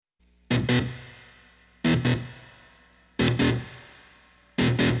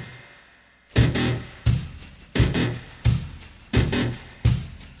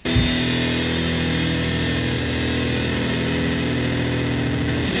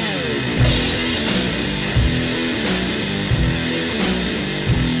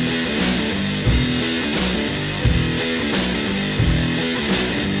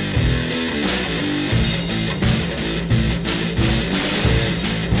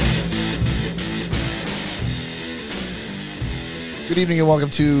Good evening and welcome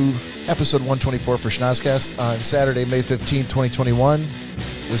to episode 124 for Schnozcast on Saturday, May 15, 2021.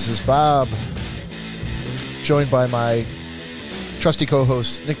 This is Bob, joined by my trusty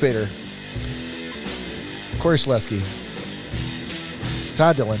co-hosts Nick Bader, Corey Selesky,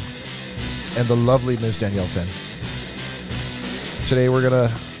 Todd Dillon, and the lovely Ms. Danielle Finn. Today we're going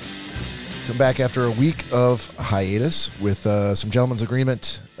to come back after a week of hiatus with some gentleman's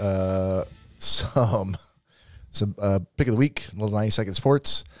agreement, some pick of the week, a little 90-second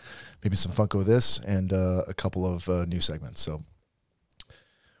sports, maybe some Funko this, and a couple of new segments. So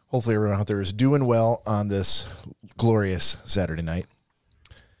hopefully everyone out there is doing well on this glorious Saturday night.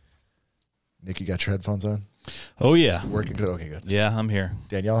 Nick, you got your headphones on? Oh, yeah. Working good? Okay, good. Yeah, I'm here.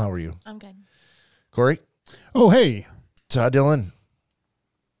 Danielle, how are you? I'm good. Corey? Oh, hey. Todd Dillon?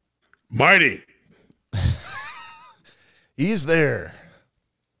 Mighty. He's there.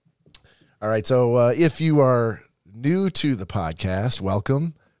 All right, so if you are new to the podcast,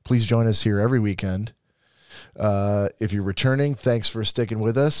 welcome. Please join us here every weekend. If you're returning, thanks for sticking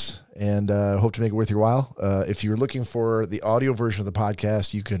with us, and hope to make it worth your while. If you're looking for the audio version of the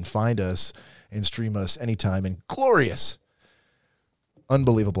podcast, you can find us and stream us anytime in glorious,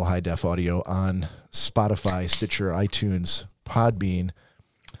 unbelievable high-def audio on Spotify, Stitcher, iTunes, Podbean,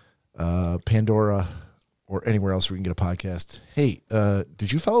 Pandora, or anywhere else where you can get a podcast. Hey,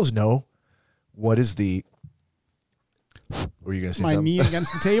 did you fellows know what is the... Were you going to say My something? knee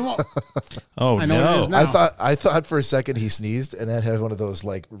against the table. Oh, I know what it no. is now. I thought for a second he sneezed, and that had one of those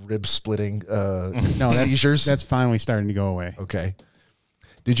like rib splitting No, seizures. that's finally starting to go away. Okay.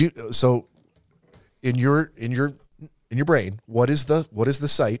 Did you? So, in your brain, what is the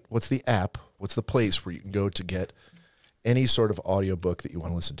site? What's the app? What's the place where you can go to get any sort of audiobook that you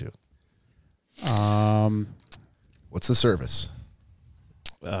want to listen to? What's the service?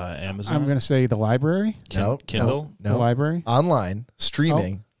 Amazon. I'm going to say the library. Kindle? The library. Online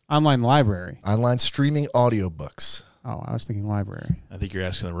streaming. Online library. Online streaming audiobooks. Oh, I was thinking library. I think you're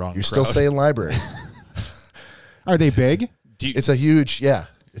asking the wrong You're crowd. still saying library. Are they big? It's a huge, yeah.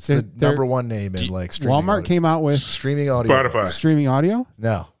 It's the They're- number one name in like streaming. Walmart came out with streaming audio. Spotify. streaming audio.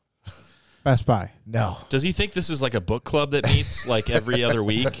 No, Best Buy. no. Does he think this is like a book club that meets like every other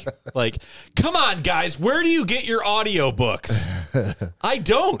week? Like, come on, guys, where do you get your audio books? I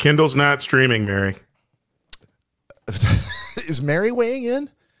don't. Kindle's not streaming, Mary. Is Mary weighing in?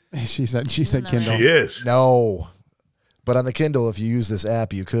 She said No. Kindle. She is. No. But on the Kindle, if you use this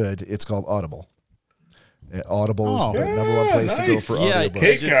app, you could. It's called Audible. Audible Oh. is the number one place to go nice. for Yeah, audiobooks.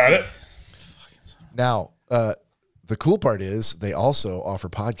 Kate got it. Now, the cool part is they also offer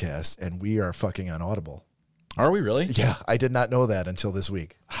podcasts, and we are fucking on Audible. Are we really? Yeah, I did not know that until this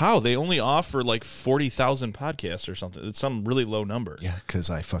week. How? They only offer like 40,000 podcasts or something. It's some really low number. Yeah, because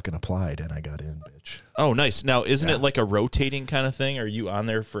I fucking applied and I got in, bitch. Oh, nice. Now, isn't it like a rotating kind of thing? Are you on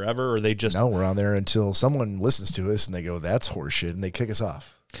there forever, or are they just... No, we're on there until someone listens to us and they go, that's horseshit, and they kick us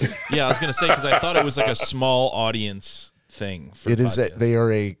off. Yeah, I was going to say, because I thought it was like a small audience thing. For It is.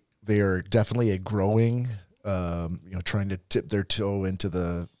 podcasts. They are definitely a growing, trying to tip their toe into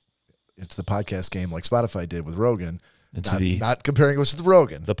the podcast game like Spotify did with Rogan. Not comparing us with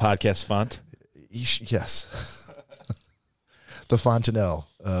Rogan. The podcast font. Yes. The fontanelle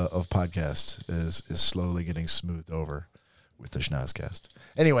of podcasts is slowly getting smoothed over with the Schnozcast.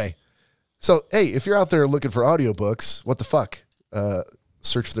 Anyway, so, hey, if you're out there looking for audiobooks, what the fuck?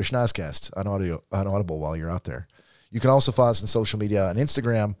 Search for the Schnozcast on Audible while you're out there. You can also follow us on social media on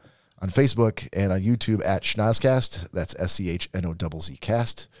Instagram, on Facebook, and on YouTube at Schnozcast. That's SCHNOZZ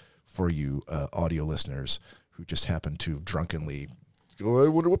cast for you audio listeners who just happen to drunkenly go, I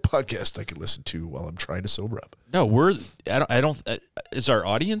wonder what podcast I could listen to while I'm trying to sober up. No, I don't. Is our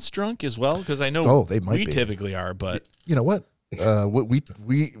audience drunk as well? Because I know They might we be. typically are, but You know what? We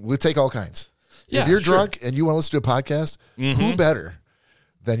take all kinds. Yeah, if you're sure. drunk and you want to listen to a podcast, who better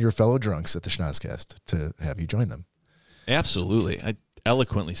than your fellow drunks at the Schnozcast to have you join them? absolutely. I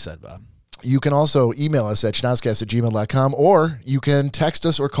eloquently said, Bob. You can also email us at schnozcast@gmail.com, or you can text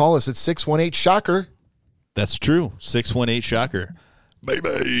us or call us at 618-SHOCKER. That's true. 618 Shocker.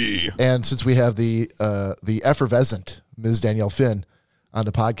 Baby. And since we have the effervescent Ms. Danielle Finn on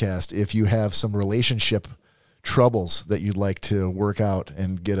the podcast, if you have some relationship troubles that you'd like to work out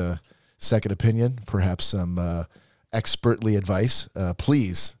and get a second opinion, perhaps some expertly advice,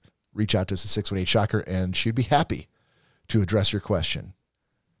 please reach out to us at 618-SHOCKER, and she'd be happy to address your question.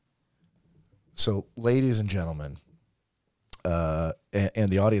 So, ladies and gentlemen,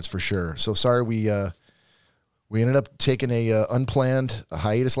 and the audience for sure. So sorry we ended up taking a unplanned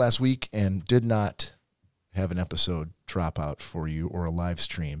hiatus last week and did not have an episode drop out for you or a live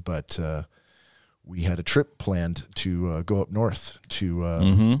stream, but we had a trip planned to go up north to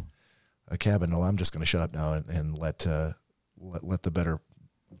a cabin. Well, I'm just going to shut up now and let the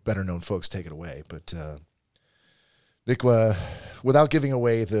better known folks take it away. But Nick, without giving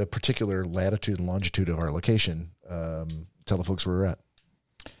away the particular latitude and longitude of our location, tell the folks where we're at.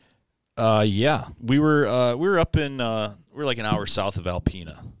 Yeah, we were up in we're like an hour south of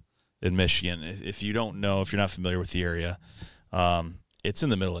Alpena in Michigan. If you don't know, if you're not familiar with the area, it's in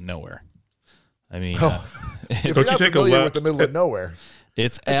the middle of nowhere. I mean, if you're not familiar with the middle of nowhere,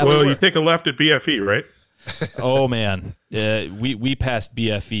 it's well, you take a left at BFE, right? Oh man, we passed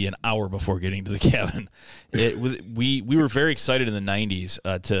BFE an hour before getting to the cabin. We were very excited in the 90s.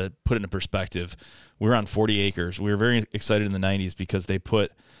 To put it into perspective, we were on 40 acres. We were very excited in the 90s because they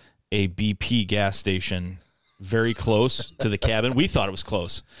put a BP gas station very close to the cabin. We thought it was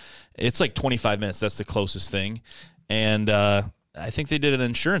close. It's like 25 minutes. That's the closest thing. And I think they did an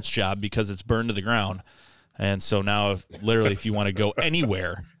insurance job because it's burned to the ground. And so now, if you want to go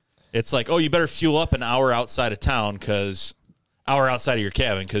anywhere, it's like, oh, you better fuel up an hour outside of town hour outside of your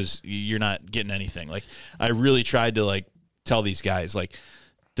cabin because you're not getting anything. Like, I really tried to tell these guys,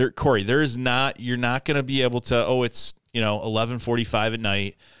 Corey, you're not going to be able to, it's 11:45 at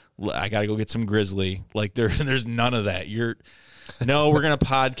night. I got to go get some Grizzly. There's none of that. We're going to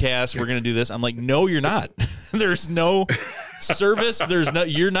podcast. We're going to do this. I'm like, no, you're not. There's no service.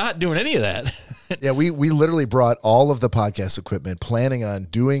 You're not doing any of that. Yeah, we literally brought all of the podcast equipment, planning on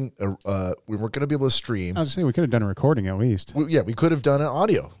doing. We weren't going to be able to stream. I was saying we could have done a recording at least. We could have done an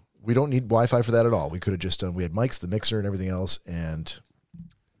audio. We don't need Wi-Fi for that at all. We could have just done. We had mics, the mixer, and everything else, and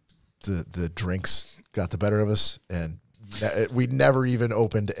the drinks got the better of us, and we never even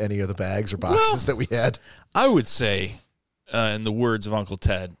opened any of the bags or boxes that we had. I would say, in the words of Uncle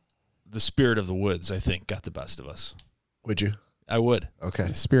Ted, the spirit of the woods, I think, got the best of us. Would you? I would. Okay.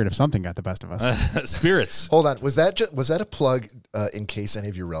 The spirit of something got the best of us. Spirits. Hold on. Was that a plug in case any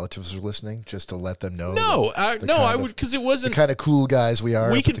of your relatives are listening, just to let them know? No, I would, because it wasn't the kind of cool guys we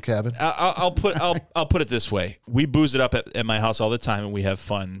are up at the cabin. I'll put it this way: we booze it up at my house all the time, and we have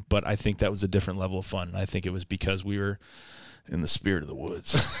fun. But I think that was a different level of fun. I think it was because we were in the spirit of the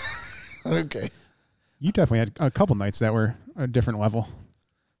woods. Okay. You definitely had a couple nights that were a different level.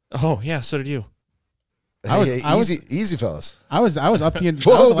 Oh yeah, so did you. Easy, fellas. I was up the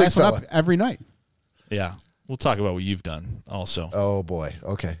last one up every night. Yeah, we'll talk about what you've done also. Oh boy.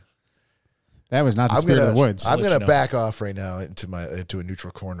 Okay. That was not the spirit of the woods. I'm gonna back off right now into a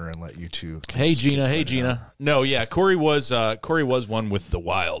neutral corner and let you two. Hey Gina. No, yeah, Corey was one with the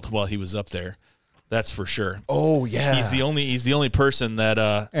wild while he was up there. That's for sure. Oh yeah. He's the only person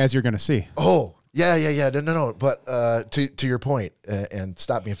that as you're gonna see. Oh yeah. No. But to your point, and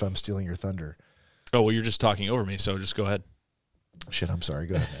stop me if I'm stealing your thunder. Oh, well, you're just talking over me, so just go ahead. Shit, I'm sorry.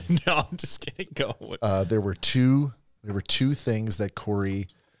 Go ahead, man. No, I'm just kidding. Go. There were two things that Corey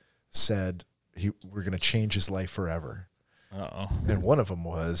said we're going to change his life forever. Uh-oh. And one of them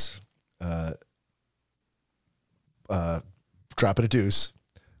was dropping a deuce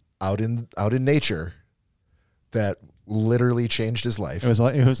out in nature that literally changed his life.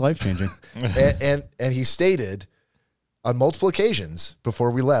 It was life changing. and he stated on multiple occasions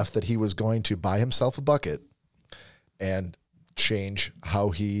before we left that he was going to buy himself a bucket and change how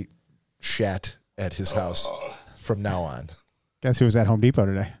he shat at his house from now on. Guess who was at Home Depot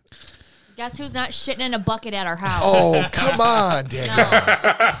today? Guess who's not shitting in a bucket at our house? Oh, come on, Daniel.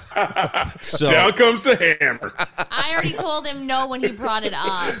 So down comes the hammer. I already told him no when he brought it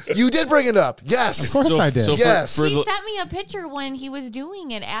up. You did bring it up. Yes. Of course I did. So Yes. He sent me a picture when he was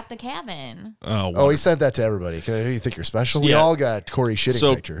doing it at the cabin. Oh, he sent that to everybody. You think you're special? We Yeah. all got Corey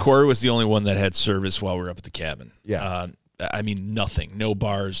shitting pictures. Corey was the only one that had service while we were up at the cabin. Yeah. I mean, nothing. No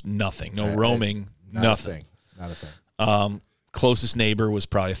bars, nothing. No roaming, nothing. Not a thing. Closest neighbor was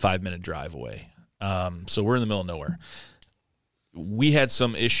probably a 5-minute drive away. So we're in the middle of nowhere. We had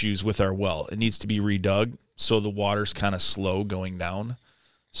some issues with our well. It needs to be redug, so the water's kind of slow going down.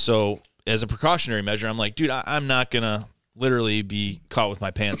 So as a precautionary measure, I'm like, dude, I'm not going to literally be caught with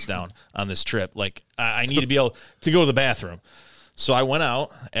my pants down on this trip. Like, I need to be able to go to the bathroom. So I went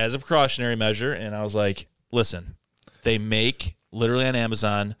out as a precautionary measure, and I was like, listen, they make, literally on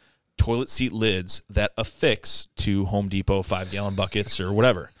Amazon, toilet seat lids that affix to Home Depot 5-gallon buckets or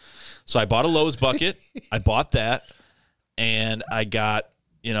whatever. So I bought a Lowe's bucket. I bought that, and I got,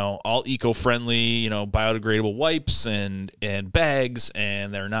 all eco-friendly, biodegradable wipes and bags,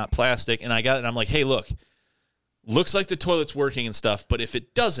 and they're not plastic. And I got it, and I'm like, hey, looks like the toilet's working and stuff, but if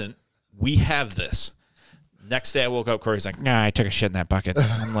it doesn't, we have this. Next day I woke up, Corey's like, nah, I took a shit in that bucket.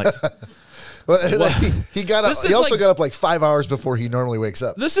 I'm like, Well, he got up. This He is also like- got up like 5 hours before he normally wakes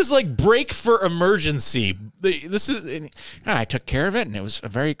up. This is like break for emergency. This is. I took care of it, and it was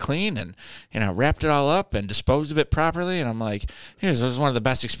very clean, and wrapped it all up and disposed of it properly. And I'm like, this was one of the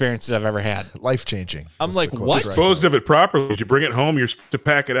best experiences I've ever had. Life changing. I'm like, what? Disposed of it properly. Did you bring it home? You're supposed to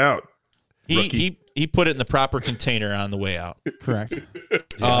pack it out. He put it in the proper container on the way out. Correct.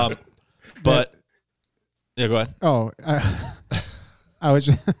 But yeah, go ahead. Oh, I was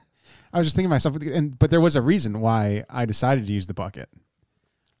just, thinking to myself, but there was a reason why I decided to use the bucket.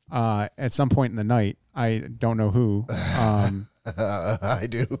 At some point in the night, I don't know who, I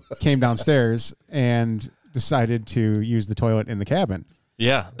do. came downstairs and decided to use the toilet in the cabin.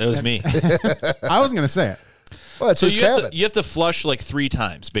 Yeah, that was me. I wasn't going to say it. Well, it's So his you cabin. have to flush like 3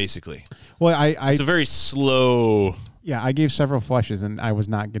 times, basically. Well, It's a very slow. yeah, I gave several flushes and I was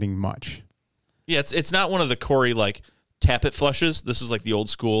not getting much. Yeah, it's not one of the Corey like tap it flushes. This is like the old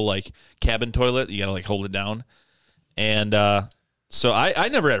school like cabin toilet. You gotta like hold it down. And so I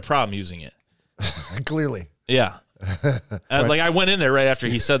never had a problem using it. Clearly. Yeah. Like I went in there right after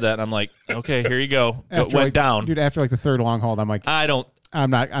he said that, and I'm like, okay, here you go. After Went like, down. dude. After like the third long haul, I'm like, I'm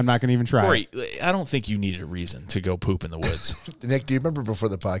not going to even try. Corey, I don't think you needed a reason to go poop in the woods. Nick, do you remember before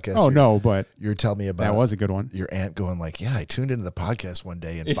the podcast? Oh no, but You were telling me about that was a good one. your aunt going like, yeah, I tuned into the podcast one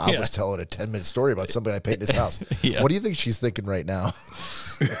day and Bob was telling a 10-minute story about somebody I paid in his house. Yeah. What do you think she's thinking right now?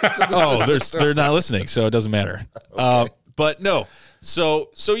 Oh, they're not listening, so it doesn't matter. But no. So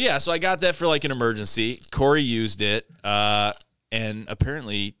I got that for like an emergency. Corey used it and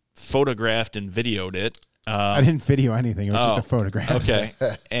apparently photographed and videoed it. I didn't video anything. It was just a photograph. Okay.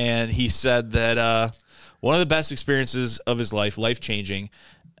 And he said that one of the best experiences of his life changing,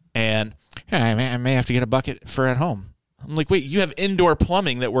 and I may have to get a bucket for at home. I'm like, wait, you have indoor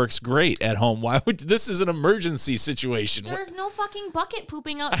plumbing that works great at home. Why would this is an emergency situation? There's no fucking bucket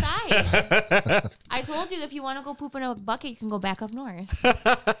pooping outside. I told you if you want to go poop in a bucket, you can go back up north.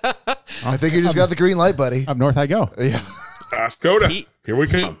 I think you just got the green light, buddy. Up north I go. Yeah. Skoda. Here we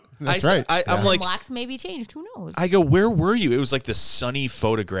come. That's right. I'm like, Blocks may be changed. Who knows? I go, where were you? It was like this sunny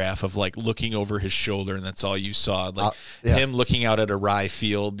photograph of like looking over his shoulder, and that's all you saw. Like him looking out at a rye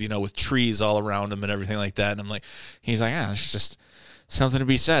field, with trees all around him and everything like that. And I'm like, he's like, it's just something to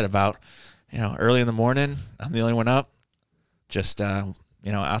be said about, early in the morning. I'm the only one up, just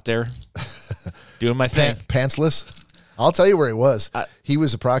out there doing my thing. Pantsless. I'll tell you where he was. He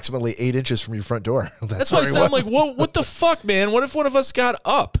was approximately 8 inches from your front door. That's why I said, I'm like, what the fuck, man? What if one of us got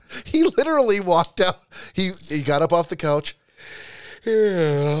up? He literally walked out. He got up off the couch.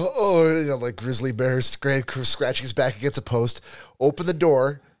 Yeah. Oh, like grizzly bear scratching his back against a post. Opened the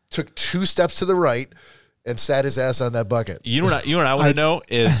door, took 2 steps to the right, and sat his ass on that bucket. You know what I want to know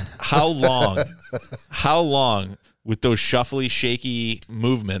is how long with those shuffly, shaky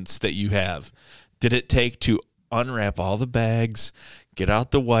movements that you have, did it take to unwrap all the bags, get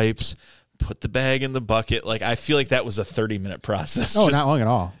out the wipes, put the bag in the bucket? Like, I feel like that was a 30-minute process. Oh, not long at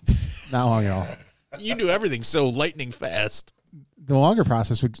all. Not long at all. You do everything so lightning fast. The longer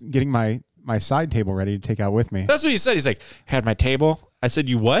process was getting my side table ready to take out with me. That's what he said. He's like, had my table. I said,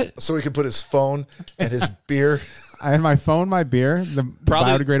 you what? So he could put his phone and his beer. I had my phone, my beer, the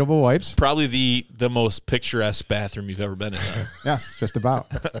Probably- biodegradable wipes. Probably the most picturesque bathroom you've ever been in. Yes, just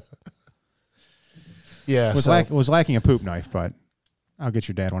about. Yeah. Was lacking a poop knife, but I'll get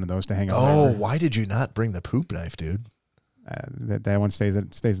your dad one of those to hang on. Oh, why did you not bring the poop knife, dude? That one stays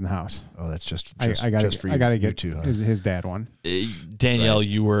in the house. Oh, that's just I gotta for you, I gotta you get two, huh? his dad one. Danielle,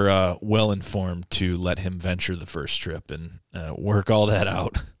 you were well informed to let him venture the first trip and work all that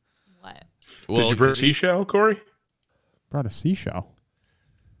out. What? Did you bring a seashell, Corey? Brought a seashell.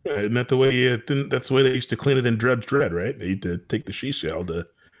 Isn't that the way? That's the way they used to clean it in Dredge Dread, right? They used to take the seashell to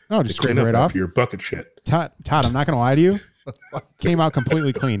No, just clean scrape it up right after off. your bucket shit. Todd, I'm not gonna lie to you. Came out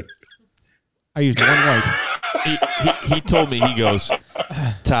completely clean. I used one wipe. He told me, he goes,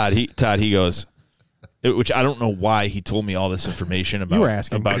 Todd, he goes, which I don't know why he told me all this information about. You were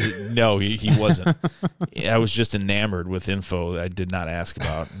asking. About it. No, he wasn't. I was just enamored with info that I did not ask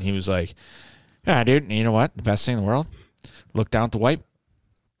about. And he was like, yeah, dude, you know what? The best thing in the world? Look down at the wipe.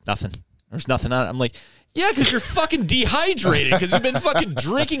 Nothing. There's nothing on it. I'm like, yeah, because you're fucking dehydrated because you've been fucking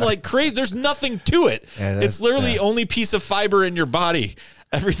drinking like crazy. There's nothing to it. Yeah, it's literally the only piece of fiber in your body.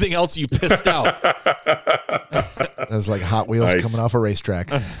 Everything else you pissed out. That was like Hot Wheels Nice. coming off a racetrack.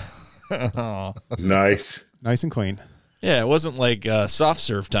 Nice. Nice and clean. Yeah, it wasn't like soft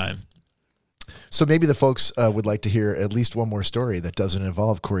serve time. So maybe the folks would like to hear at least one more story that doesn't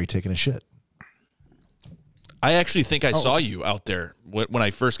involve Corey taking a shit. I actually think I saw you out there when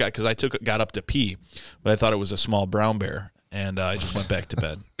I first got, because I got up to pee, but I thought it was a small brown bear. and I just went back to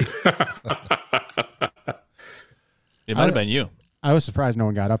bed. It might have been you. I was surprised no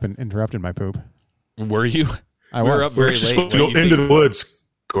one got up and interrupted my poop. Were you? I We were was. up very We're actually late. supposed to What go do you into think? the woods,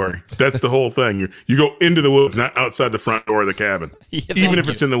 Corey. That's the whole thing. You go into the woods, not outside the front door of the cabin, Yeah, even thank if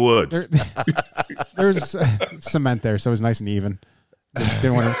you. it's in the woods. There's cement there, so it was nice and even.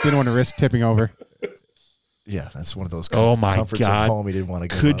 Didn't want to risk tipping over. Yeah, that's one of those Oh my comforts God. of home he didn't want to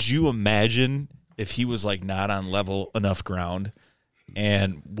give Could up. you imagine if he was like not on level enough ground,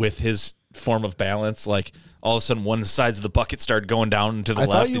 and with his form of balance, like all of a sudden one side of the bucket started going down to the I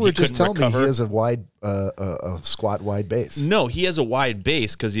left, thought you and were he just couldn't telling me recover? he has a wide, a squat wide base. No, he has a wide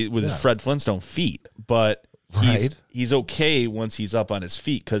base because with his Yeah. Fred Flintstone feet, but Right. he's okay once he's up on his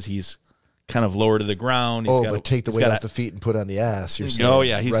feet because he's kind of lower to the ground. He's Oh, got but take the he's weight got off the feet and put on the ass. You're saying Oh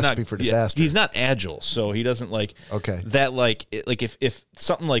yeah, he's recipe not for yeah, disaster. he's not agile, so he doesn't like Okay. that. Like if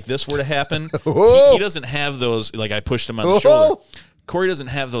something like this were to happen, Whoa. he doesn't have those. Like I pushed him on the Whoa. shoulder. Corey doesn't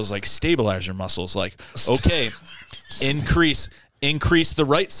have those like stabilizer muscles. Like okay, increase the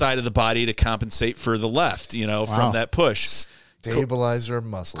right side of the body to compensate for the left. You know, Wow. from that push. Stabilizer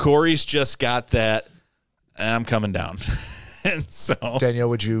muscles. Corey's just got that. I'm coming down, and so Danielle,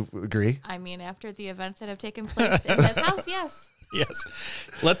 would you agree? I mean, after the events that have taken place in this house, yes. yes,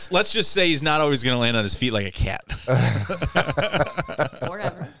 let's just say he's not always going to land on his feet like a cat.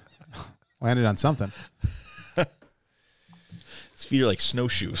 Whatever. Landed on something. His feet are like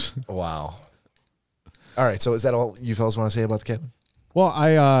snowshoes. Wow. All right. So is that all you fellas want to say about the cabin? Well,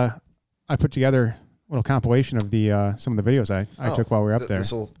 I put together a little compilation of the some of the videos I took while we were up there.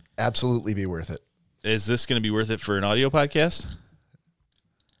 This will absolutely be worth it. Is this going to be worth it for an audio podcast?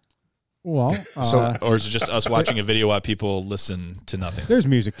 Well, Or is it just us watching a video while people listen to nothing? there's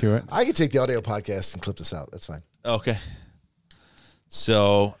music to it. I could take the audio podcast and clip this out. That's fine. Okay.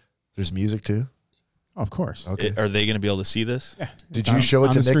 So There's music too. Of course. Okay. are they going to be able to see this? Yeah. Did It's you on- show it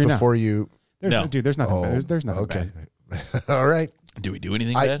on to the Nick screen now. before you? There's, No. Dude, there's nothing. There's nothing Okay. bad. All right. Do we do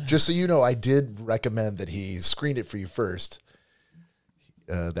anything bad? Just so you know, I did recommend that he screened it for you first.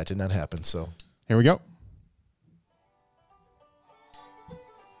 That did not happen. So Here we go.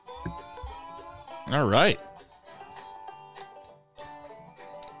 All right.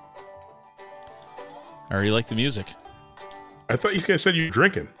 I already like the music. I thought you guys said you were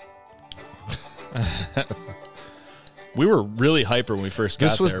drinking. We were really hyper when we first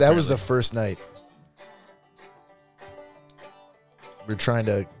got there. that was the apparently. first night. We were trying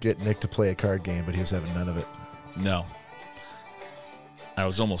to get Nick to play a card game, but he was having none of it. No. I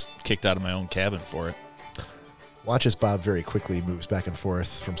was almost kicked out of my own cabin for it. Watch as Bob very quickly moves back and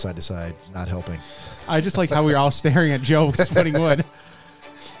forth from side to side, not helping. I just like how we were all staring at Joe splitting wood.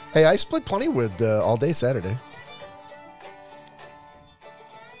 Hey, I split plenty wood all day Saturday.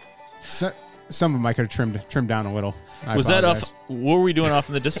 So, some of them I could have trimmed down a little. I Was that apologize. off? What were we doing off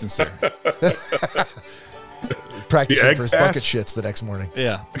in the distance there? Practicing egg for his pass? bucket shits the next morning.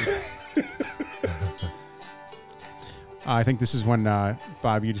 Yeah. I think this is when,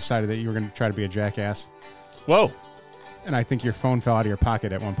 Bob, you decided that you were going to try to be a jackass. Whoa. And I think your phone fell out of your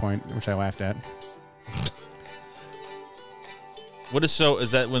pocket at one point, which I laughed at.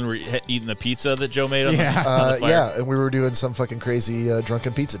 Is that when we're eating the pizza that Joe made on Yeah. the, on the fire? Yeah, and we were doing some fucking crazy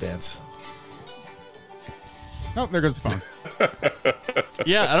drunken pizza dance. Oh, there goes the phone.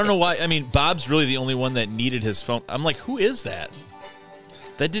 Yeah, I don't know why. I mean, Bob's really the only one that needed his phone. I'm like, who is that?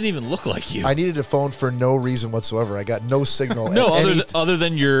 That didn't even look like you. I needed a phone for no reason whatsoever. I got no signal. no, at other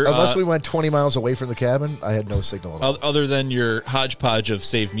than your unless we went 20 miles away from the cabin, I had no signal at all. other than your hodgepodge of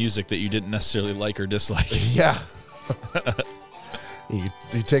saved music that you didn't necessarily like or dislike. Yeah.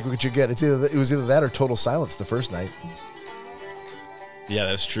 you take what you get. It was either that or total silence the first night. Yeah,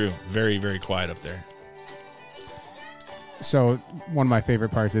 that's true. Very, very quiet up there. So, one of my favorite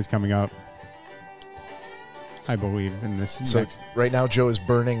parts is coming up. I believe in this. So next. right now, Joe is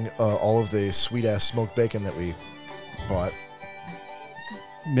burning all of the sweet ass smoked bacon that we bought.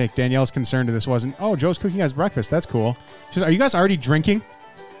 Nick, Danielle's concerned that this wasn't. Oh, Joe's cooking us breakfast. That's cool. She's, are you guys already drinking?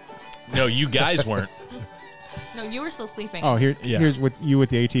 No, you guys weren't. No, you were still sleeping. Oh, Yeah. here's with you with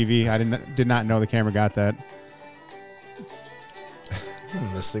the ATV. I did not know the camera got that.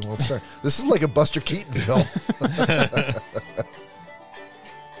 This thing won't start. This is like a Buster Keaton film.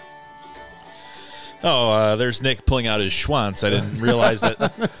 There's Nick pulling out his schwanz. I didn't realize that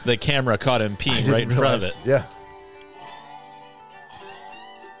the camera caught him I peeing didn't right in front of realize. it. Yeah.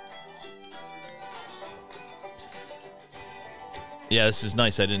 Yeah, this is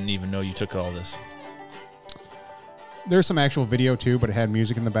nice. I didn't even know you took all this. There's some actual video too, but it had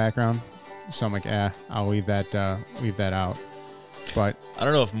music in the background. So I'm like, I'll leave that out. But I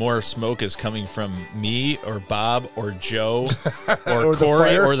don't know if more smoke is coming from me or Bob or Joe or, Or the Corey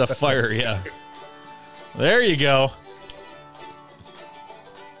fire. or the fire. Yeah. There you go.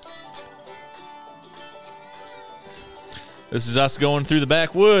 This is us going through the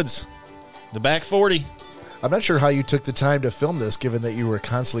backwoods, the back 40. I'm not sure how you took the time to film this, given that you were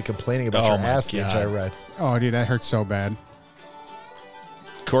constantly complaining about Oh your my ass the God. entire ride. oh, dude, that hurts so bad.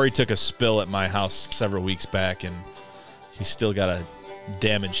 Corey took a spill at my house several weeks back, and he's still got a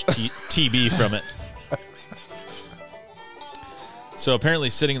damaged TB from it. So apparently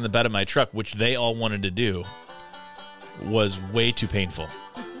sitting in the bed of my truck, which they all wanted to do, was way too painful,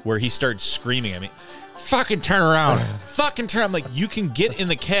 where he started screaming at me, fucking turn around, fucking turn. I'm like, you can get in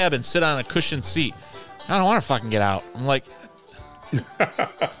the cab and sit on a cushioned seat. I don't want to fucking get out. I'm like, and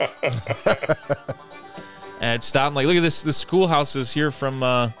I'd stop. I'm like, look at this. The schoolhouse is here from,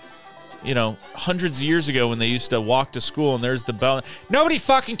 hundreds of years ago when they used to walk to school, and there's the bell. Nobody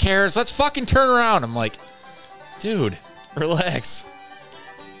fucking cares. Let's fucking turn around. I'm like, dude, relax.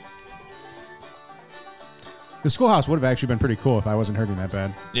 The schoolhouse would have actually been pretty cool if I wasn't hurting that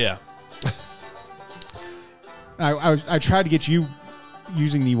bad. Yeah. I tried to get you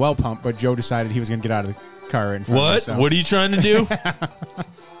using the well pump, but Joe decided he was going to get out of the car in front of me. What? So What are you trying to do?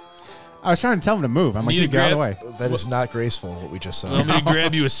 I was trying to tell him to move. I'm like, Need to "Dude, get out of the way. grab- That is not graceful, what we just saw. Want me to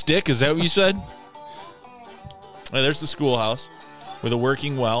grab you a stick? Is that what you said? Oh, there's the schoolhouse with a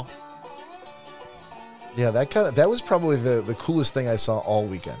working well. Yeah, that was probably the coolest thing I saw all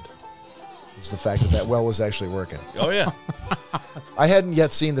weekend. Is the fact that well was actually working. Oh, yeah. I hadn't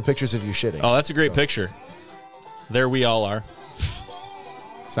yet seen the pictures of you shitting. Oh, that's a great so- picture. There we all are.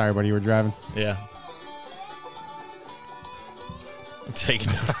 Sorry, buddy, you were driving. Yeah. Take it.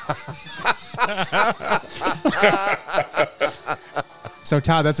 So,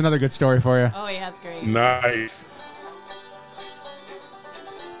 Todd, that's another good story for you. Oh yeah, that's great. Nice.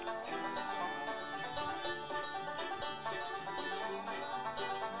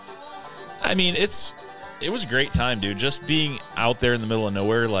 I mean, it was a great time, dude. Just being out there in the middle of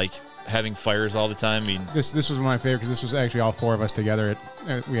nowhere, like having fires all the time. I mean, This was my favorite because this was actually all four of us together.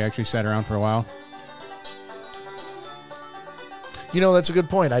 We actually sat around for a while. You know, that's a good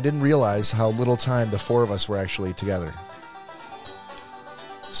point. I didn't realize how little time the four of us were actually together.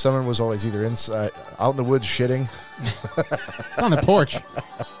 Someone was always either inside, out in the woods shitting. On the porch.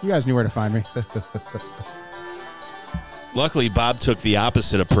 You guys knew where to find me. luckily, Bob took the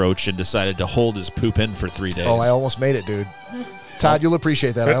opposite approach and decided to hold his poop in for 3 days. Oh, I almost made it, dude. Todd, you'll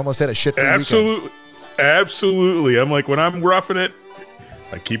appreciate that. I almost had a shit-free weekend. Absolutely. Absolutely. I'm like, when I'm roughing it,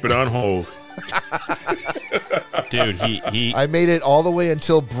 I keep it on hold. Dude, he I made it all the way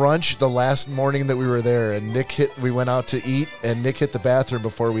until brunch the last morning that we were there, and we went out to eat, and Nick hit the bathroom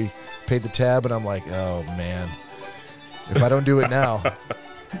before we paid the tab, and I'm like, oh, man. If I don't do it now,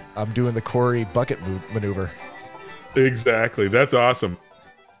 I'm doing the Corey bucket maneuver. Exactly. That's awesome.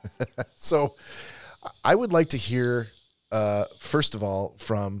 So I would like to hear, first of all,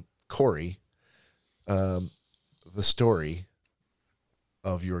 from Corey, the story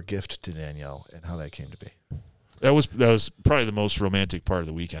of your gift to Danielle and how that came to be. that was probably the most romantic part of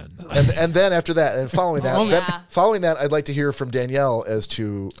the weekend. And then after that, and following that, Oh, yeah. following that, I'd like to hear from Danielle as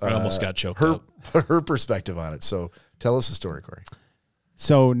to I almost got choked her up. her perspective on it. So tell us the story, Corey.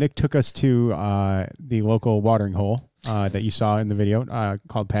 So Nick took us to the local watering hole that you saw in the video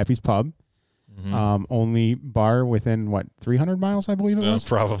called Pappy's Pub. Only bar within, 300 miles, I believe it was?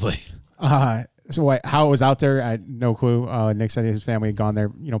 Probably. So how it was out there, I had no clue. Nick said his family had gone there,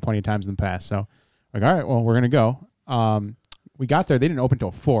 plenty of times in the past. So, like, all right, well, we're gonna go. We got there. They didn't open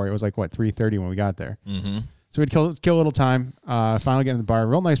till 4. It was like 3:30 when we got there. Mm-hmm. So we'd kill a little time. Finally get in the bar.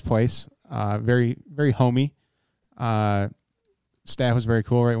 Real nice place. Very very homey. Staff was very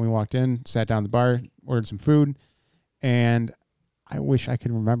cool. Right when we walked in, sat down at the bar, ordered some food, and I wish I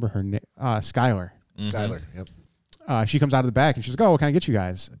could remember her name. Skylar. Skylar. Yep. She comes out of the back and she's like, "Oh, what can I get you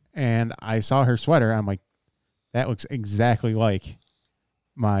guys?" And I saw her sweater. I'm like, that looks exactly like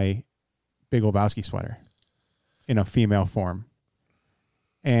my Big Lebowski sweater in a female form.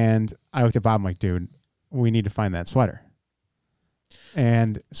 And I looked at Bob. I'm like, dude, we need to find that sweater.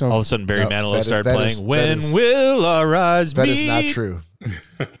 And so All of a sudden, Barry No, Manilow that is- started that playing. is- When that is- will our eyes That meet? is not true.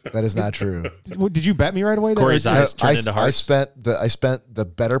 That is not true. did you bet me right away? Corey's Or- eyes turned into I hearts. spent the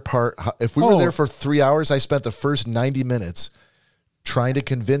better part. If we were Oh. there for 3 hours, I spent the first 90 minutes trying to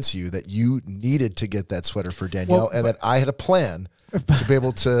convince you that you needed to get that sweater for Danielle, and that I had a plan to be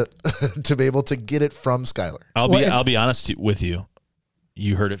able to to be able to get it from Skylar. I'll be honest with you.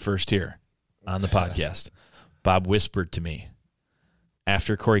 You heard it first here on the podcast. Bob whispered to me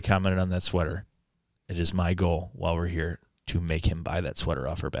after Corey commented on that sweater, "It is my goal while we're here to make him buy that sweater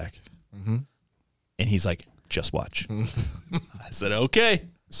off her back. Mm-hmm. And he's like, just watch. I said, okay.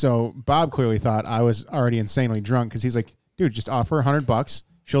 So Bob clearly thought I was already insanely drunk because he's like, dude, just offer $100.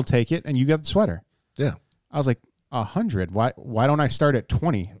 She'll take it, and you get the sweater. Yeah. I was like, 100? Why don't I start at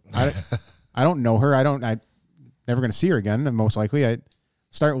 20? I don't know her. I'm never going to see her again, and most likely I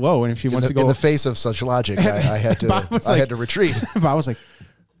start low. And if she wants to go in the face of such logic, I had to I had to retreat. Bob was like,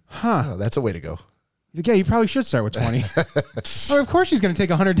 Oh, that's a way to go. he's like, yeah, you probably should start with 20. Well, of course she's going to take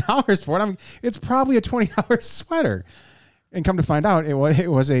 $100 for it. It's probably a $20 sweater. And come to find out, it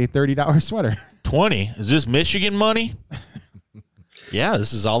was a $30 sweater. 20? Is this Michigan money? Yeah,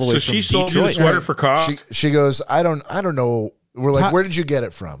 this is all the way So from she sold you the Detroit. sweater for cost. She goes, I don't know. We're like, Todd- where did you get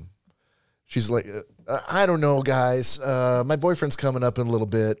it from? She's like, I don't know, guys. My boyfriend's coming up in a little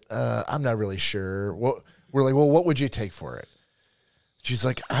bit. I'm not really sure. We're like, well, what would you take for it? She's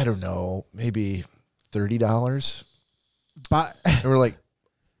like, I don't know, maybe $30. But And we're like,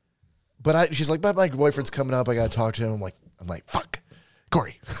 she's like, but my boyfriend's coming up. I got to talk to him. I'm like, fuck,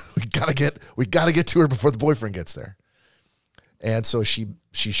 Corey, we gotta get to her before the boyfriend gets there. And so she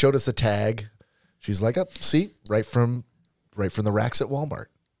showed us the tag. She's like, see, right from the racks at Walmart.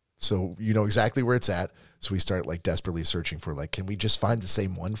 So you know exactly where it's at. So we start like desperately searching for like, can we just find the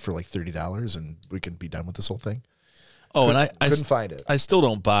same one for like $30 and we can be done with this whole thing? Oh, and I Couldn't find it. I still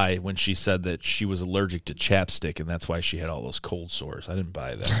don't buy when she said that she was allergic to chapstick and that's why she had all those cold sores. I didn't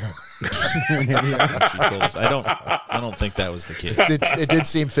buy that. When she told us. I don't think that was the case. It did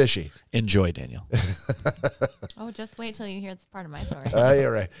seem fishy. Enjoy, Daniel. Oh, just wait till you hear this part of my story. Yeah,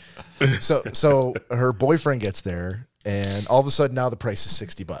 right. So her boyfriend gets there, and all of a sudden now the price is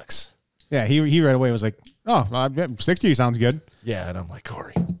 $60. yeah, he right away was like, oh, 60 sounds good. Yeah, and I'm like,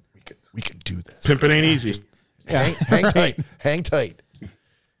 Corey, we can do this. Pimping ain't easy. Hang tight, hang tight.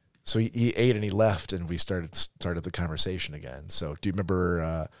 So he ate and he left, and we started the conversation again. So do you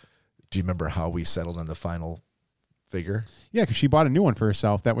remember how we settled on the final figure? Yeah, because she bought a new one for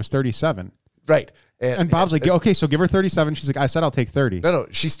herself that was 37. Right. And Bob's like, okay, so give her 37. She's like, I said I'll take 30. No,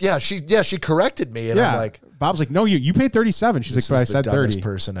 she corrected me, and yeah. I'm like, Bob's like, no, you paid 37. She's this like, but I is the said dumbest 30.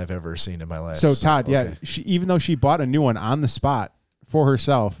 person I've ever seen in my life. So Todd, yeah, okay. even though she bought a new one on the spot for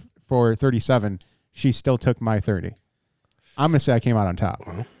herself for 37, she still took my 30. I'm gonna say I came out on top.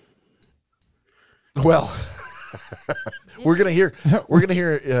 Well, we're gonna hear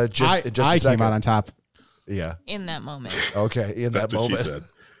just in just a I second. came out on top. Yeah. In that moment. Okay. In that That's what she moment.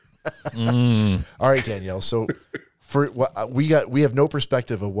 said. All right, Danielle. So for what we have no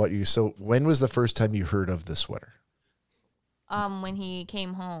perspective of what you. So when was the first time you heard of this sweater? When he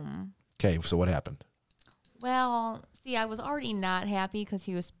came home. Okay. So what happened? Well, see, I was already not happy because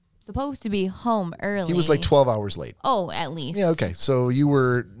he was supposed to be home early. He was like 12 hours late. Oh, at least. Yeah. Okay. So you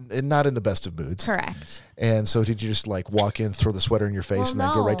were not in the best of moods. Correct. And so did you just like walk in, throw the sweater in your face, Well, and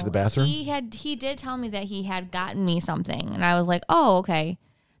then go right to the bathroom? He did tell me that he had gotten me something, and I was like, oh, okay.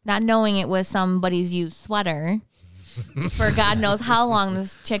 Not knowing it was somebody's used sweater. For God knows how long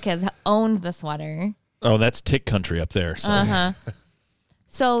this chick has owned the sweater. Oh, that's tick country up there. So. Uh-huh.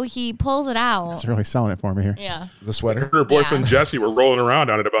 So he pulls it out. It's really selling it for me here. Yeah. The sweater? Her boyfriend Yeah. Jesse were rolling around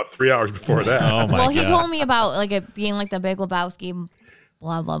on it about 3 hours before that. Oh my Well, god. he told me about like it being like the Big Lebowski,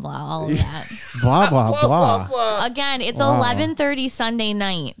 blah blah blah, all of that. Blah blah blah. Again, it's Wow. 11:30 Sunday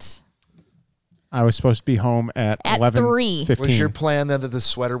night. I was supposed to be home at At 11:15. Was your plan then that the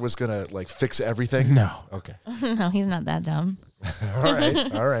sweater was gonna like fix everything? No. Okay. No, he's not that dumb. All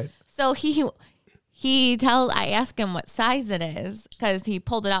right. All right. So I asked him what size it is because he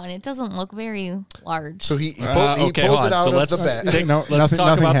pulled it out and it doesn't look very large. So he Okay, pulls hold it on. out So of let's the bag. take- No, let's nothing- talk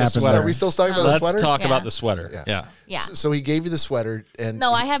nothing about the happened sweater. Are we still talking about the Let's sweater? talk Yeah. about the sweater. Yeah. Yeah. Yeah. So he gave you the sweater, and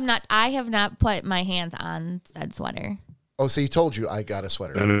No, I have not put my hands on said sweater. oh, so he told you I got a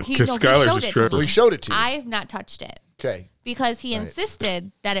sweater. And He because showed Skylar's it just to me. tripping. Well, he showed it to you. I have not touched it Okay. because he Right.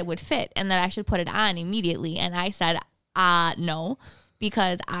 insisted that it would fit and that I should put it on immediately. And I said, no,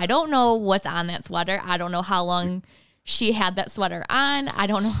 because I don't know what's on that sweater. I don't know how long she had that sweater on. I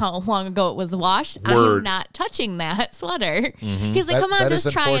don't know how long ago it was washed. I'm Word. not touching that sweater. Mm-hmm. He's like, That- come on, that is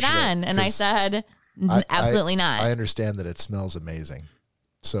just try it unfortunate, on. And I 'cause said, absolutely not. I understand that it smells amazing,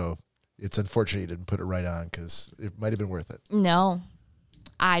 so it's unfortunate you didn't put it right on because it might have been worth it. No.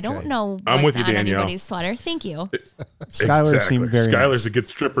 I don't Okay. know I'm what's with you, on Danielle. anybody's sweater. Thank you. Skylar seemed very Skylar's nice. a good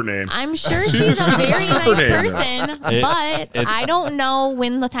stripper name. I'm sure she's a very nice person, but it's- I don't know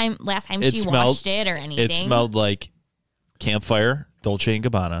when last time It she smelled- washed it or anything. It smelled like campfire, Dolce &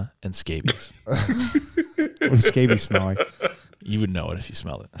 Gabbana, and scabies. What does scabies smell like? You would know it if you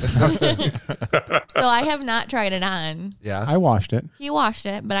smelled it. So I have not tried it on. Yeah. I washed it. He washed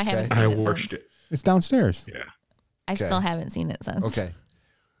it, but I haven't Okay. seen I it washed since. it. It's downstairs. Yeah. I Okay. still haven't seen it since. Okay.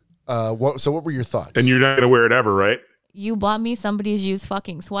 So what were your thoughts? And you're not going to wear it ever, right? You bought me somebody's used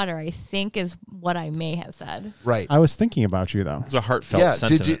fucking sweater, I think is what I may have said. right. I was thinking about you though. It's a heartfelt Yeah.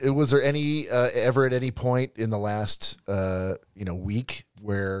 sentiment. Was there any ever at any point in the last week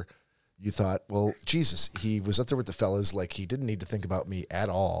where you thought, well, Jesus, he was up there with the fellas, like he didn't need to think about me at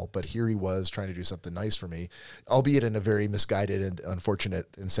all, but here he was trying to do something nice for me, albeit in a very misguided and unfortunate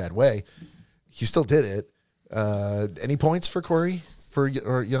and sad way. He still did it. Any points for Corey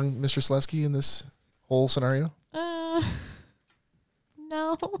or young Mr. Selesky in this whole scenario?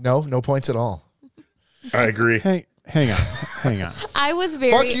 No. No points at all. I agree. Hang on. I was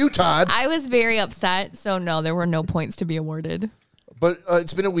very Fuck you, Todd. I was very upset, so no, there were no points to be awarded. But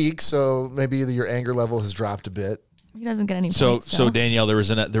it's been a week, so maybe your anger level has dropped a bit. He doesn't get any So points. so Danielle, there was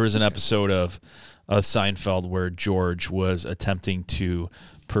an episode of Seinfeld where George was attempting to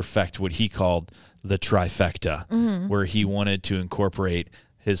perfect what he called the trifecta, where he wanted to incorporate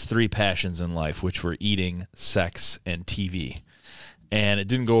his three passions in life, which were eating, sex, and TV. And it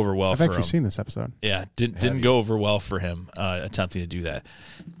didn't go over well I've for actually him. seen this episode. Yeah, didn't go over well for him attempting to do that.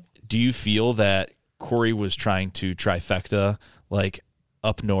 Do you feel that Corey was trying to trifecta like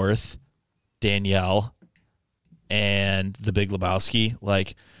up north, Danielle, and the Big Lebowski?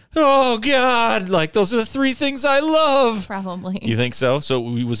 Like, oh God, like those are the three things I love. Probably. You think so? So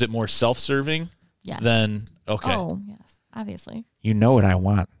was it more self-serving Yes. than okay? Oh, yes, obviously. You know what I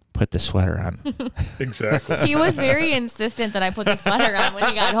want. Put the sweater on. Exactly. He was very insistent that I put the sweater on when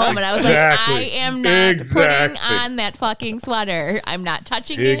he got home, and I was Exactly. like, I am not Exactly. putting on that fucking sweater. I'm not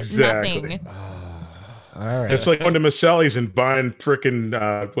touching Exactly. it, nothing. All right. It's like going to Maselli's and buying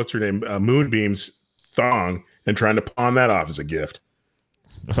frickin' what's her name, Moonbeam's thong and trying to pawn that off as a gift.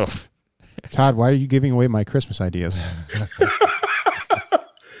 Todd, why are you giving away my Christmas ideas?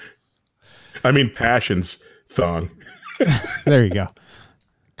 I mean, Passion's thong. There you go.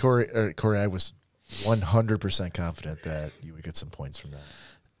 Corey, I was 100% confident that you would get some points from that.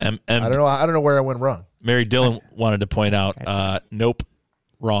 And I don't know where I went wrong. Mary Dillon wanted to point out, nope,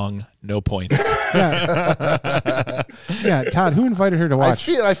 wrong, no points. Yeah, Todd, who invited her to watch?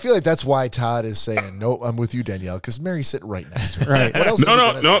 I feel like that's why Todd is saying nope. I'm with you, Danielle, because Mary's sitting right next to her. Right. What else? is he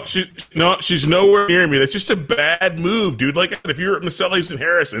gonna No, say? she's nowhere near me. That's just a bad move, dude. Like, if you're at Maselli's and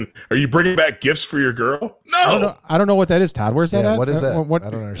Harrison, are you bringing back gifts for your girl? No. I don't know what that is, Todd. Where's that Yeah, at? what is that? What, I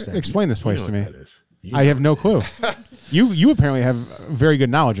don't understand. Explain this place to me. That is. I have no clue. You apparently have very good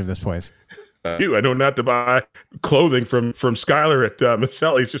knowledge of this place. I know not to buy clothing from Skylar at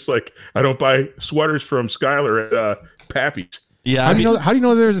Maselli's, just like I don't buy sweaters from Skylar at Pappy's. Yeah, How do you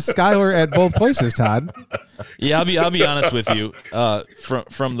know there's a Skylar at both places, Todd? Yeah, I'll be honest with you.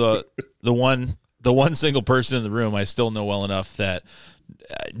 From the one single person in the room, I still know well enough that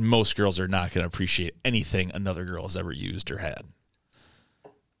most girls are not going to appreciate anything another girl has ever used or had.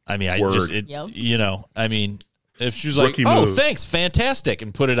 I mean, Yep. I mean, if she was like, Rookie "Oh, move. thanks, fantastic,"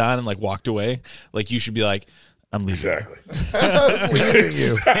 and put it on and like walked away, like you should be like, "I'm leaving." Exactly. I'm leaving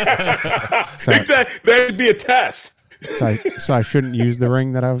you. So, Exactly. That would be a test. so I shouldn't use the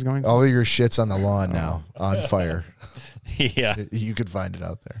ring that I was going. All of your shit's on the lawn now, on fire. Yeah. You could find it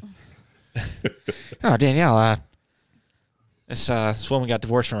out there. Oh, Danielle, this woman got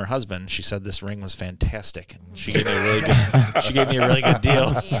divorced from her husband. She said this ring was fantastic. She gave me a really good. She gave me a really good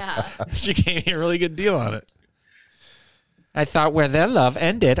deal. Yeah. She gave me a really good deal on it. I thought where their love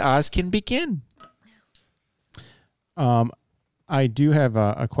ended, ours can begin. I do have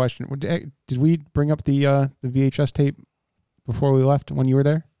a question. Did we bring up the VHS tape before we left when you were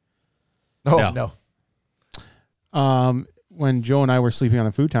there? Oh no. When Joe and I were sleeping on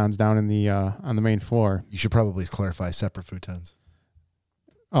the futons down in the on the main floor. You should probably clarify separate futons.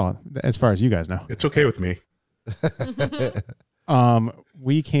 Oh, as far as you guys know, It's okay with me.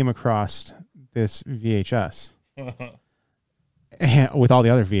 we came across this VHS with all the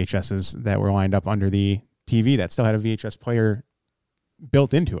other VHSs that were lined up under the TV that still had a VHS player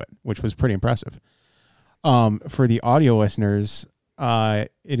built into it, which was pretty impressive. For the audio listeners, it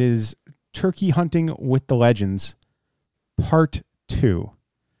is Turkey Hunting with the Legends, Part 2.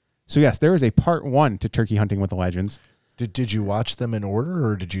 So yes, there is a Part 1 to Turkey Hunting with the Legends. Did you watch them in order,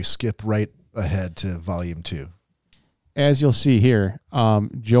 or did you skip right ahead to Volume 2? As you'll see here,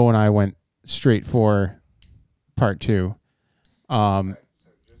 Joe and I went straight for Part 2.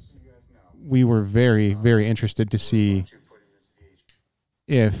 We were very, very interested to see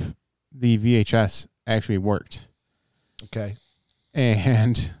if the VHS actually worked. Okay.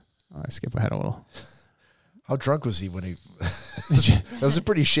 And I skip ahead a little. How drunk was he when he? That was a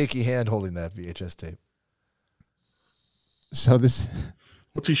pretty shaky hand holding that VHS tape. So this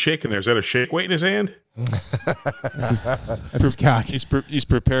What's he shaking there? Is that a shake weight in his hand? That's his cock. He's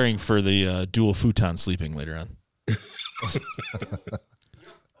preparing for the dual futon sleeping later on. There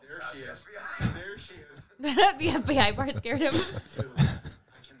she is. There she is. The FBI part scared him. I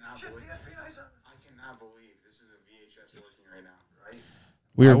cannot believe this is a VHS working right now, right?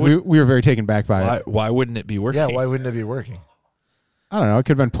 We were very taken back by it. Why wouldn't it be working? Yeah, why wouldn't it be working? I don't know. It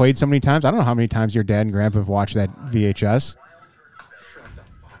could have been played so many times. I don't know how many times your dad and grandpa have watched that VHS. Shut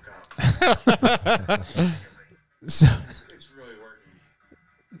the fuck up. So, It's really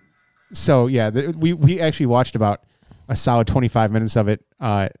working. so yeah, we actually watched about a solid 25 minutes of it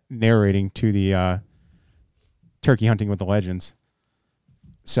narrating to the turkey hunting with the legends.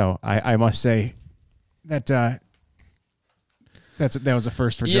 So I must say that that was a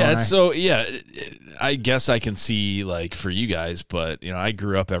first for Joe and I. So I guess I can see like for you guys, but I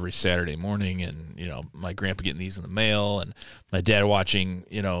grew up every Saturday morning, and my grandpa getting these in the mail, and my dad watching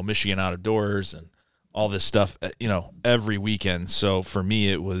Michigan Out of Doors and all this stuff every weekend. So for me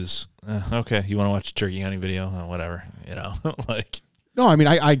it was okay, you want to watch a turkey hunting video, whatever, like. No, I mean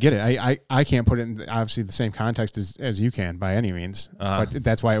I get it. I can't put it in obviously the same context as you can by any means. But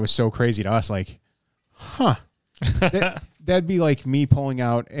that's why it was so crazy to us. Like, that'd be like me pulling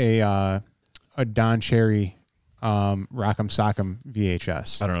out a Don Cherry Rock'em Sock'em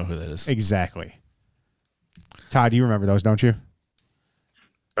VHS. I don't know who that is. Exactly. Todd, you remember those, don't you?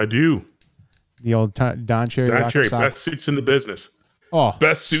 I do. The old Don Cherry. Don Rock'em Cherry, Sock'em. best suits in the business. Oh,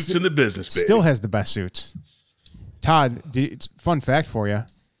 Best suits in the business, baby. still has the best suits. Todd, fun fact for you.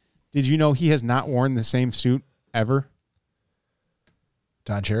 Did you know he has not worn the same suit ever?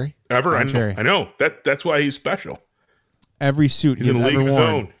 Don Cherry? Ever? Don Cherry. I know. That's why he's special. Every suit He's he's in a league ever of his worn.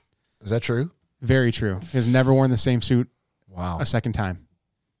 own. Is that true? Very true. He has never worn the same suit Wow. a second time.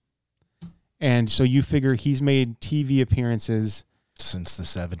 And so you figure he's made TV appearances Since the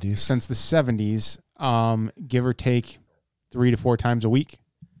 70s. since the 70s, give or take 3 to 4 times a week.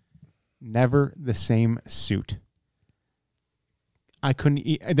 Never the same suit. I couldn't.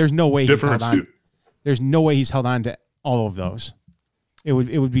 There's no way Different he's held on. suit. There's no way he's held on to all of those. It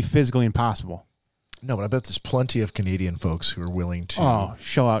would be physically impossible. No, but I bet there's plenty of Canadian folks who are willing to. Oh,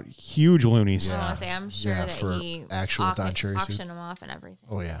 shell out huge loonies. Yeah. I want to say, I'm sure Yeah, that for he actual Don Cherry suit. auctioned them off and everything.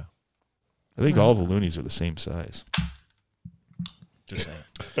 Oh, yeah. I think all the loonies are the same size. Just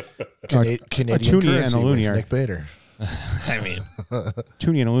saying. Canadian toonie and currency a loony with are- Nick Bader. I mean,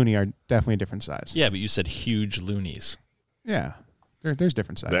 Toonie and a loony are definitely a different size. yeah, but you said huge loonies. Yeah. There's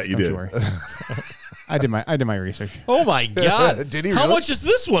different sizes. That you don't did. you worry. I did my research. Oh my God! Did he How really? much is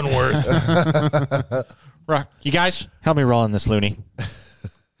this one worth? Rock, you guys, help me roll in this loony.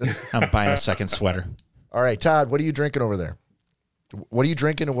 I'm buying a second sweater. All right, Todd, what are you drinking over there? What are you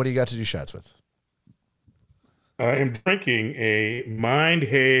drinking and what do you got to do shots with? I am drinking a Mind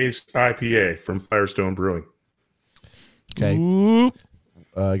Haze IPA from Firestone Brewing. Okay. Oop.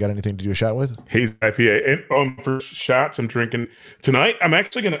 Got anything to do a shot with? Haze IPA. And for shots, I'm drinking tonight. I'm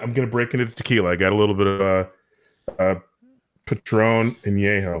gonna break into the tequila. I got a little bit of Patron and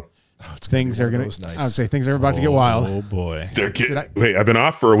Añejo. Oh, it's Things be are one of gonna. those nights. I would say things are about to get wild. Oh boy! They're getting. I- Wait, I've been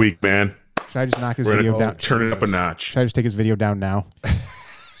off for a week, man. Should I just knock his We're video gonna down? turn it up a Jesus. notch. Should I just take his video down now?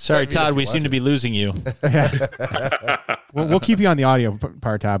 Sorry, if Todd. you We want seem to. to be losing you. We'll keep you on the audio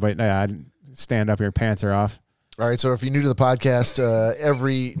part, Todd, but stand up. Your pants are off. All right, so if you're new to the podcast,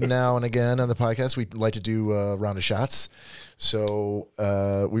 every now and again on the podcast, we like to do a round of shots. So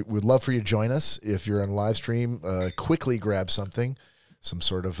we'd love for you to join us. If you're on live stream, quickly grab something, some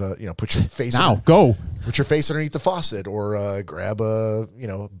sort of put your face Now go. put your face underneath the faucet, or grab a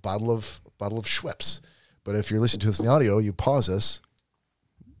bottle of Schweppes. But if you're listening to this in the audio, you pause us,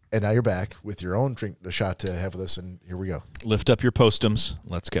 and now you're back with your own drink, the shot to have with us, and here we go. Lift up your postums.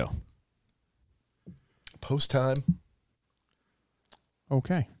 Let's go. Post time.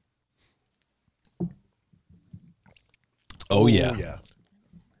 Okay. Oh yeah, yeah.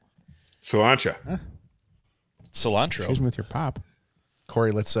 Cilantro. cilantro. Excuse me with your pop.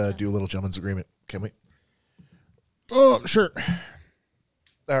 Corey, let's do a little gentleman's agreement, can we? Oh, sure.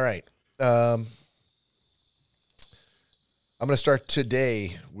 All right. I'm going to start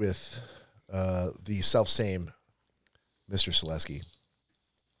today with the self-same Mr. Selesky,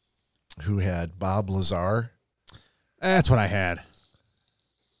 who had Bob Lazar. That's what I had.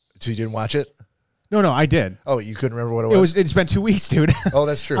 So you didn't watch it? No, I did. Oh, you couldn't remember what it was? It's been 2 weeks, dude. Oh,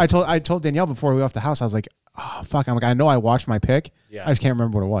 that's true. I told Danielle before we left the house. I was like, oh fuck. I'm like, I know I watched my pick. Yeah. I just can't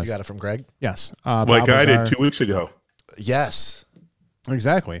remember what it was. You got it from Greg? Yes. Like Bob I did Lazar. 2 weeks ago. Yes.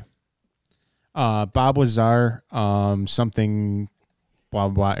 Exactly. Bob Lazar, something, blah,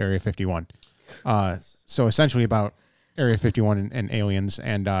 blah, blah, Area 51. So essentially about Area 51 and aliens,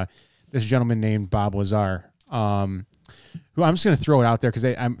 and this gentleman named Bob Lazar, who I'm just going to throw it out there because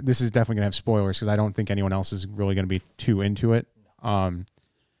this is definitely going to have spoilers because I don't think anyone else is really going to be too into it. I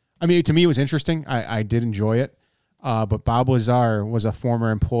mean, to me, it was interesting. I did enjoy it, but Bob Lazar was a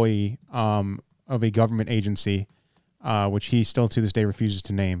former employee of a government agency, which he still to this day refuses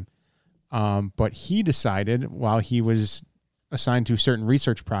to name. But he decided while he was assigned to certain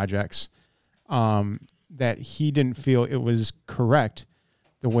research projects that he didn't feel it was correct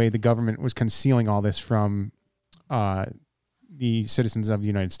the way the government was concealing all this from the citizens of the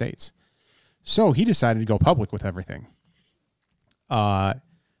United States. So he decided to go public with everything.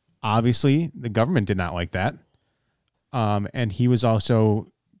 Obviously, the government did not like that. And he was also,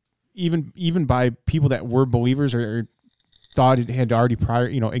 even by people that were believers or thought it had already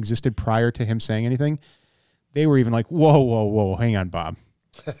existed prior to him saying anything, they were even like, whoa, hang on, Bob.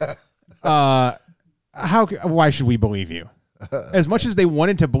 Why should we believe you? As much as they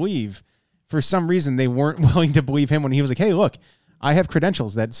wanted to believe, for some reason, they weren't willing to believe him when he was like, hey, look, I have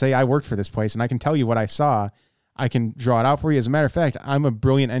credentials that say I worked for this place and I can tell you what I saw. I can draw it out for you. As a matter of fact, I'm a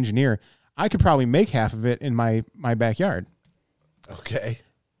brilliant engineer. I could probably make half of it in my backyard. Okay.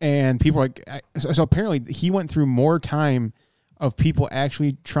 And people are like, so apparently he went through more time of people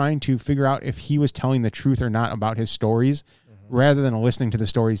actually trying to figure out if he was telling the truth or not about his stories rather than listening to the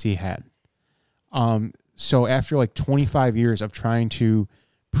stories he had. So after like 25 years of trying to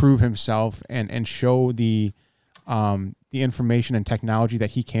prove himself and show the information and technology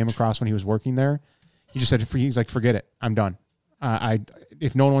that he came across when he was working there, he just said, he's like, forget it. I'm done.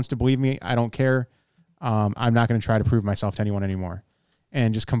 If no one wants to believe me, I don't care. I'm not going to try to prove myself to anyone anymore.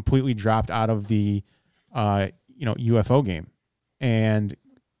 And just completely dropped out of the, UFO game. And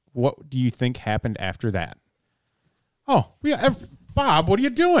what do you think happened after that? Oh, yeah, Bob, what are you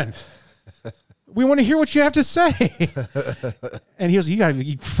doing? We want to hear what you have to say. And he was, you gotta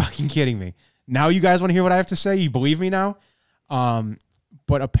be fucking kidding me. Now you guys want to hear what I have to say? You believe me now?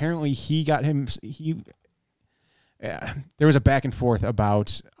 But apparently he got there was a back and forth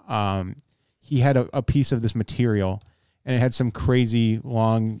about, he had a piece of this material and it had some crazy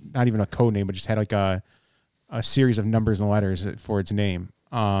long, not even a code name, but just had like a series of numbers and letters for its name,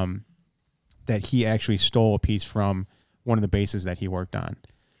 that he actually stole a piece from one of the bases that he worked on.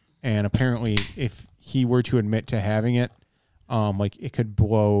 And apparently if he were to admit to having it, it could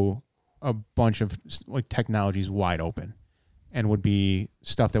blow a bunch of like technologies wide open and would be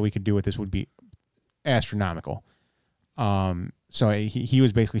stuff that we could do with this would be astronomical. So he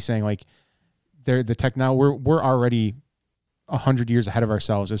was basically saying like we're already 100 years ahead of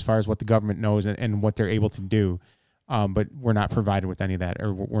ourselves as far as what the government knows and what they're able to do. But we're not provided with any of that,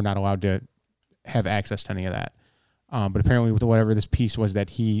 or we're not allowed to have access to any of that. But apparently with whatever this piece was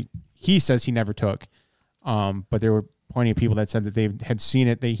that he says he never took. But there were plenty of people that said that they had seen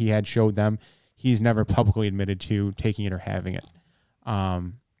it, that he had showed them. He's never publicly admitted to taking it or having it.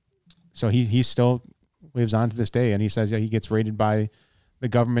 So he still lives on to this day. And he says that he gets raided by the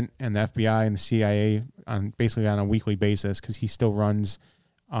government and the FBI and the CIA basically on a weekly basis, because he still runs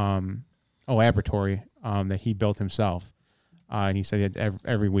a laboratory that he built himself. And he said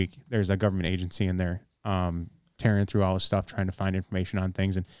every week there's a government agency in there tearing through all his stuff, trying to find information on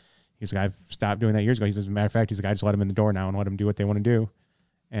things. And he's like, I've stopped doing that years ago. He says, as a matter of fact, he's like, I just let them in the door now and let them do what they want to do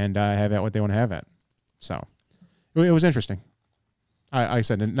and have at what they want to have at. So it was interesting. I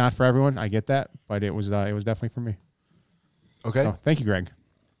said, not for everyone. I get that, but it was definitely for me. Okay. So, thank you, Greg.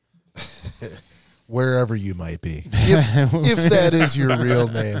 Wherever you might be, if that is your real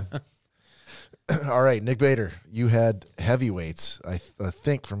name. All right, Nick Bader, you had heavyweights, I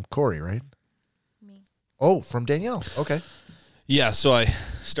think, from Corey, right? Me. Oh, from Danielle. Okay. Yeah, so I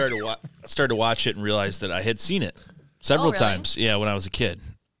started to watch it and realized that I had seen it several really? times. Yeah, when I was a kid.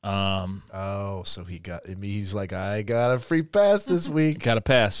 So he's like, I got a free pass this week. Got a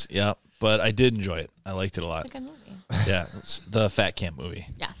pass, yeah. But I did enjoy it. I liked it a lot. It's a good movie. Yeah, it's the Fat Camp movie.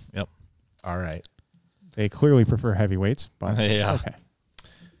 Yes. Yep. All right. They clearly prefer heavyweights, but Yeah.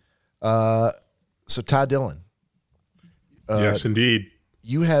 okay. So Todd Dillon. Yes, indeed.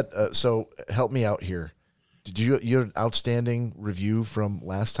 You had so help me out here. Did you had an outstanding review from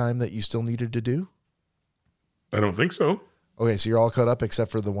last time that you still needed to do? I don't think so. Okay, so you're all caught up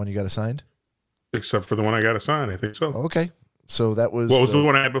except for the one you got assigned? Except for the one I got assigned. I think so. Okay. So that was What was the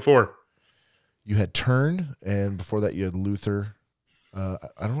one I had before? You had Turn, and before that you had Luther. I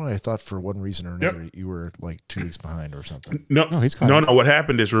don't know. I thought for one reason or another you were like 2 weeks behind or something. No, he's caught up. no. What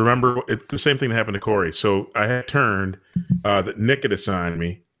happened is, remember, it's the same thing that happened to Corey. So I had Turned that Nick had assigned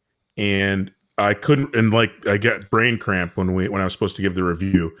me, and I couldn't, and like I got brain cramp when I was supposed to give the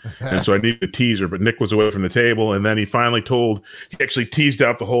review, and so I needed a teaser. But Nick was away from the table, and then he actually teased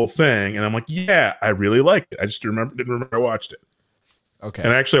out the whole thing, and I'm like, yeah, I really liked it. I just didn't remember I watched it. Okay.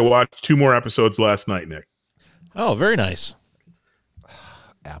 And actually, I watched 2 more episodes last night, Nick. Oh, very nice.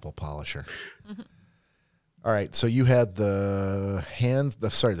 Apple polisher. All right. So you had the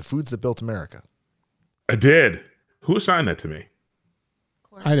Foods That Built America. I did. Who assigned that to me?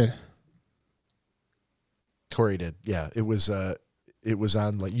 I did. Corey did. Yeah. It was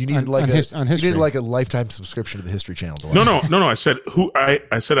on like you needed on you History. needed like a lifetime subscription to the History Channel to watch. No. I said who.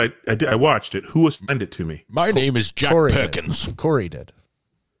 I said I did. I watched it. Who assigned it to me? My name is Jack Corey Perkins. Did. Corey did.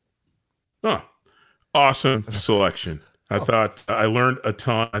 Oh, awesome selection. I thought I learned a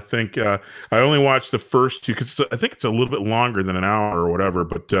ton. I think I only watched the first 2 because I think it's a little bit longer than an hour or whatever.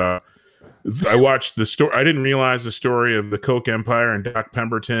 But I watched the story. I didn't realize the story of the Coke Empire and Doc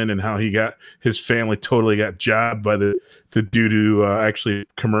Pemberton and how his family totally got jobbed by the dude who actually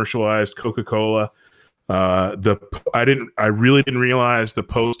commercialized Coca-Cola. I really didn't realize the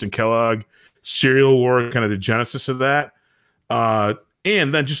Post and Kellogg cereal war, kind of the genesis of that.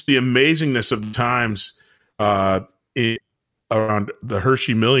 And then just the amazingness of the times around the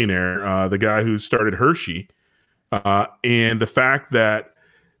Hershey millionaire, the guy who started Hershey, and the fact that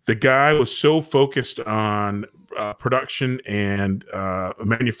the guy was so focused on production and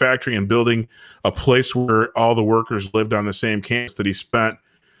manufacturing and building a place where all the workers lived on the same campus that he spent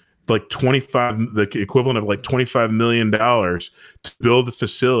like the equivalent of like $25 million to build the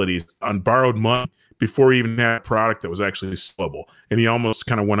facilities on borrowed money before he even had a product that was actually sellable. And he almost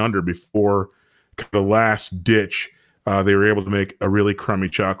kind of went under before the last ditch. They were able to make a really crummy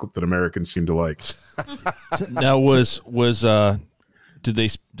chocolate that Americans seem to like. Now, did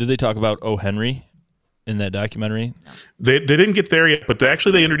they talk about O. Henry in that documentary? No. They didn't get there yet, but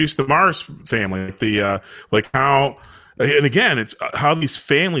they introduced the Mars family, like how, and again, it's how these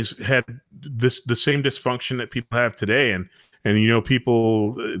families had the same dysfunction that people have today, and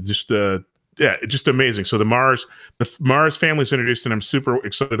people just just amazing. So the Mars family is introduced, and I'm super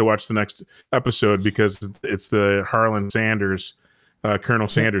excited to watch the next episode because it's the Harlan Sanders. Colonel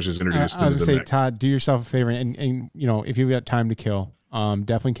Sanders is introduced. I was gonna say, Todd, do yourself a favor, and if you've got time to kill,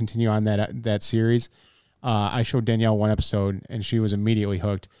 definitely continue on that series. I showed Danielle one episode, and she was immediately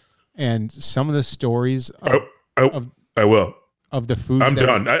hooked. And some of the stories I will. Of the foods. I'm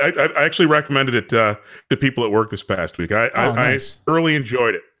done. I actually recommended it to people at work this past week. Nice. I thoroughly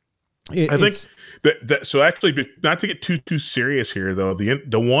enjoyed it. I think that so actually, not to get too serious here though,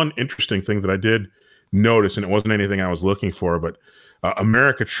 the one interesting thing that I did notice, and it wasn't anything I was looking for, but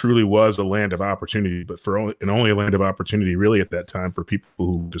America truly was a land of opportunity, but only a land of opportunity really at that time for people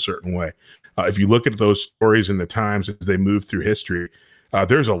who lived a certain way. If you look at those stories in the times as they move through history,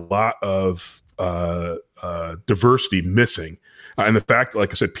 there's a lot of diversity missing. And the fact,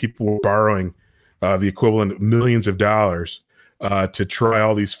 like I said, people were borrowing the equivalent of millions of dollars to try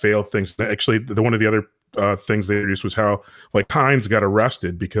all these failed things. Actually, one of the other things they introduced was how like Heinz got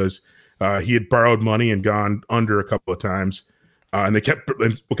arrested because he had borrowed money and gone under a couple of times. And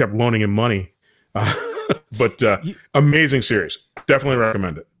people kept loaning him money. But amazing series. Definitely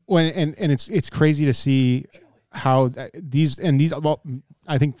recommend it. Well, and it's crazy to see how these well,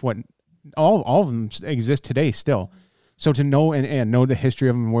 I think all of them exist today still. So to know and know the history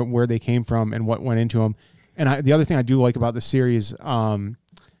of them, where they came from, and what went into them. And the other thing I do like about the series,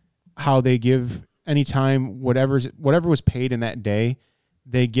 how they give anytime whatever was paid in that day,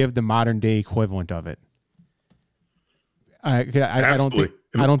 they give the modern day equivalent of it. I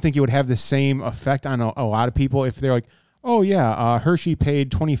don't think it would have the same effect on a lot of people if they're like, oh yeah, Hershey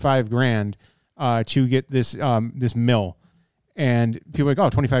paid $25,000 to get this mill, and people are like, oh,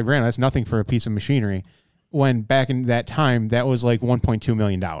 $25,000, that's nothing for a piece of machinery. When back in that time, that was like $1.2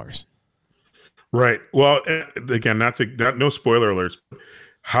 million. Right. Well, again, no spoiler alerts.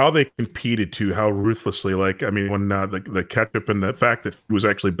 How they competed to how ruthlessly, like, I mean, when the ketchup and the fact that it was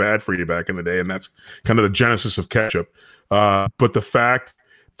actually bad for you back in the day, and that's kind of the genesis of ketchup. But the fact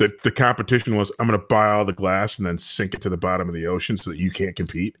that the competition was, I'm going to buy all the glass and then sink it to the bottom of the ocean so that you can't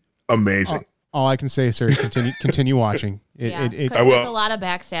compete. Amazing. All I can say, sir, is continue watching. There's a lot of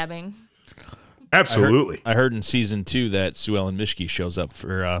backstabbing. Absolutely. I heard in season 2 that Sue Ellen Mishke shows up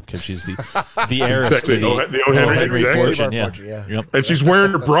for because she's the heiress exactly. to the O. Henry fortune. Fortune, Yeah. yeah. Yep. And she's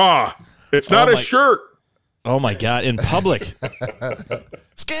wearing her bra. It's not a shirt. Oh my God! In public.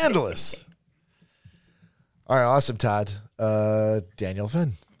 Scandalous. All right, awesome, Todd. Daniel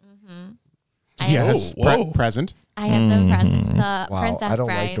Finn. Yes, Whoa. present. I have the present. The Wow, Princess I don't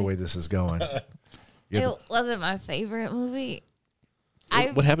Bride. like the way this is going. It wasn't my favorite movie.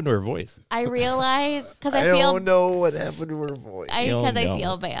 What happened to her voice? I realize because I I feel don't know what happened to her voice. because I no.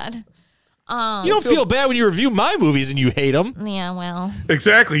 feel bad. You don't feel bad when you review my movies and you hate them. Yeah, well,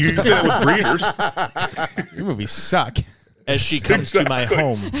 Exactly. You can say that with readers. Your movies suck. As she comes to my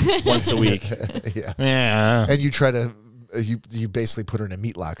home once a week. Yeah. Yeah. And you try to, you basically put her in a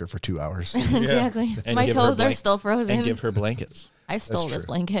meat locker for 2 hours. exactly. And My give her toes are blank- still frozen. And give her blankets. I stole this true.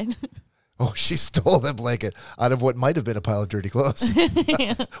 blanket. Oh, she stole that blanket out of what might have been a pile of dirty clothes.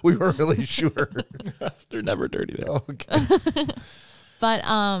 We weren't really sure. They're never dirty there. Okay. But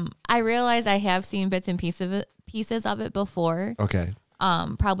I realize I have seen bits and pieces of it before. Okay.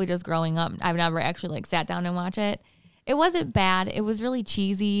 Probably just growing up. I've never actually like sat down and watched it. It wasn't bad. It was really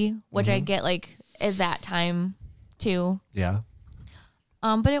cheesy, which I get like is that time too. Yeah.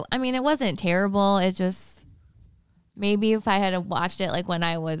 But it wasn't terrible. It just maybe if I had watched it like when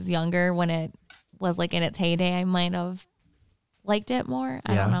I was younger, when it was like in its heyday, I might have liked it more.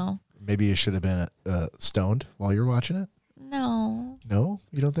 I don't know. Maybe you should have been stoned while you were watching it. No. No,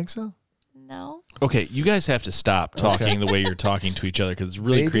 you don't think so? No. Okay, you guys have to stop talking the way you're talking to each other because it's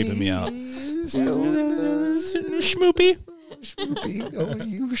really creeping me out. Stoned, Schmoopy. schmoopy. Oh,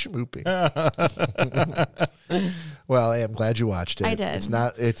 you schmoopy. Well, hey, I'm glad you watched it. I did. It's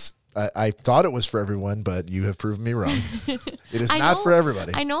not. It's. I thought it was for everyone, but you have proven me wrong. It is I not know- for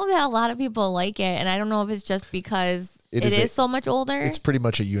everybody. I know that a lot of people like it, and I don't know if it's just because It it is is so much older. It's pretty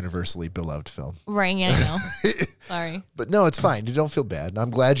much a universally beloved film. Right, yeah, I know. Sorry. But no, it's fine. You don't feel bad. And I'm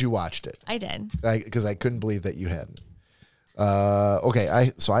glad you watched it I did. because I couldn't believe that you hadn't. Okay,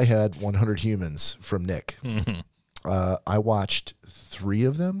 I had 100 Humans from Nick. I watched 3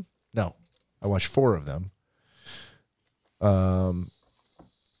 of them. No, I watched 4 of them.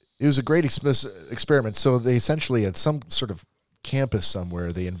 It was a great experiment. So they essentially at some sort of campus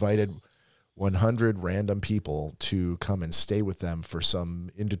somewhere, they invited 100 random people to come and stay with them for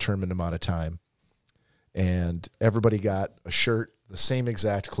some indeterminate amount of time. And everybody got a shirt, the same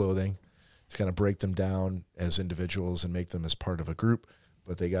exact clothing, to kind of break them down as individuals and make them as part of a group.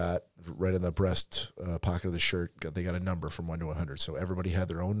 But they got right in the breast pocket of the shirt, they got a number from 1 to 100. So everybody had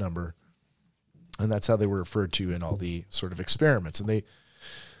their own number. And that's how they were referred to in all the sort of experiments. And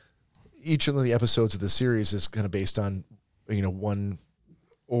each of the episodes of the series is kind of based on, one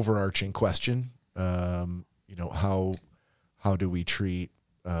overarching question. How do we treat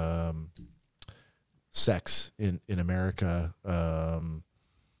sex in America,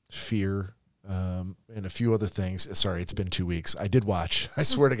 fear, and a few other things. Sorry, it's been 2 weeks. I did watch. I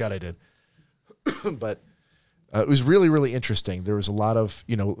swear to God I did. But it was really, really interesting. There was a lot of,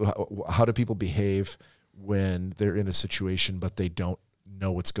 how do people behave when they're in a situation but they don't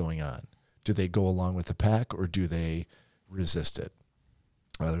know what's going on? Do they go along with the pack or do they resist it?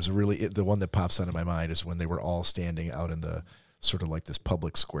 There's the one that pops out of my mind is when they were all standing out in the sort of like this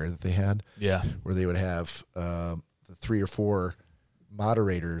public square that they had. Yeah. Where they would have the 3 or 4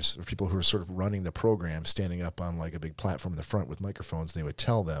 moderators or people who are sort of running the program standing up on like a big platform in the front with microphones. They would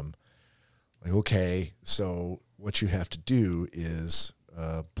tell them, like, okay, so what you have to do is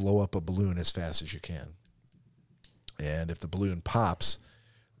blow up a balloon as fast as you can. And if the balloon pops,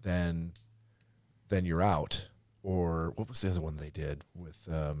 then you're out. Or what was the other one they did with,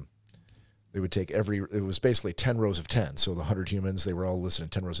 they would take it was basically 10 rows of 10. So the 100 humans, they were all listed in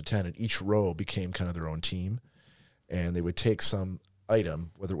 10 rows of 10, and each row became kind of their own team. And they would take some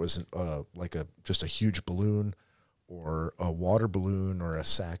item, whether it was just a huge balloon or a water balloon or a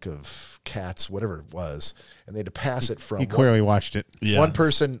sack of cats, whatever it was, and they had to pass it from You clearly watched it. Yeah. one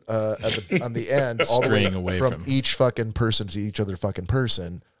person on the end, all the way Straying away from from- each fucking person to each other fucking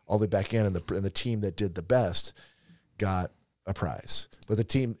person, all the way back in, and the team that did the best got a prize. But the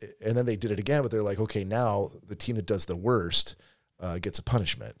team, and then they did it again, but they're like, okay, now the team that does the worst gets a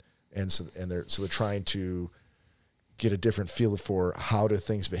punishment, and they're trying to get a different feel for how do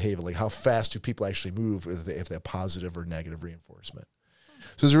things behave, like how fast do people actually move if they have positive or negative reinforcement.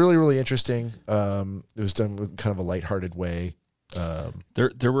 So it was really, really interesting. It was done with kind of a lighthearted way.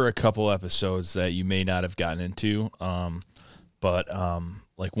 There were a couple episodes that you may not have gotten into, but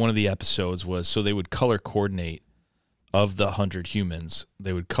like one of the episodes was, so they would color coordinate of the 100 humans.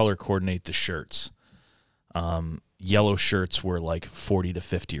 They would color coordinate the shirts. Yellow shirts were like 40 to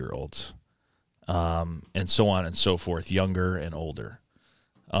 50-year-olds, and so on and so forth, younger and older.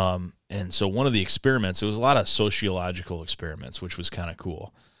 And so one of the experiments, it was a lot of sociological experiments, which was kind of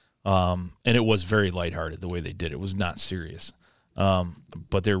cool. And it was very lighthearted the way they did it. It was not serious.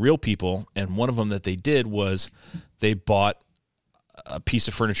 But they're real people, and one of them that they did was they bought a piece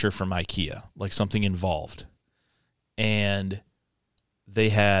of furniture from IKEA, like something involved. And they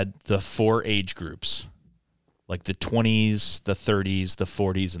had the 4 age groups, like the 20s, the 30s, the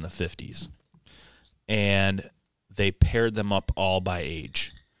 40s, and the 50s. And they paired them up all by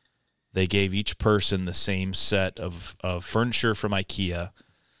age. They gave each person the same set of furniture from IKEA,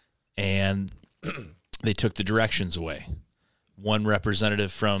 and they took the directions away. One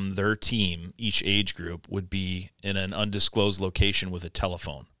representative from their team, each age group, would be in an undisclosed location with a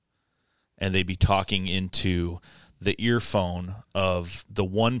telephone, and they'd be talking into the earphone of the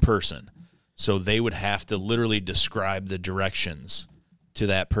one person. So they would have to literally describe the directions to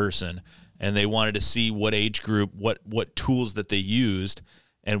that person, and they wanted to see what age group, what tools that they used,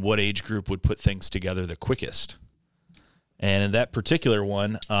 and what age group would put things together the quickest. And in that particular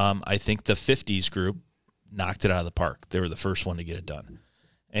one, I think the 50s group knocked it out of the park. They were the first one to get it done.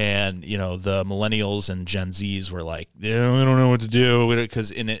 And, you know, the millennials and Gen Zs were like, yeah, we don't know what to do with it, because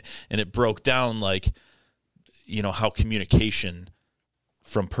it broke down, like, you know, how communication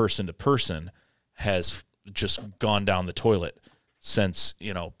from person to person has just gone down the toilet since,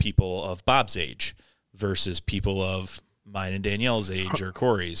 you know, people of Bob's age versus people of mine and Danielle's age or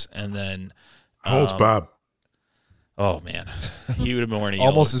Corey's. And then How old's Bob? oh man, he would have been wearing a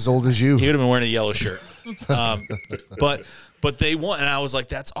Almost yellow, as old as you. he would have been wearing a yellow shirt. But they want, and I was like,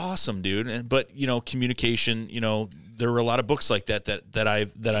 that's awesome, dude. But you know, communication, you know, there were a lot of books like that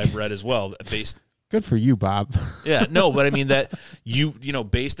I've read as well, based. Good for you, Bob. Yeah, no, but I mean that you know,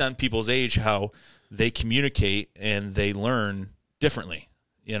 based on people's age, how they communicate and they learn differently,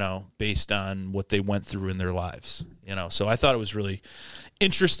 you know, based on what they went through in their lives, you know. So I thought it was really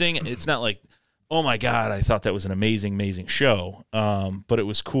interesting. It's not like, oh my God, I thought that was an amazing show. But it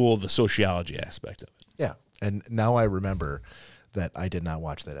was cool, the sociology aspect of it. Yeah. And now I remember that I did not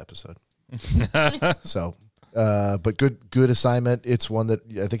watch that episode. So, but good assignment. It's one that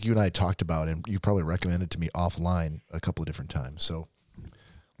I think you and I talked about, and you probably recommended to me offline a couple of different times. So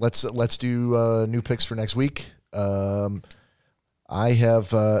let's do new picks for next week. I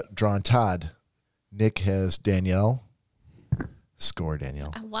have drawn Todd. Nick has Danielle. Score,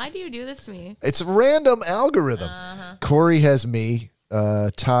 Danielle. Why do you do this to me? It's a random algorithm. Corey has me.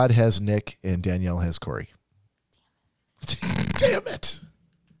 Todd has Nick, and Danielle has Corey. Damn it.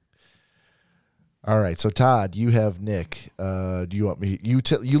 All right, so Todd, you have Nick. Do you want me?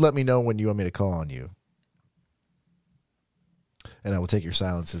 You let me know when you want me to call on you, and I will take your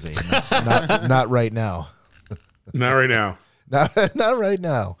silence as a not right now. Not right now. Not right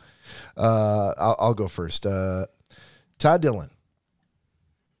now. I'll go first. Todd Dillon.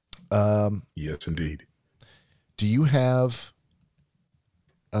 Yes, indeed. Do you have?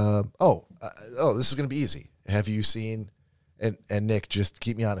 This is going to be easy. Have you seen? And Nick, just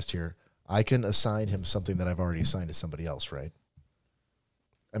keep me honest here. I can assign him something that I've already assigned to somebody else, right?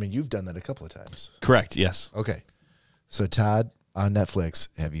 I mean, you've done that a couple of times. Correct. Yes. Okay. So Todd, on Netflix,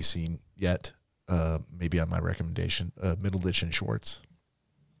 have you seen yet? Maybe on my recommendation, Middleditch and Schwartz.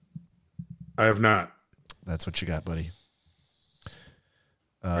 I have not. That's what you got, buddy.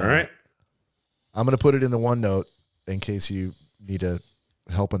 All right. I'm going to put it in the OneNote in case you need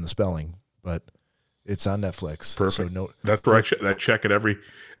help in the spelling, but it's on Netflix. Perfect. So That's where I check it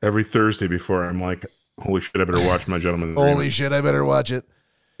every Thursday before I'm like, holy shit, I better watch My Gentleman. Holy shit, I better watch it.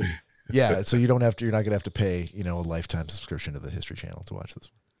 Yeah, so you're not going to have to pay, a lifetime subscription to the History Channel to watch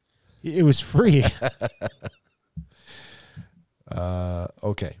this. It was free.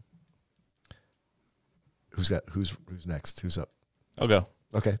 Okay. Who's next? Who's up? I'll go.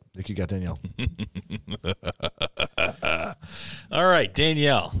 Okay, Nick, you got Danielle. All right,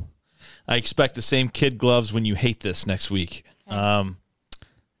 Danielle. I expect the same kid gloves when you hate this next week. Okay.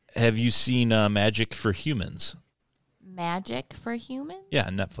 Have you seen Magic for Humans? Magic for Humans? Yeah,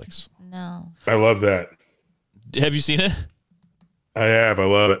 on Netflix. No. I love that. Have you seen it? I have. I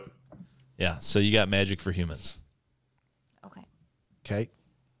love it. Yeah, so you got Magic for Humans. Okay. Okay.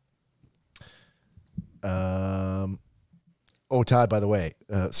 Todd, by the way,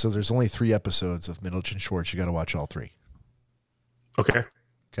 so there's only 3 episodes of Middleditch and Schwartz. You got to watch all 3. Okay.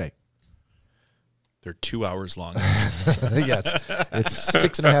 Okay. They're 2 hours long. Yeah, it's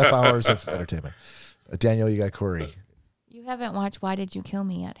 6.5 hours of entertainment. Danielle, you got Corey. You haven't watched Why Did You Kill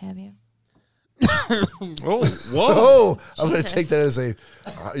Me yet, have you? Oh, whoa. Oh, I'm going to Jesus. take that as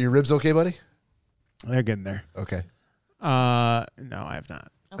your ribs okay, buddy? They're getting there. Okay. No, I have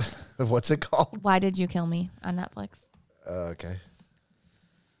not. Okay. What's it called? Why Did You Kill Me on Netflix? Okay.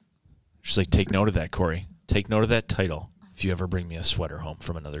 She's like, take note of that, Corey. Take note of that title if you ever bring me a sweater home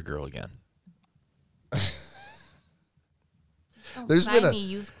from another girl again. There's been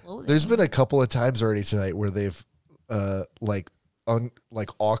used clothing. There's been a couple of times already tonight where they've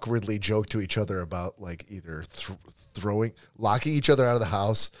awkwardly joke to each other about like either locking each other out of the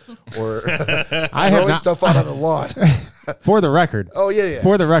house or throwing stuff out on the lawn. For the record. Oh, yeah.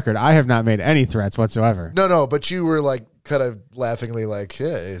 For the record, I have not made any threats whatsoever. No, but you were like kind of laughingly like,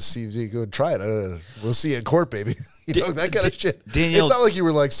 yeah, see if you go and try it. We'll see you in court, baby. That kind of shit. Danielle, it's not like you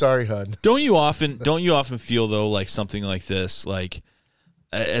were like, sorry, hun. Don't you often feel though like something like this, like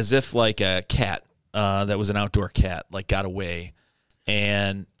as if like a cat that was an outdoor cat like got away,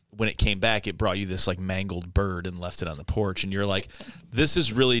 and when it came back, it brought you this like mangled bird and left it on the porch, and you're like, this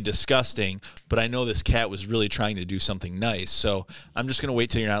is really disgusting, but I know this cat was really trying to do something nice, so I'm just gonna wait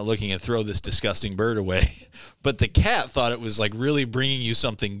till you're not looking and throw this disgusting bird away. But the cat thought it was like really bringing you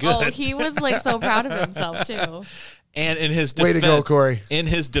something good. Oh, he was like so proud of himself too. And in his defense, way to go, Corey. In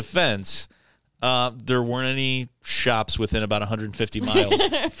his defense, there weren't any shops within about 150 miles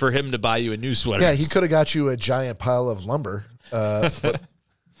for him to buy you a new sweater. Yeah, he could have got you a giant pile of lumber. But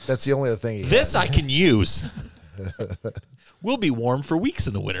that's the only other thing he This had. I can use. We'll be warm for weeks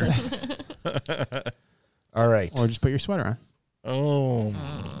in the winter. All right. Or just put your sweater on. Oh.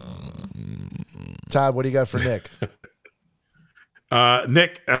 Todd, what do you got for Nick?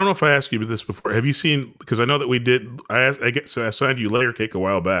 Nick, I don't know if I asked you this before. Have you seen? Because I know that we did. I assigned you Layer Cake a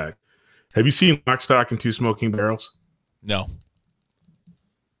while back. Have you seen Lock, Stock, and Two Smoking Barrels? No.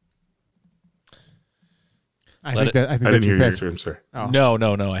 I Let think it- I that's didn't hear your your pick. term, sir. Oh.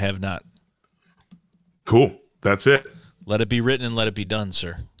 No, I have not. Cool. That's it. Let it be written and let it be done,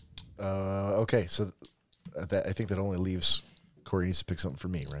 sir. Okay, so I think that only leaves Corey needs to pick something for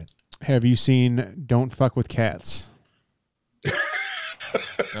me, right? Have you seen Don't Fuck with Cats?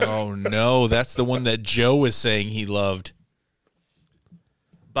 Oh, no. That's the one that Joe was saying he loved.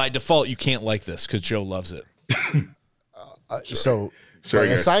 By default, you can't like this because Joe loves it. So Sorry,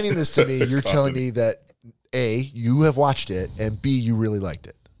 by guys. assigning this to me, you're telling me that A, you have watched it, and B, you really liked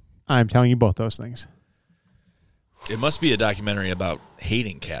it. I'm telling you both those things. It must be a documentary about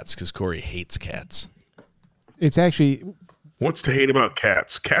hating cats because Corey hates cats. It's actually, What's to hate about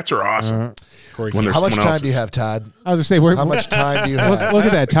cats? Cats are awesome. Corey When can't- there's How much someone time do you else's. have, Todd? I was going to say, we're, How much time do you have? look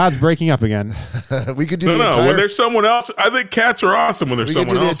at that. Todd's breaking up again. We could do No, the no. entire. When there's someone else, I think cats are awesome. When there's we could do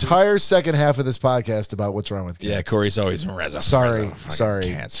someone the else, entire second half of this podcast about what's wrong with cats. Yeah, Corey's always Sorry,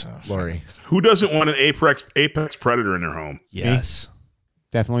 Cats. Lori. who doesn't want an apex predator in their home? Yes.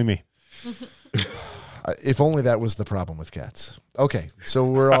 Definitely me. If only that was the problem with cats. Okay, so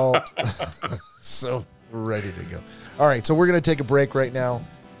we're all so we're ready to go. All right, so we're going to take a break right now.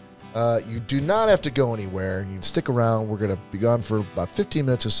 You do not have to go anywhere. You can stick around. We're going to be gone for about 15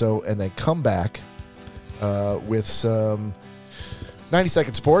 minutes or so, and then come back with some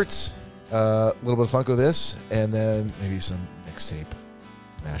 90-second sports, a little bit of Funko this, and then maybe some mixtape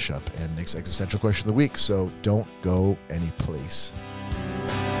mashup and Nick's existential question of the week. So don't go any place.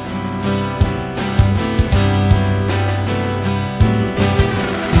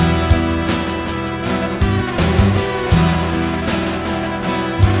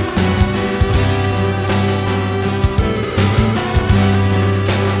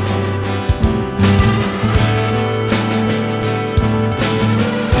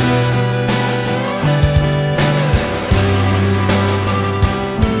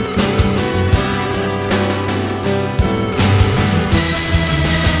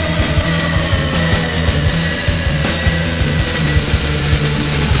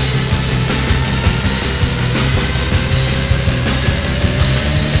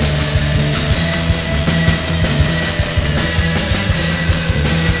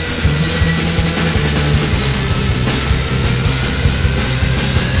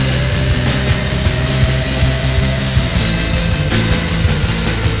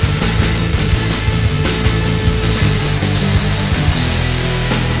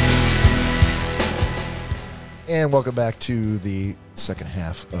 And welcome back to the second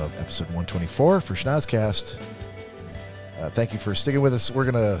half of episode 124 for Schnozcast. Thank you for sticking with us.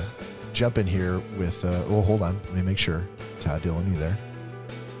 We're going to jump in here with, hold on. Let me make sure. Todd Dillon, you there?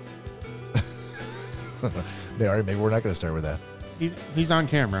 Maybe we're not going to start with that. He's on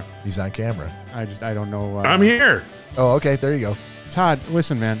camera. He's on camera. I don't know. I'm here. Oh, okay. There you go. Todd,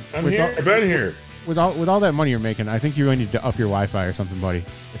 listen, man. I'm with here. all- I've been here. with all that money you're making, I think you really need to up your Wi-Fi or something, buddy.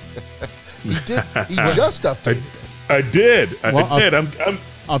 He did. He just updated. I did. I Well, did. I'm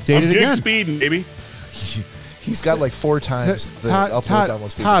Update I'm it gig again. speeding, baby. He's got like 4 times the upload download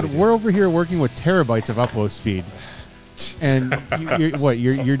speed. Todd, that we do. we're over here working with terabytes of upload speed, and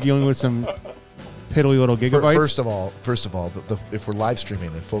you're dealing with some piddly little gigabytes. First of all, if we're live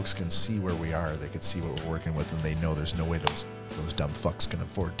streaming, then folks can see where we are. They can see what we're working with, and they know there's no way those dumb fucks can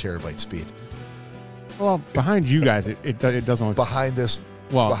afford terabyte speed. Well, behind you guys, it doesn't look. Behind this,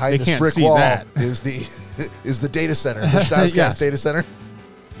 Well, behind they this can't brick see wall that. is the data center, the Schnozcast Yes. data center.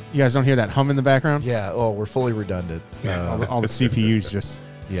 You guys don't hear that hum in the background? Yeah. Oh, we're fully redundant. All the CPUs just.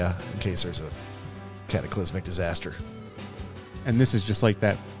 Yeah, in case there's a cataclysmic disaster. And this is just like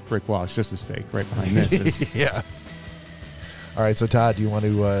that brick wall. It's just as fake right behind this. Is, Yeah. All right, so Todd, do you want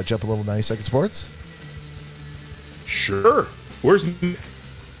to jump a little 90-second sports? Sure. Where's Nick?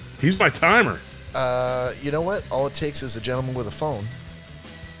 He's my timer. You know what? All it takes is a gentleman with a phone.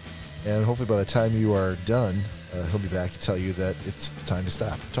 And hopefully by the time you are done, he'll be back to tell you that it's time to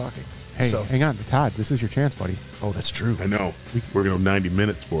stop talking. hey, So, hang on, Todd. This is your chance, buddy. oh, that's true. I know. We're going to 90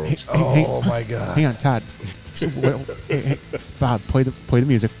 minutes, Hey, Boros. Oh, my God. Hang on, Todd. So, hey, Bob, play the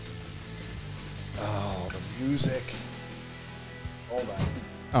music. Oh, the music. Hold on.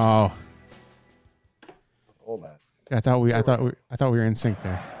 Oh, Hold on. I thought we were in sync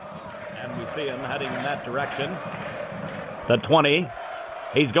there. And we see him heading in that direction. The 20.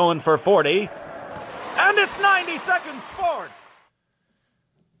 He's going for 40. And it's 90 seconds forward.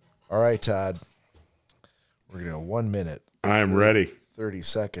 All right, Todd. We're going to go 1 minute, I'm ready. 30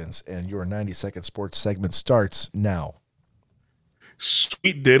 seconds, and your 90-second sports segment starts now.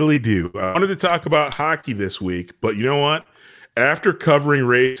 Sweet diddly do. I wanted to talk about hockey this week, but you know what? After covering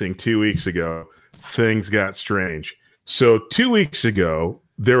racing 2 weeks ago, things got strange. So 2 weeks ago,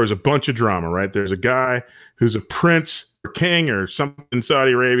 there was a bunch of drama, right? There's a guy who's a prince or king or something in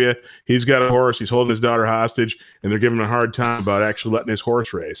Saudi Arabia. He's got a horse. He's holding his daughter hostage, and they're giving him a hard time about actually letting his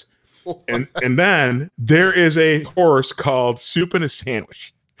horse race. And then there is a horse called Soup and a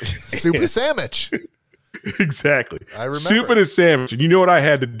Sandwich. Super Sandwich. Exactly. I remember. Soup and a sandwich. And you know what I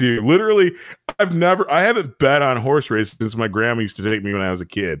had to do? Literally, I haven't bet on horse races since my grandma used to take me when I was a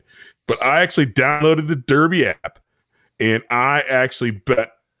kid. But I actually downloaded the Derby app and I actually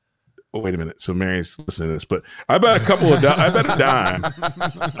bet. Oh, wait a minute. So Mary's listening to this, but I bet I bet a dime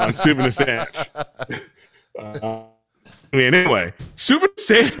on Soup and a Sandwich. Anyway, Soup and a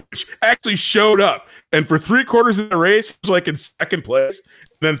Sandwich actually showed up. And for 3/4 of the race, he was like in second place.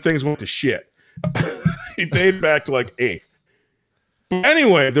 Then things went to shit. He faded back to like 8th. But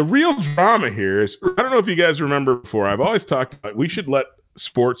anyway, the real drama here is, I don't know if you guys remember before, I've always talked about we should let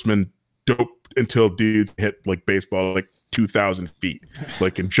sportsmen dope until dudes hit like baseball like 2,000 feet,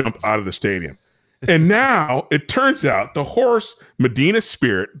 like and jump out of the stadium. And now it turns out the horse Medina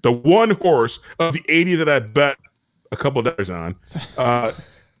Spirit, the one horse of the 80 that I bet a couple of dollars on, I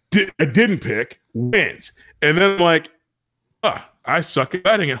didn't pick, wins. And then I'm like, I suck at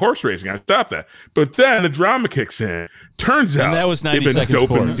betting at horse racing. I stopped that. But then the drama kicks in. Turns out that was 90 they've been seconds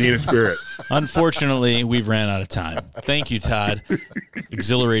doping sports. Medina Spirit. Unfortunately, we've ran out of time. Thank you, Todd.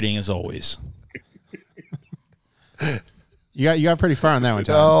 Exhilarating as always. You got pretty far on that one,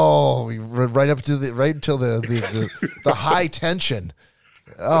 Todd. Oh, we went right until the high tension.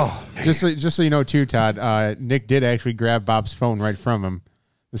 Oh, Just so you know, too, Todd. Nick did actually grab Bob's phone right from him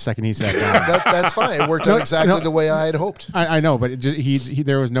the second he sat down. that's fine. It worked out exactly the way I had hoped. I know, but he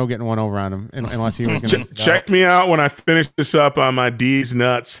there was no getting one over on him unless he was going to. Check me out when I finish this up on my D's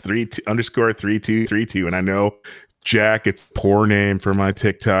nuts _3232, and I know Jack, it's a poor name for my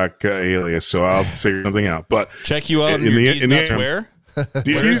TikTok alias, so I'll figure something out. But Check you out in your D's nuts where?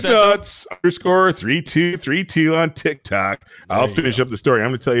 D's nuts _3232 on TikTok. I'll finish up the story. I'm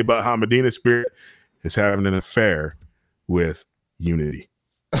going to tell you about how Medina Spirit is having an affair with Unity.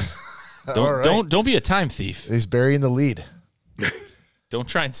 Don't be a time thief. He's burying the lead. Don't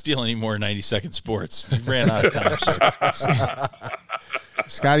try and steal any more 90-second sports. You ran out of time. Sir.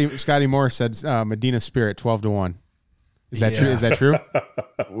 Scotty Moore said Medina Spirit 12-1. Is that true? Is that true?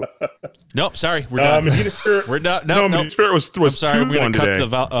 Nope. Sorry, we're done. Medina Spirit, We're done. no, No, Medina Spirit was I'm sorry. We're 2-1 going to today,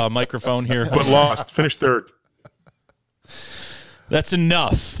 cut the microphone here. but lost. Finished third. That's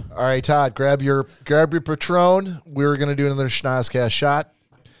enough. All right, Todd, grab your Patron. We're going to do another Schnozcast shot.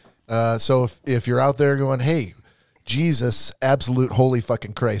 So if you're out there going, hey, Jesus, absolute holy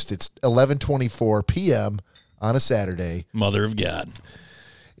fucking Christ, it's 11:24 p.m. on a Saturday. Mother of God.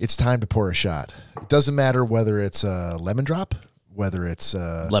 It's time to pour a shot. It doesn't matter whether it's a lemon drop, whether it's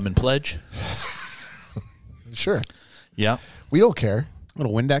Lemon pledge. Sure. Yeah. We don't care.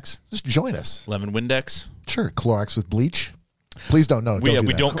 Little Windex. Just join us. Lemon Windex. Sure. Clorox with bleach. Please don't. No, We don't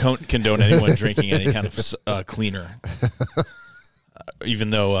do that. don't condone anyone drinking any kind of cleaner. Even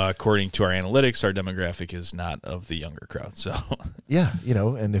though, according to our analytics, our demographic is not of the younger crowd. So, Yeah,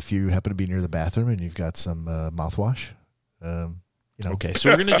 and if you happen to be near the bathroom and you've got some mouthwash, okay, so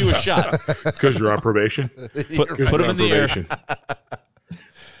we're gonna do a shot. Because you're on probation. Put them in the air. Probation.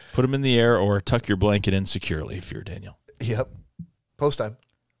 Put them in the air, or tuck your blanket in securely if you're Daniel. Yep. Post time.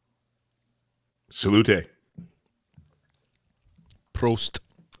 Salute. Prost.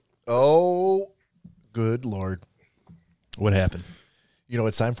 Oh, good Lord. What happened? You know what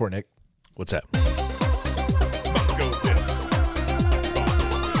it's time for, Nick? What's that? Funko this.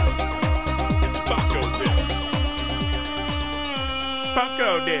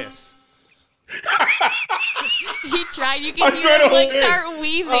 Funko this. He tried. You I can hear tried to him like hold it. start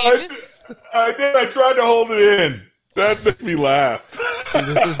wheezing. I did. I tried to hold it in. That made me laugh. See,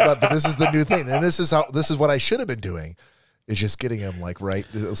 but this is the new thing, and this is what I should have been doing. Is just getting him like right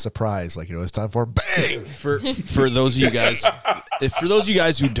a surprise, like it's time for bang For those of you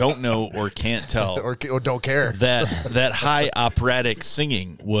guys, who don't know or can't tell, or don't care. that high operatic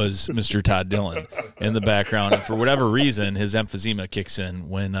singing was Mr. Todd Dillon in the background, and for whatever reason, his emphysema kicks in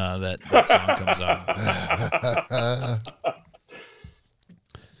when that song comes on.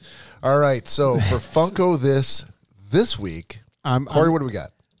 All right, so for Funko this week, Corey, what do we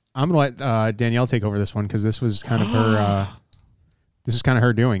got? I'm gonna let Danielle take over this one because this was kind of her. This is kind of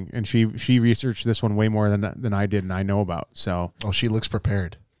her doing, and she researched this one way more than I did, and I know about. So, she looks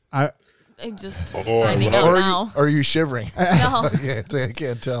prepared. I'm just I finding love out Or now. are you shivering? No. Yeah, I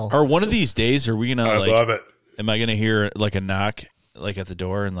can't tell. Or one of these days, are we gonna I love it. Am I gonna hear like a knock like at the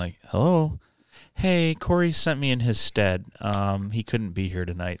door and like, hello? Hey, Corey sent me in his stead. He couldn't be here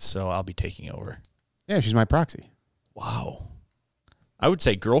tonight, so I'll be taking over. yeah, she's my proxy. Wow. I would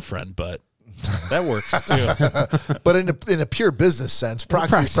say girlfriend, but that works too. But in a pure business sense,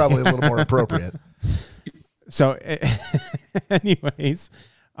 proxy is probably a little more appropriate. So, anyways,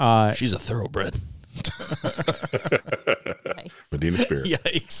 She's a thoroughbred. Medina Spirit.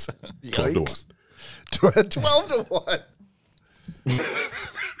 Yikes. 12 to 12 to 1.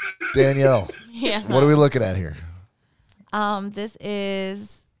 Danielle, Yeah. what are we looking at here? This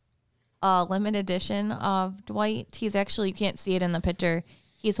is a limited edition of Dwight. He's actually, you can't see it in the picture.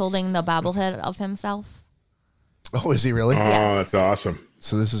 He's holding the bobblehead of himself. Oh, is he really? Oh, that's awesome.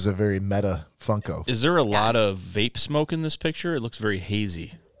 So this is a very meta Funko. Is there a lot of vape smoke in this picture? It looks very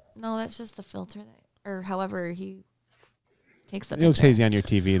hazy. No, that's just the filter or however he takes the it looks picture. hazy on your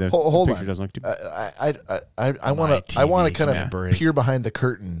TV. The Hold picture on. doesn't look too. I want to kind Yeah. of Break. peer behind the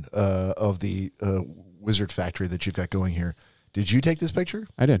curtain of the Wizard Factory that you've got going here. Did you take this picture?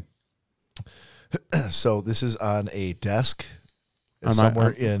 I did. So this is on a desk On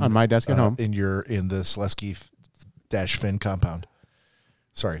somewhere my- on my desk at home. in the Selesky Finn compound.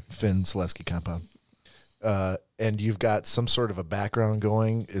 Sorry, Finn Selesky compound. And you've got some sort of a background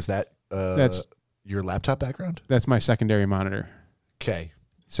going. Is that That's- your laptop background? That's my secondary monitor. Okay.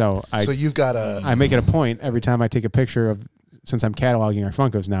 So So you've got a I make it a point every time I take a picture of, since I'm cataloging our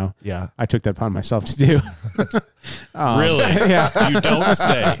Funkos now, yeah. I took that upon myself to do. Really? Yeah. You don't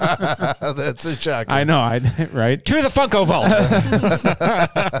say. That's a shock. I know, right? To the Funko Vault.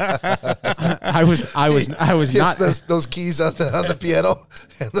 I was Hits not those keys on the piano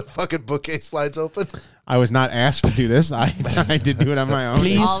and the fucking bookcase slides open. I was not asked to do this. I did do it on my own.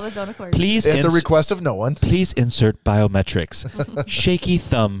 Please. All of his own accord. Please, At the request of no one. please insert biometrics. Shaky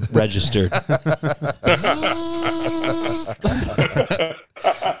thumb registered.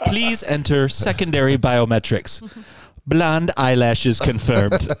 Please enter secondary biometrics. Blonde eyelashes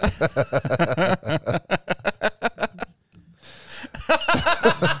confirmed.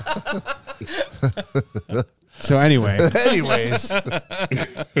 So anyway, Anyways,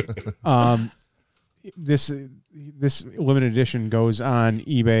 this limited edition goes on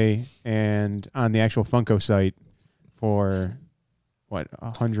eBay and on the actual Funko site for what,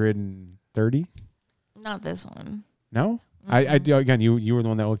 130? Not this one. No, again, you were the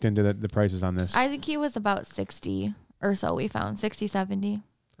one that looked into the prices on this. I think he was about 60 or so. We found 60, 70.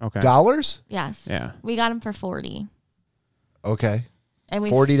 Okay, dollars? Yes. Yeah. We got him for 40. Okay. And we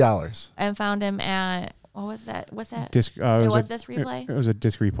 $40. and found him at, what was that? What's that? disc. It was was a, this replay? It was a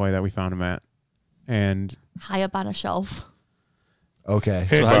disc replay that we found him at, and High up on a shelf. Okay.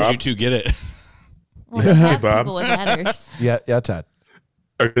 Hey, So how did Bob. you two get it? Well, they have Bob. people with headers. Yeah, Todd.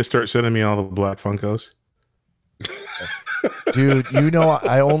 Are you going to start sending me all the black Funkos? Dude, you know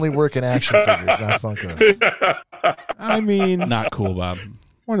I only work in action figures, not Funkos. I mean, Not cool, Bob.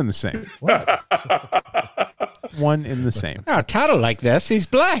 one and the same. What? One in the same. Oh, Todd will like this. He's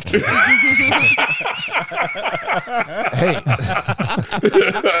black. Hey,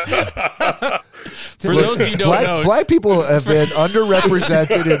 For those of you who don't know, black people have been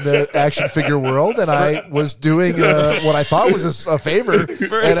underrepresented in the action figure world, and I was doing what I thought was a favor and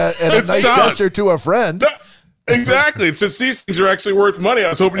a nice not. gesture to a friend. Exactly. Since these things are actually worth money, I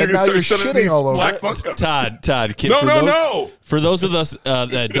was hoping And you're now going to start you're sending shitting these all over black it. Funkos. Todd, No. For those of us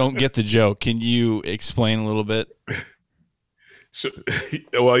that don't get the joke, can you explain a little bit? So,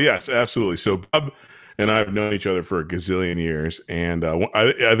 well, yes, absolutely. So Bob and I have known each other for a gazillion years, and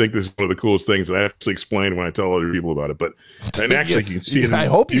I think this is one of the coolest things that I actually explain when I tell other people about it. But and actually, you can see it. I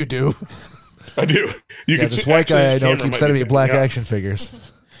hope you do. I do. You can This see, white guy I actually, know the camera keeps might sending be me black picking up. action figures.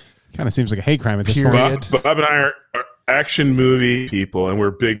 Kind of seems like a hate crime at this Period. point. Bob and I are action movie people, and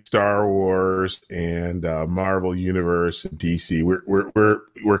we're big Star Wars and Marvel Universe and DC.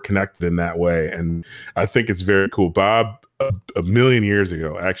 We're connected in that way, and I think it's very cool. Bob, a million years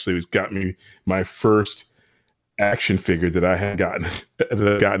ago, actually got me my first action figure that I had gotten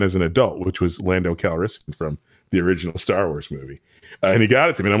as an adult, which was Lando Calrissian from the original Star Wars movie, and he got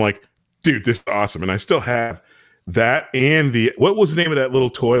it to me, and I'm like, dude, this is awesome, and I still have that and what was the name of that little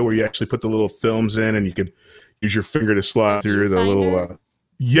toy where you actually put the little films in and you could use your finger to slide through the little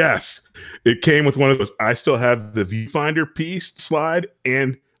yes, it came with one of those. I still have the viewfinder piece slide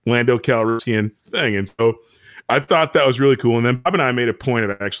and Lando Calrissian thing, and so I thought that was really cool. And then Bob and I made a point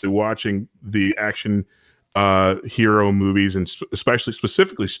of actually watching the action hero movies, and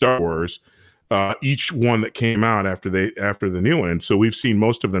specifically Star Wars, each one that came out after the new one. And so we've seen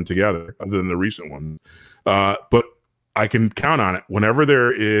most of them together, other than the recent one. But I can count on it whenever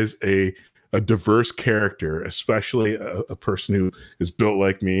there is a diverse character, especially a person who is built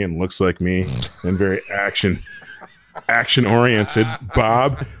like me and looks like me and very action oriented.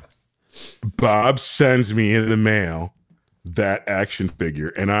 Bob sends me in the mail that action figure,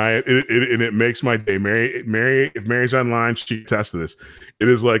 and it makes my day. Mary, if Mary's online, she can attest to this. It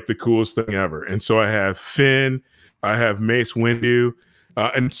is like the coolest thing ever. And so I have Finn, I have Mace Windu.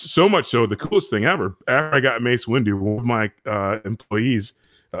 And so much so, the coolest thing ever, after I got Mace Windu, one of my employees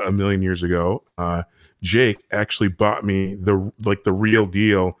a million years ago, Jake, actually bought me the real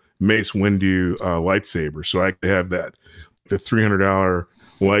deal Mace Windu lightsaber. So I could have the $300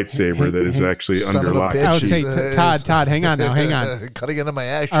 lightsaber that is actually Son under of a lock. bitch. I would say, Todd, hang on now, hang on. Cutting into my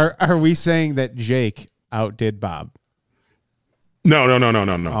action. Are we saying that Jake outdid Bob? No.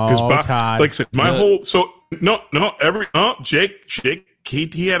 Because Bob, Todd. like I said, Jake,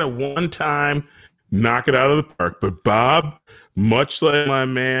 he had a one-time knock it out of the park, but Bob, much like my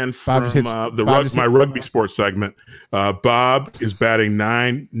man from my rugby sports segment, Bob is batting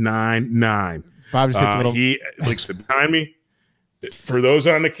 .999. Bob just hits a little. He, like I said, behind me. For those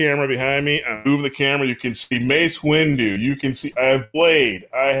on the camera behind me, I move the camera. You can see Mace Windu. You can see I have Blade.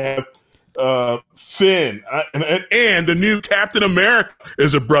 I have Finn, and the new Captain America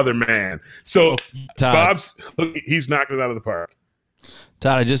is a brother man. So Todd. he's knocking it out of the park.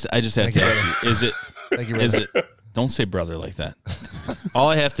 Todd, I just have Thank to you. ask you: Is it? Thank you, Is Rick. it? Don't say brother like that. All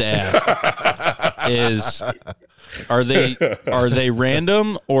I have to ask is: Are they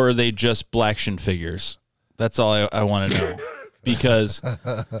random, or are they just black shin figures? That's all I want to know, because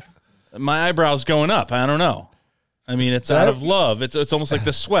my eyebrow's going up. I don't know. I mean, it's out of love. It's almost like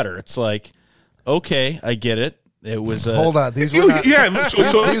the sweater. It's like, okay, I get it. It was Hold on. These were not. So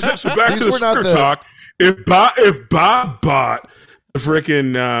back to the were not sweater the- talk. If Bob bought a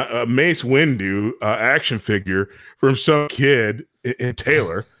freaking Mace Windu action figure from some kid in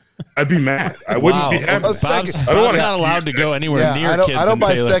Taylor, I'd be mad. I wouldn't be happy. A second. Bob's I don't wanna- not allowed to go anywhere Yeah, near I don't. kids I don't in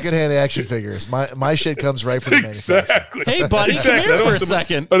buy Taylor. secondhand action figures. My shit comes right from the manufacturer. Exactly. Hey, buddy, come Exactly. I here don't for a want some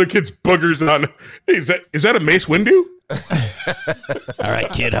second. Other kids' boogers on. Hey, is that a Mace Windu? All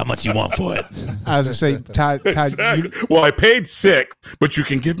right, kid, how much you want for it? I was gonna say, Todd, Exactly. Well, I paid $6, but you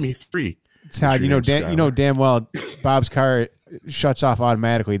can give me $3. Todd, you know, Your name's damn well, Bob's car shuts off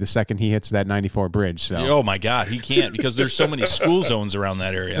automatically the second he hits that 94 bridge. So Oh my God, he can't, because there's so many school zones around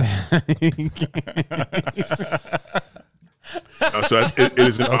that area. So it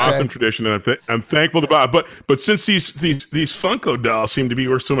is an awesome tradition, and I'm thankful to Bob. But since these Funko dolls seem to be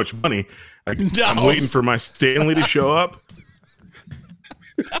worth so much money, I'm Dolls. waiting for my Stanley to show up.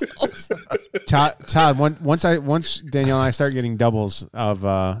 Todd, once Danielle and I start getting doubles of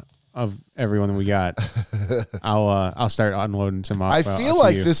everyone that we got, I'll start unloading some off. I feel to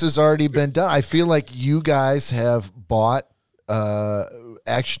like you. this has already been done. I feel like you guys have bought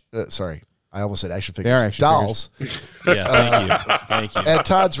action. Sorry, I almost said action figures. They are action dolls Yeah, thank you. at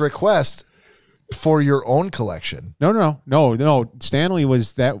Todd's request for your own collection. No. Stanley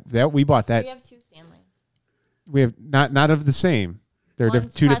was that we bought that. We have two Stanleys. We have not of the same. They're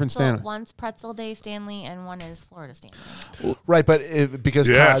two different Stanley. One's Pretzel Day Stanley and one is Florida Stanley. Right, but because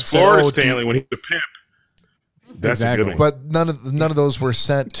Yeah, Todd it's said, Florida "Oh, Stanley when he's a pimp." That's Exactly. a good one. but none of those were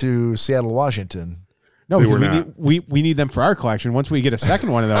sent to Seattle, Washington. No, They because were not. we need them for our collection. Once we get a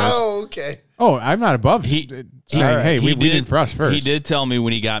second one of those, Oh, okay. Oh, I'm not above He- saying, hey, we did for us first. He did tell me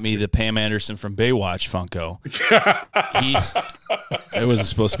when he got me the Pam Anderson from Baywatch Funko. It wasn't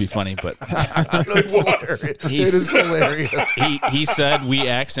supposed to be funny, but It's hilarious. It is hilarious. he said we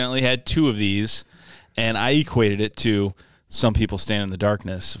accidentally had 2 of these, and I equated it to some people stand in the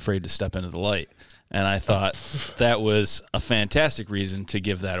darkness afraid to step into the light. And I thought that was a fantastic reason to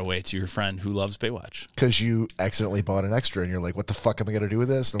give that away to your friend who loves Baywatch. Because you accidentally bought an extra, and you're like, "What the fuck am I going to do with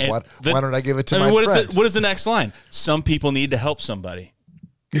this? And And why the- don't I give it to I mean, my what friend?" what is the next line? Some people need to help somebody.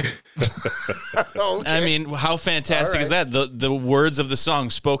 I mean, how fantastic is that? The words of the song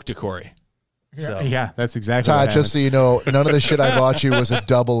spoke to Corey. So. Yeah, that's exactly Todd, what just so you know, none of the shit I bought you was a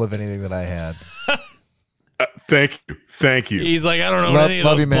double of anything that I had. Thank you. He's like, I don't know Love- any of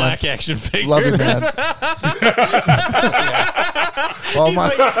love those you, man. black action figures. Love you, man. all my,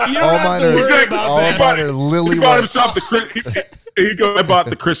 like, you don't all have mine to are, worry about all that. mine are lily He bought white. himself the Chris. I bought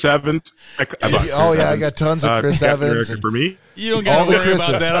the Chris Evans. I bought Chris Oh, yeah, I Evans, got tons of Chris Captain Evans America and- for me. You don't All got to the worry about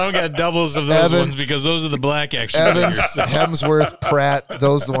Chris's. that. I don't got doubles of those Evan- ones because those are the black action Evans, figures. Hemsworth, Pratt,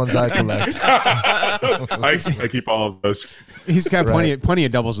 those are the ones I collect. I keep all of those. He's got Right. plenty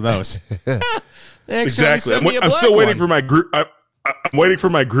of doubles of those. Exactly. I'm still waiting for my Groot. I'm waiting for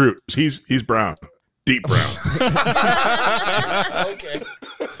my Groot. He's brown, deep brown. Okay.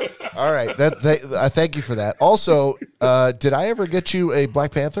 All right. I thank you for that. Also, did I ever get you a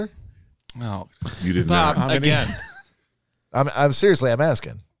Black Panther? No, You did Bob, not. again. I'm seriously, I'm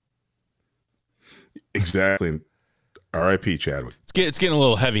asking. Exactly. R.I.P. Chadwick. It's getting a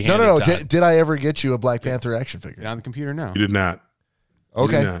little heavy. No. Did I ever get you a Black Panther action Get figure? on the computer now. You did not. You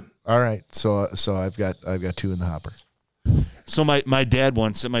Okay. did not. All right. So I've got 2 in the hopper. So my dad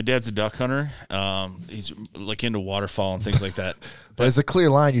once. My dad's a duck hunter. He's like into waterfowl and things like that. But it's a clear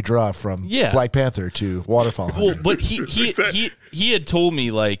line you draw from Yeah. Black Panther to waterfowl. Well, hunter. but he had told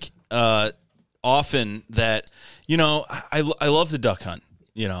me like often that I love the duck hunt,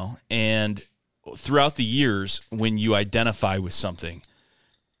 and throughout the years when you identify with something,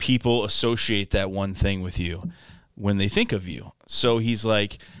 people associate that one thing with you when they think of you. So he's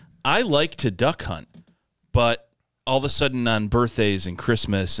like, I like to duck hunt, but all of a sudden on birthdays and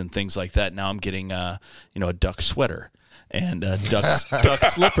Christmas and things like that, now I'm getting a duck sweater and duck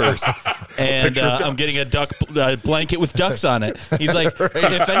slippers, and I'm getting a duck blanket with ducks on it. He's like,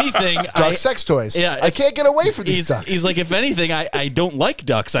 if anything, duck sex toys. Yeah, I can't get away from these ducks. He's like, if anything, I don't like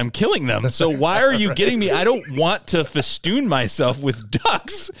ducks. I'm killing them. So why are you getting me? I don't want to festoon myself with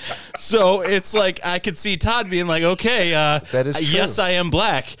ducks. So it's like I could see Todd being like, okay, that is true. yes, I am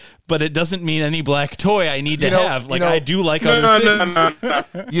black, but it doesn't mean any black toy I need to have. Like I do like No, other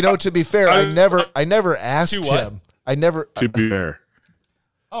things. no. To be fair, I never asked To what? him. I never To be fair,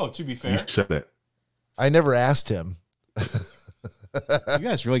 Oh, to be you fair, said it. I never asked him. You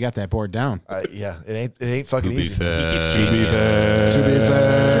guys really got that board down. Yeah, it ain't fucking easy. he keeps changing. To be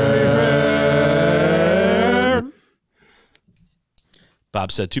fair.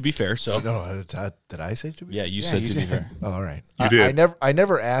 Bob said to be fair. So No, Todd, did I say to be? yeah, you said you to be did. fair. Oh, all right. You did. I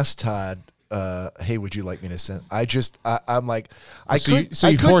never asked Todd. Hey, would you like me to send? I'm like,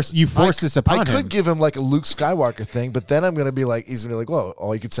 you forced this upon I could him. give him like a Luke Skywalker thing, but then I'm gonna be like, he's gonna be like, well,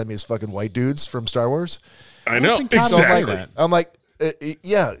 all you could send me is fucking white dudes from Star Wars. I know think Todd will say exactly. that. I'm like,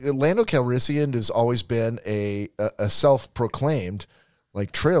 yeah, Lando Calrissian has always been a self-proclaimed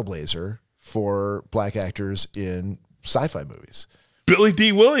like trailblazer for black actors in sci-fi movies. Billy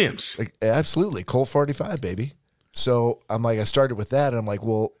D. Williams. Like, absolutely, Colt 45, baby. So I'm like, I started with that, and I'm like,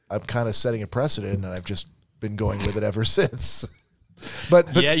 well, I'm kind of setting a precedent, and I've just been going with it ever since.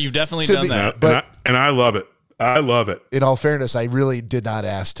 but Yeah, you've definitely to done be- that. But- and I love it. I love it. in all fairness, I really did not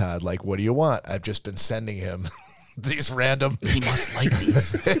ask Todd, like, what do you want? I've just been sending him these random. He must like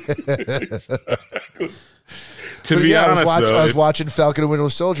these. To But be yeah, honest, I though, was if- watching Falcon and Winter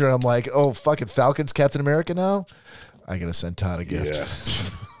Soldier, and I'm like, oh, fucking Falcon's Captain America now? I got to send Todd a gift.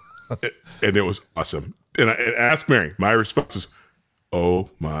 Yeah. And it was awesome. And I asked Mary. My response was, "Oh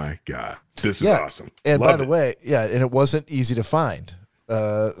my god, this is awesome!" And by Loved the it. way, yeah, and it wasn't easy to find.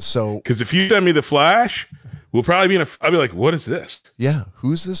 So Because if you send me the Flash, we'll probably be in a. I'll be like, "What is this?" yeah,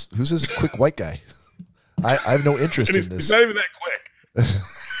 who's this? Who's this quick white guy? I have no interest And in he's this. not even that quick.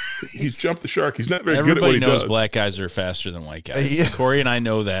 He's jumped the shark. He's not very good at what Everybody he knows does. black guys are faster than white guys. Yeah. Corey and I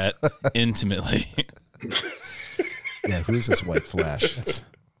know that intimately. Yeah, who's this white Flash?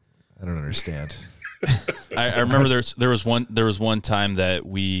 I don't understand. I remember there was one time that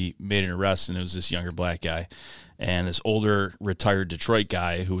we made an arrest, and it was this younger black guy, and this older retired Detroit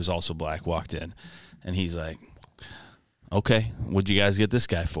guy who was also black walked in, and he's like, "Okay, what'd you guys get this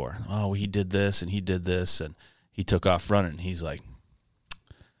guy for?" "Oh, he did this and he did this," and he took off running. He's like,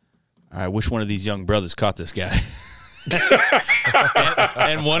 I wish one of these young brothers caught this guy.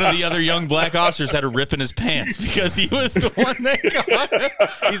 and one of the other young black officers had a rip in his pants because he was the one that caught him.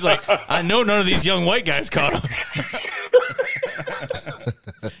 He's like, I know none of these young white guys caught him.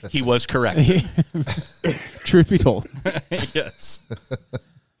 He was correct. Truth be told. Yes.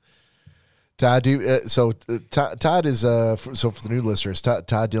 Todd, Todd is so for the new listeners,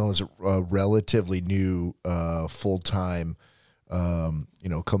 Todd Dillon is a relatively new full-time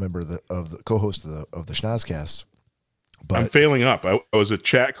co-member of the co-host of the Schnozcast. But I'm failing up. I was a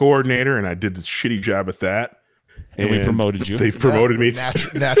chat coordinator, and I did a shitty job at that. And we promoted you. They promoted me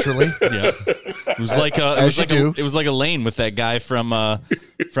naturally. Yeah, it was like it was like Elaine with that guy from the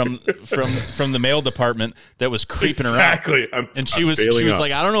mail department that was creeping exactly. around. And she was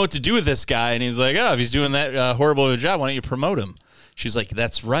like, I don't know what to do with this guy. And he's like, oh, if he's doing that horrible of a job, why don't you promote him? She's like,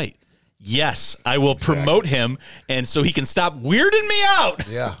 that's right. Yes, I will promote him, and so he can stop weirding me out.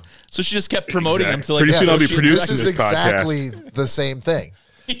 Yeah. So she just kept promoting him to like. Pretty soon I'll be producing this is this exactly podcast. the same thing.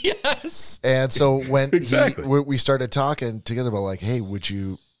 Yes. And so when Exactly. we started talking together about like, hey, we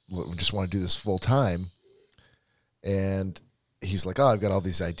just want to do this full time? And he's like, oh, I've got all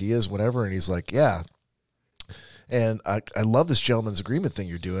these ideas, whatever. And he's like, yeah. And I love this gentleman's agreement thing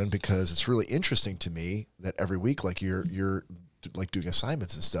you're doing because it's really interesting to me that every week, like you're like doing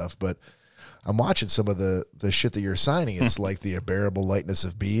assignments and stuff, but I'm watching some of the shit that you're assigning. It's like the unbearable lightness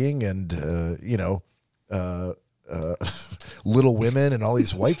of being and, Little Women and all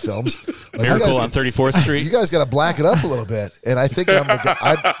these white films. Like, Miracle on 34th Street. You guys got to black it up a little bit. And I think I'm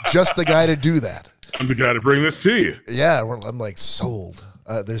just the guy to do that. I'm the guy to bring this to you. Yeah. I'm like sold.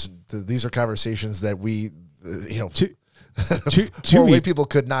 These are conversations that we, more white people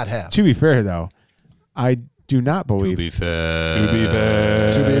could not have. To be fair, though, I do not believe. To be fair.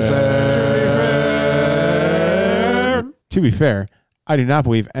 To be fair, I do not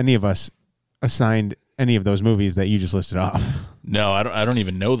believe any of us assigned any of those movies that you just listed off. No, I don't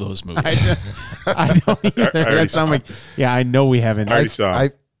even know those movies. I don't either. That sound like, yeah, I know we haven't. I already saw.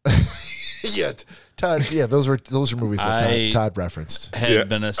 Yeah, Todd. Yeah, those are movies that Todd referenced. Had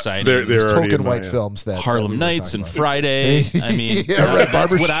been assigned They're These already token in my white head. films that Harlem we were Nights talking and about. Friday. I mean, Yeah, right.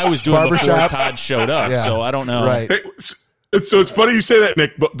 that's what I was doing before Barbershop. Todd showed up. Yeah. So I don't know. Right. Hey, so it's funny you say that,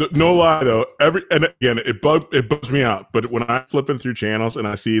 Nick. But no lie though, and again, it bugs me out. But when I'm flipping through channels and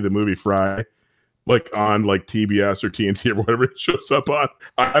I see the movie Fry, like on like TBS or TNT or whatever it shows up on,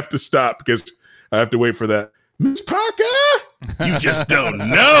 I have to stop because I have to wait for that. Miss Parker, you just don't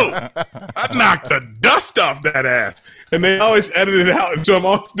know. I knocked the dust off that ass, and they always edit it out, and so I'm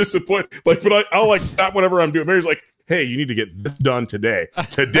always disappointed. Like, but I'll like stop whatever I'm doing. Mary's like, "Hey, you need to get this done today,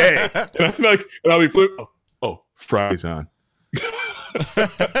 and I'm like, and I'll be flipping. Oh, Fry's on.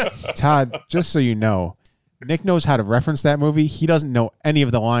 Todd, just so you know, Nick knows how to reference that movie. He doesn't know any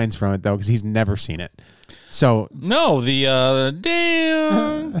of the lines from it, though, because he's never seen it. So No, the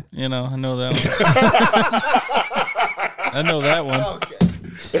damn. I know that one. I know that one.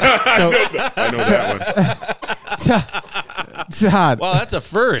 I know that one. Todd, Wow, that's a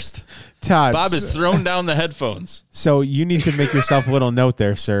first. Todd, Bob has thrown down the headphones. so you need to make yourself a little note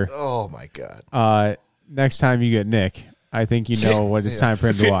there, sir. Oh my God. Next time you get Nick, I think you know what it's time for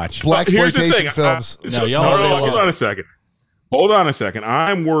him to watch. Black Here's the exploitation thing. films. No, y'all know hold what- on a second. Hold on a second.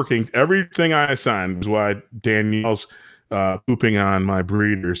 I'm working. Everything I assigned is why Danielle's pooping on my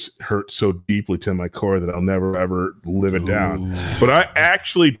breeders hurt so deeply to my core that I'll never, ever live it down. But I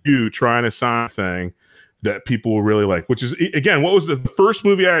actually do try and assign a thing that people will really like, which is, again, what was the first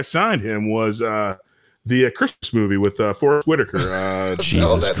movie I assigned him was the Christmas movie with Forrest Whitaker.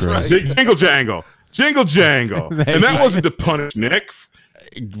 Jesus that's Christ. right. Jingle Jangle. Jingle Jangle. And that wasn't to punish Nick.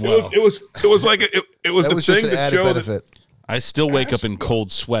 Well, It was like it was That the was just thing an to added show that benefit. I still wake up in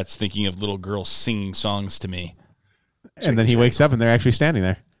cold sweats thinking of little girls singing songs to me. And then he wakes up and they're actually standing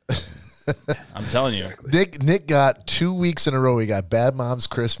there. I'm telling you. Nick got 2 weeks in a row. He got Bad Moms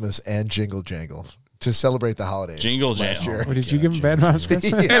Christmas and Jingle Jangle to celebrate the holidays. Jingle last Jangle. year. What did you give him Bad Mom's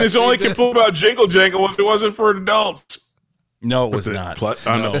Christmas? Yeah. and his only complaint about Jingle Jangle if it wasn't for adults. No, it was The not. plus-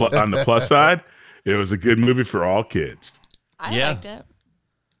 No. on the plus side, it was a good movie for all kids. I Yeah. liked it.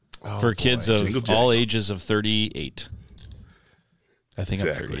 For kids of Jingle Jangle. all ages of 38. I think I'm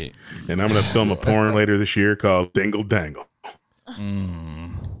Exactly. 38. And I'm going to film a porn later this year called Dingle Dangle.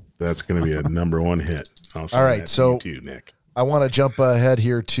 That's going to be a #1 hit. I'll send All right, that to so- you too, Nick. I want to jump ahead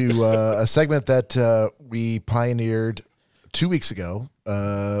here to a segment that we pioneered 2 weeks ago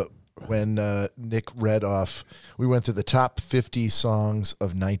when Nick read off. We went through the top 50 songs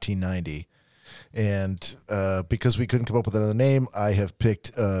of 1990. And because we couldn't come up with another name, I have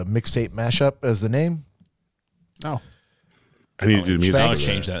picked Mixtape Mashup as the name. Oh. I need to do the music. I'll Thanks.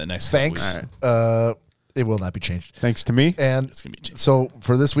 change that in the next couple Thanks. weeks. It will not be changed. Thanks to me. And It's gonna be changed. so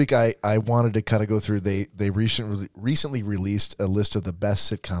for this week, I wanted to kind of go through. They recently released a list of the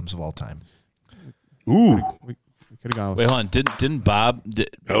best sitcoms of all time. Ooh, We could have gone. Wait, hold on. Didn't Bob?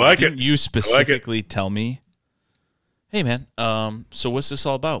 I like didn't it. you specifically tell me? Hey, man. So what's this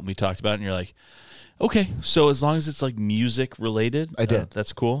all about? And we talked about it, and you're like, okay. So as long as it's like music related, I did.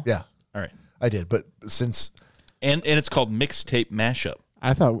 That's cool. Yeah, All right. I did. But since And it's called mixtape mashup.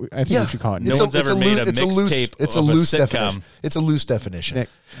 I think we should call it. No one's ever made a mixtape It's a of a loose sitcom. definition. It's a loose definition.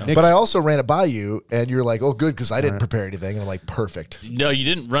 Nick's- But I also ran it by you, and you're like, "Oh, good," because I didn't prepare anything. And I'm like, "Perfect." No, you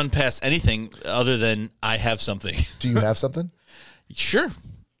didn't run past anything other than I have something. Do you have something? Sure.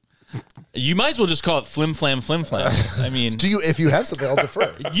 You might as well just call it flim flam flim flam. I mean, Do you? If you have something, I'll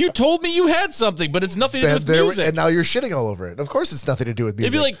defer. you told me you had something, but it's nothing to do with music. And now you're shitting all over it. Of course, it's nothing to do with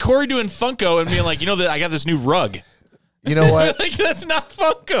music. It'd be like Corey doing Funko and being like, that I got this new rug. you know what? Like that's not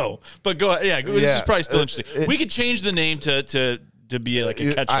Funko. But go ahead. Yeah, this Yeah, is probably still interesting. We could change the name to be like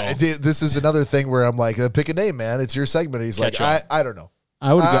a catch-all. This is another thing where I'm like, pick a name, man. It's your segment. He's like, Catch-all. I don't know.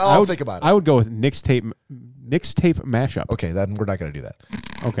 I'll think about it. I would go with mixtape mashup. Okay, then we're not going to do that.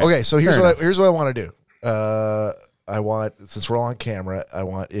 Okay. So here's Fair what enough. here's what I want to do. I want, since we're all on camera, I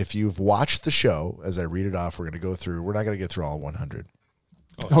want, if you've watched the show, as I read it off, we're going to go through. We're not going to get through all 100.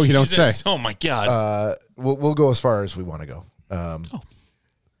 Oh, you don't Jesus. say. Oh my God. We'll go as far as we want to go.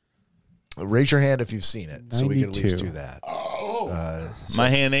 Raise your hand if you've seen it, so we can at least 92. do that. My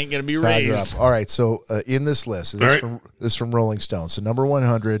hand ain't gonna be Todd, you're raised. up. All right. So in this list, this, All is right. this is from Rolling Stone. So number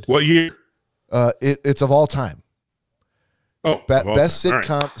 100. what year? It's of all time. Oh, Best all right.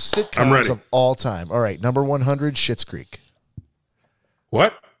 I'm sitcoms ready. of all time. All right. Number 100, Schitt's Creek.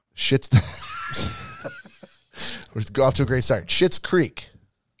 What? Schitt's. Let's go off to a great start. Schitt's Creek.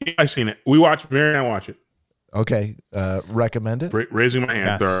 Yeah, I seen it. We watch. Mary and I watch it. Okay. Recommend it. Raising my hand.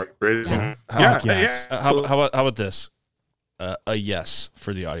 Yes. Sorry. Raising my hand. Yes. Yeah, Yes. yeah. How about this? A yes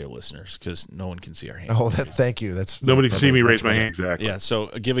for the audio listeners because no one can see our hand. Oh, thank you. That's Nobody can see me raise my hand. hand. Exactly. Yeah, so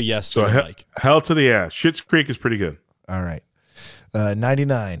give a yes to So the mic. hell to the ass. Schitt's Creek is pretty good. All right.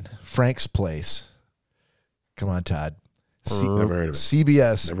 99, Frank's Place. Come on, Todd. Never heard of it.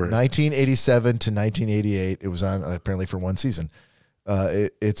 CBS, Never heard. 1987 to 1988. It was on apparently for one season.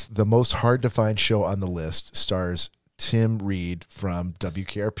 It's the most hard to find show on the list. Stars Tim Reed from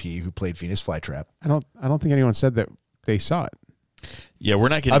WKRP, who played Venus Flytrap. I don't think anyone said that they saw it. Yeah, we're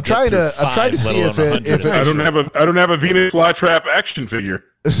not going I'm trying to see if it- I don't have a Venus flytrap action figure.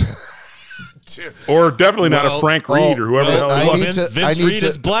 Or definitely not Well, a Frank Reed or whoever the hell I it was. need to- Vince I need Reed to-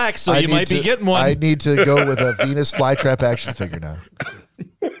 is black, so I you need might be to- getting one. I need to go with a Venus Flytrap action figure now.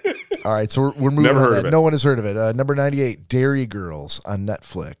 All right, so we're moving Never on. heard That. of it. No one has heard of it. Number 98, Dairy Girls on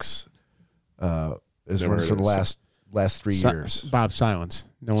Netflix. Is Never running heard for of the it. last 3 years. Bob, silence.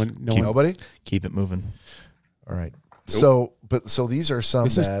 No one. Nobody? Keep it moving. All right. So these are some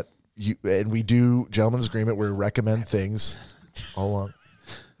This is- that you, and we do gentleman's agreement where we recommend things all along.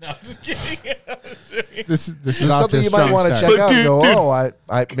 No, I'm just kidding. This is This is off something to a you might strong want to start. check out and Dude, go, dude.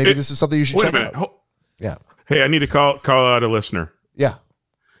 I maybe this is something you should Wait a check minute. out. Yeah. Hey, I need to call out a listener. Yeah.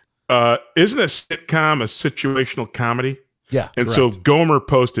 Isn't a sitcom a situational comedy? Yeah. And so Gomer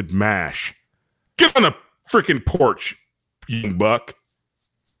posted MASH. Get on the freaking porch, you buck.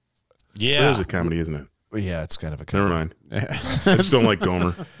 That Yeah. is a comedy, isn't it? Yeah, it's kind of a Never mind. I just don't like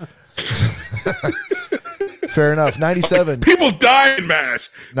Gomer. fair enough. 97. People died in MASH.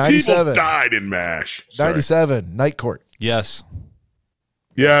 97. People died in MASH. Sorry. 97, Night Court. Yes.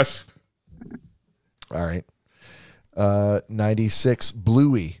 Yes. All right. 96,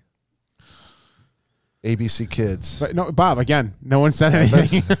 Bluey. ABC Kids. But no, Bob. Again, no one said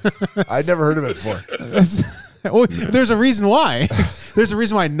anything. I'd never heard of it before. Well, there's a reason why. There's a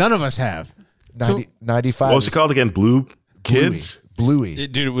reason why none of us have. 95. What was it called again? Blue Kids? Bluey.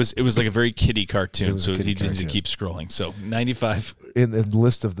 Dude, it was like a very kiddie cartoon, was a so kiddie he needed to cartoon. keep scrolling. So 95, In the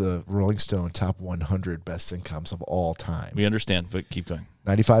list of the Rolling Stone top 100 best sitcoms of all time. we understand, but keep going.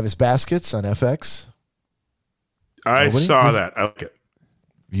 95 is Baskets on FX. I Nobody? saw that. I like it.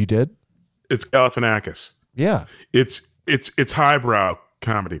 You did? It's Galifianakis. Yeah. It's highbrow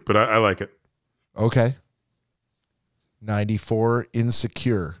comedy, but I like it. Okay. 94,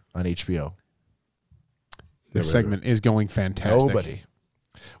 Insecure on HBO. This segment is going fantastic. Nobody.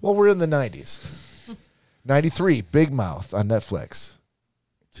 Well, we're in the 90s. 93, Big Mouth on Netflix.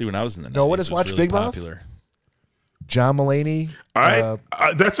 See, when I was in the No one 90s, has it was watched really Big Mouth? popular. John Mulaney.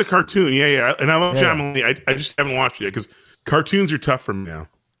 That's a cartoon. Yeah. And I love Yeah. John Mulaney. I just haven't watched it yet because cartoons are tough for me now.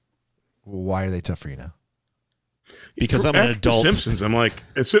 Why are they tough for you now? Because I'm an After adult. Simpsons, I'm like,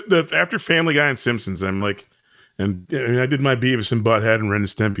 after Family Guy and Simpsons, I'm like, And I mean, I did my Beavis and Butthead and Ren and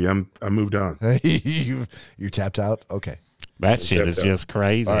Stimpy. I moved on. You're tapped out. Okay. That shit is just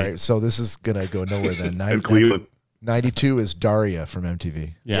crazy. All right. So this is gonna go nowhere then. And Cleveland. 92 is Daria from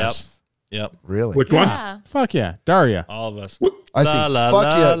MTV. Yes. Yep. Really? Which one? Yeah. Fuck yeah. Daria. All of us. I see. La, la, Fuck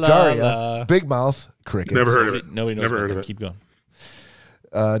la, yeah, la, Daria. la. Big Mouth. Crickets. Never heard of it. Nobody knows Never about heard of that. it. Keep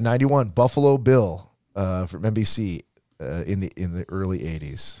going. 91 Buffalo Bill from NBC in the early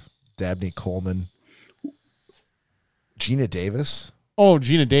 80s. Dabney Coleman. Gina Davis. Oh,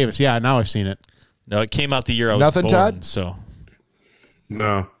 Gina Davis. Yeah, now I've seen it. No, it came out the year I was Nothing, born. Todd? So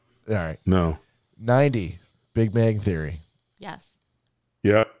No. All right. No. 90 Big Bang Theory. Yes.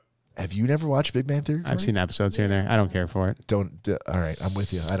 Yeah. Have you never watched Big Bang Theory? I've Corey? seen episodes here and there. I don't care for it. All right, I'm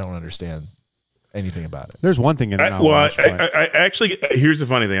with you. I don't understand anything about it. There's one thing in it. I'll Well, watch, but I actually, here's the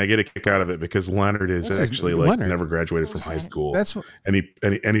funny thing. I get a kick out of it because Leonard is That's actually Leonard. never graduated from high Bullshit. school. that's and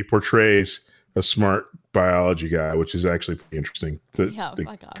he portrays a smart biology guy, which is actually pretty interesting. Yeah,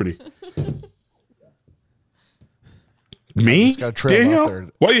 fuck off. Pretty. Me, just gotta trail Daniel? off there.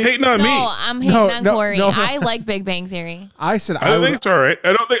 Why are you hating on No, me? I'm hating No, on no, Corey. no. I like Big Bang Theory. I said. I think it's all right.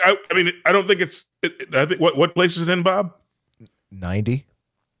 I don't think. I mean, I don't think it's. I think what place is it in, Bob? 90.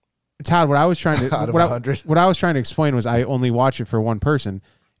 Todd, what I was trying to Out of what, 100. what I was trying to explain was I only watch it for one person,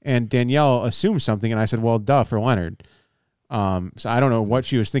 and Danielle assumed something, and I said, "Well, duh, for Leonard." So I don't know what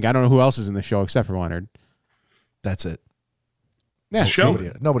she was thinking. I don't know who else is in the show except for Leonard. That's it. Yeah,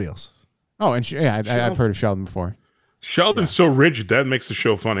 Sheldon. Nobody else. Oh, and I've heard of Sheldon before. Sheldon's so rigid that makes the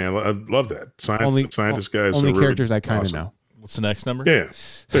show funny. I love that. Scientist guys. Only are really characters I kind of awesome. know. what's the next number? Yeah,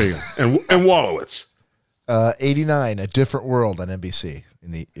 there you go. And Wallowitz. 89 A Different World on NBC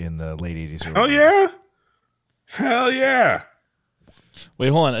in the late 80s. Hell yeah. Hell yeah. Wait,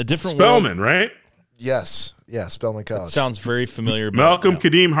 hold on. A different Spellman, right? Yes. Yeah, Spelman world College. sounds very familiar. but Malcolm no.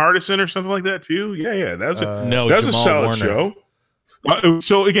 Kadeem Hardison or something like that too. Yeah. That was No, that was a Jamal solid Warner. show.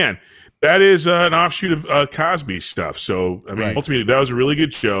 So again, that is an offshoot of Cosby stuff. So I mean, Right. ultimately, that was a really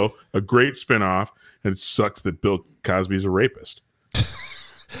good show, a great spinoff. And it sucks that Bill Cosby's a rapist.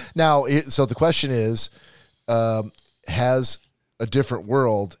 Now, so the question is, has A Different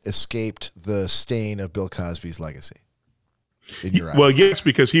World escaped the stain of Bill Cosby's legacy? In your eyes? Well, yes,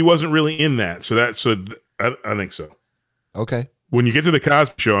 because he wasn't really in that. I think so. Okay. When you get to the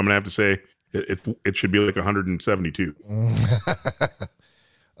Cosby Show, I'm gonna have to say it should be like 172.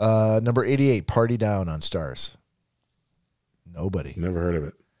 Number 88, Party Down on Stars. Nobody. Never heard of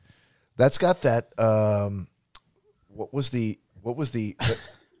it. That's got that. What was the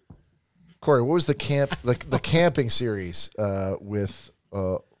Corey? What was the the camping series with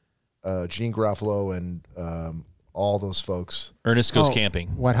Gene Garofalo and all those folks? Ernest Goes Oh,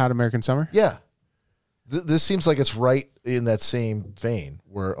 Camping. Wet Hot American Summer? Yeah, this seems like it's right in that same vein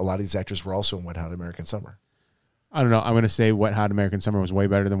where a lot of these actors were also in Wet Hot American Summer. I don't know. I'm going to say Wet Hot American Summer was way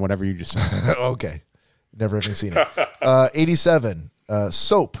better than whatever you just said. Okay, never even seen it. 87,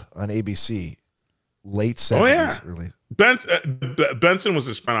 Soap on ABC, late 70s, yeah. early. Benson was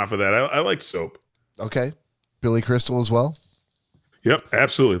a spinoff of that. I liked Soap. Okay, Billy Crystal as well. Yep,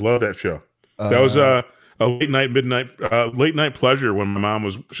 absolutely love that show. That was a late night pleasure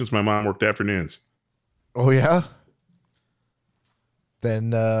when since my mom worked afternoons. Oh yeah.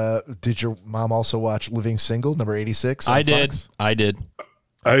 Then did your mom also watch Living Single, number 86? on I did. Fox? I did.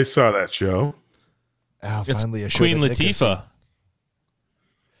 I saw that show. Oh, It's finally a show Queen that Nick has seen. Latifah.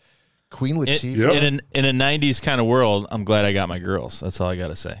 Queen Latifah. Yep. In a 90s kind of world, I'm glad I got my girls. That's all I got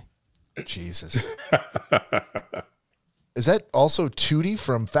to say. Jesus. Is that also Tootie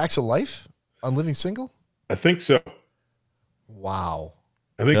from Facts of Life on Living Single? I think so. Wow.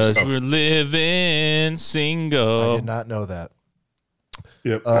 I think Because so. we're living I single. did not know that.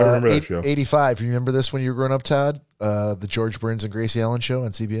 Yep, I remember that show. 85. You remember this when you were growing up, Todd? The George Burns and Gracie Allen show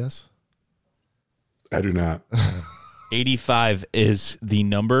on CBS? I do not. 85 is the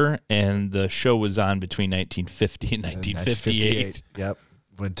number, and the show was on between 1950 and 1958. Yep.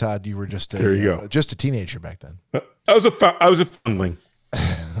 When Todd, you were just There you go. just a teenager back then. I was a foundling.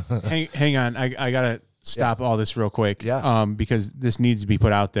 hang on. I got to stop all this real quick. Yeah. Because this needs to be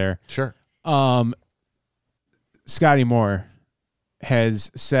put out there. Sure. Scotty Moore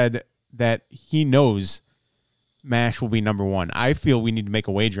has said that he knows MASH will be number one. I feel we need to make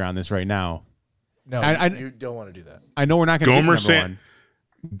a wager on this right now. No, I- you don't want to do that. I know we're not going to get to Gomer number saying- one.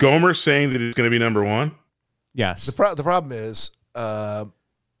 Gomer saying that it's going to be number one. Yes. The problem is,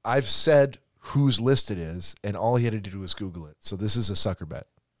 I've said whose list it is, and all he had to do was Google it. So this is a sucker bet.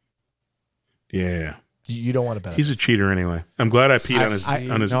 Yeah, You don't want to bet. he's a cheater anyway. I'm glad I peed on his I-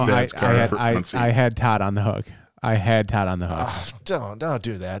 on his No, dad's car for fun I had Todd on the hook. I had Todd on the hook. Don't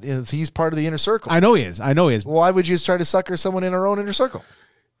do that. He's part of the inner circle. I know he is. Why would you try to sucker someone in our own inner circle?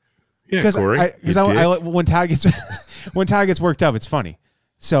 Yeah, Because Corey. when Todd gets worked up, it's funny.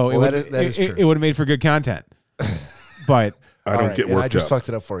 So That is true. It would have made for good content. But I don't get worked I just up. fucked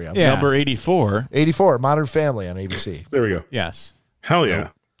it up for you. Yeah. Number 84. 84, Modern Family on ABC. There we go. yes, Hell yeah.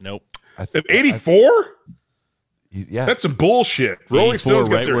 Nope. 84? Yeah. That's some bullshit. Rolling 84, Stones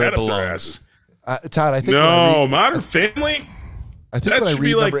got right their where head it up their belongs. asses. Todd, I think No, Modern Family? I think that when I should be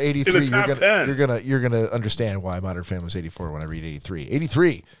read like number in the 83, top 10. you're gonna understand why Modern Family was 84 when I read 83.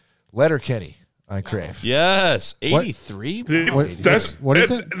 83, Letterkenny on Crave. Yes. 83? What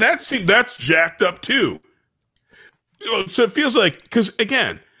is it? That's jacked up too. So it feels like, because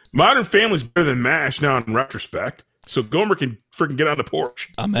again, Modern Family's better than MASH now in retrospect. So Gomer can freaking get on the porch.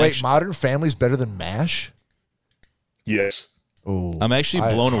 Wait, Modern Family's better than MASH? Yes. Oh, I'm actually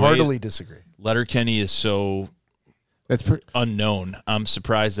blown I away. heartily disagree. Letterkenny is so unknown. I'm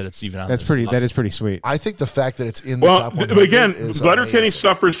surprised that it's even on this list. That is pretty sweet. I think the fact that it's in the Well, top 100 but again, is Letterkenny amazing.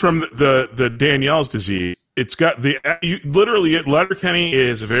 suffers from the Danielle's disease. It's got Letterkenny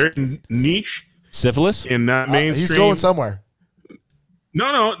is very niche Syphilis? and not mainstream. He's going somewhere.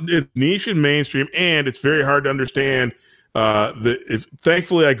 No, it's niche and mainstream, and it's very hard to understand.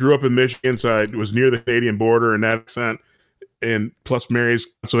 Thankfully, I grew up in Michigan, so I was near the Canadian border, and that accent, and plus Mary's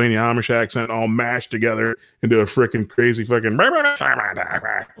Pennsylvania Amish accent, all mashed together into a freaking crazy fucking.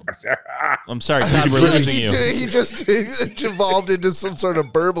 I'm sorry, Todd, we're losing you. He just evolved into some sort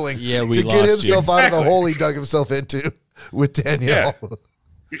of burbling Yeah, we to get lost himself you. out of the Exactly. hole he dug himself into with Danielle.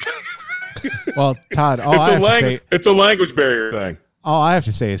 Well, Todd, It's a language barrier thing. all I have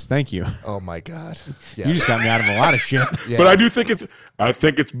to say is thank you. Oh my God! Yeah. You just got me out of a lot of shit. Yeah. But I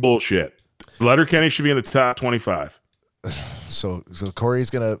think it's bullshit. Letterkenny should be in the top 25. So Corey's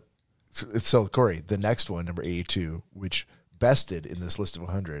gonna. So Corey, the next one, number 82, which bested in this list of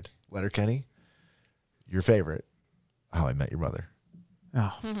 100, Letterkenny, your favorite, How I Met Your Mother.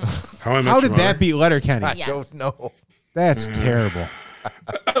 Oh. How did that beat Letterkenny? I Yes. don't know. That's terrible.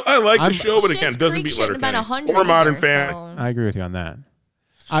 I like the show, but Schitt's again, it doesn't Creek beat shouldn't have been Letterkenny 100 or Modern either, Family. so- I agree with you on that.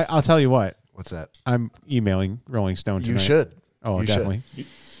 I'll tell you what. What's that? I'm emailing Rolling Stone tonight. You should. Oh, You should. definitely.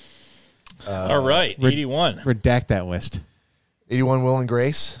 All right, 81. Redact that list. 81, Will and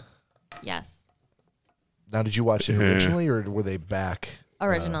Grace. Yes, Now, did you watch it originally, or were they back?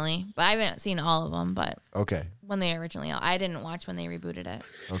 originally, but I haven't seen all of them. But Okay. when they originally, I didn't watch when they rebooted it.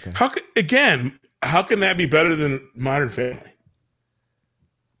 Okay. How can that be better than Modern Family?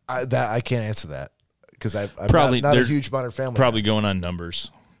 I can't answer that because I'm Probably not a they're huge Modern Family. Probably going on numbers.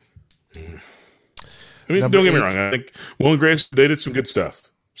 I mean, Number don't get me 8. wrong. I think Will and Grace, they did some good stuff.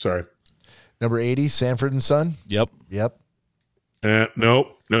 Sorry. Number 80, Sanford and Son. Yep. Yep.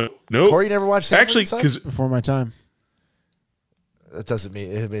 No. Corey never watched Sanford Actually, and Son? because Before my time. That doesn't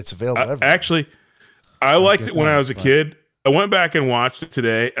mean it's available everywhere. actually, I liked it when I was a kid. I went back and watched it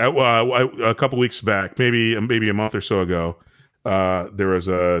today. A couple weeks back, maybe a month or so ago. There was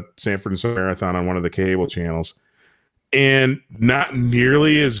a Sanford and Son marathon on one of the cable channels, and not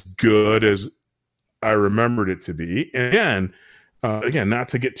nearly as good as I remembered it to be. And again, not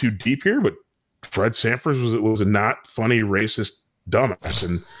to get too deep here, but Fred Sanford was a not funny racist dumbass,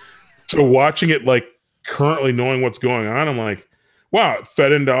 and so watching it, like currently knowing what's going on, I'm like, wow, it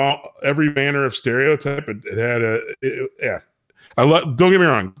fed into every manner of stereotype. It had yeah. Don't get me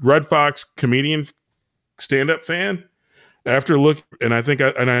wrong, Red Fox comedian, stand-up fan. After look, and I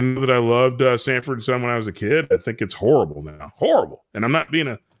know that I loved Sanford and Son when I was a kid. I think it's horrible now, horrible. And I'm not being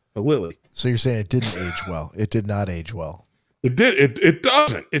a lily. So you're saying it didn't age well? It did not age well. It did. It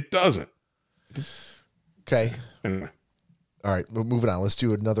doesn't. It doesn't. Okay. Anyway. All right. Well, moving on. Let's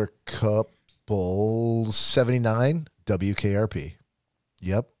do another couple. 79 WKRP.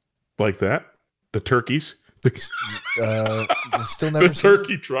 Yep. Like that. The turkeys. Still never The seen it?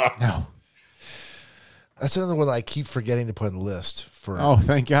 turkey drop. No. That's another one that I keep forgetting to put on the list for. Oh,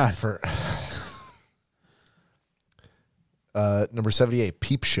 thank God. For number 78,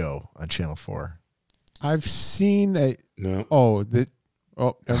 Peep Show on Channel 4. I've seen a. No. Oh,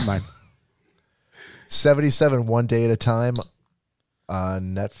 never mind. 77, One Day at a Time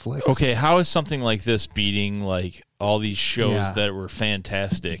on Netflix. Okay, how is something like this beating like all these shows Yeah. that were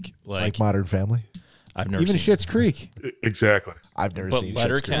fantastic? Like Modern Family. I've never Even seen Schitt's Creek. Exactly. I've never But seen Schitt's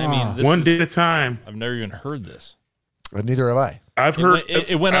Letterkenny, Creek. I mean, this One is- day at a time. I've never even heard this. Neither have I. I've It heard. went-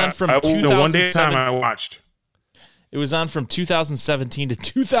 it went on from One day at a time 2007. I watched. It was on from 2017 to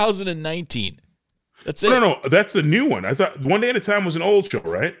 2019. That's it. No. That's the new one. I thought One Day at a Time was an old show,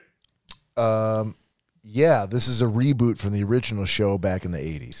 right? Yeah, this is a reboot from the original show back in the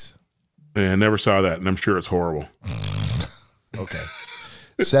 80s. Yeah, I never saw that, and I'm sure it's horrible. Okay.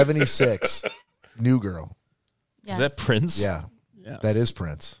 76. New Girl. Yes. Is that Prince? Yeah. Yeah. That is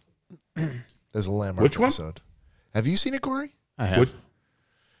Prince. There's a landmark Which one? episode. Have you seen it, Corey? I have. What?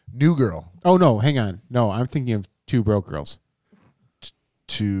 New Girl. Oh no, hang on. No, I'm thinking of Two Broke Girls.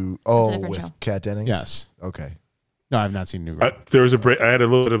 different With show. Kat Dennings? Yes. Okay. No, I've not seen New Girl. There was a break. I had a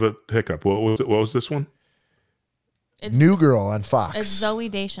little bit of a hiccup. What was it? What was this one? It's, New Girl on Fox. it's Zoe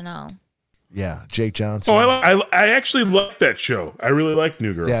Deschanel. Yeah, Jake Johnson. Oh, I actually like that show. I really like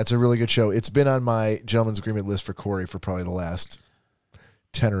New Girl. Yeah, it's a really good show. It's been on my gentleman's agreement list for Corey for probably the last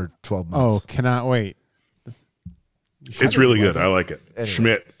 10 or 12 months. Oh, cannot wait. It's really good. I like it.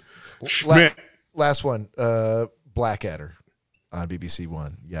 Anyway. Schmidt. Last one, Blackadder on BBC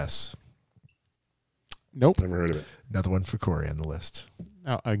One. Yes. Nope. Never heard of it. Another one for Corey on the list.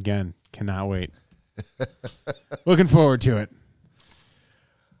 Oh, again, cannot wait. Looking forward to it.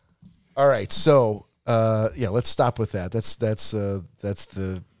 All right, so let's stop with that. That's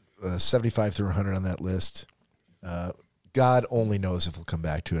the 75 through 100 on that list. God only knows if we'll come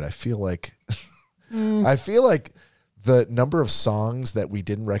back to it. I feel like the number of songs that we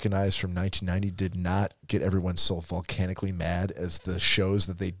didn't recognize from 1990 did not get everyone so volcanically mad as the shows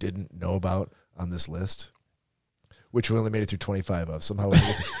that they didn't know about on this list, which we only made it through 25 of. Somehow we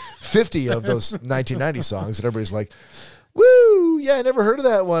get 50 of those 1990 songs, and everybody's like, "Woo! Yeah, I never heard of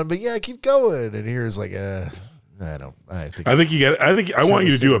that one, but yeah, keep going." And here's like, I think you got. I want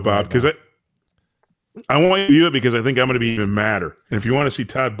you to do it, Bob, because I want you to do it because I think I'm going to be even madder. And if you want to see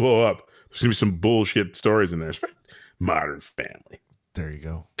Todd blow up, there's going to be some bullshit stories in there. Modern Family. There you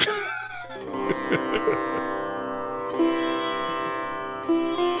go.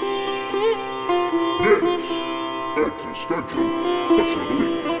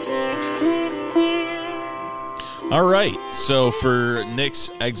 All right. So for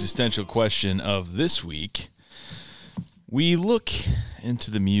Nick's existential question of this week, we look into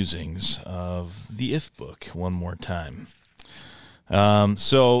the musings of the If book one more time.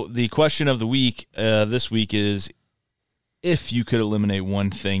 So the question of the week this week is, if you could eliminate one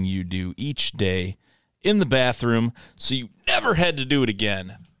thing you do each day in the bathroom so you never had to do it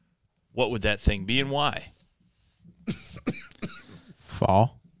again, what would that thing be and why?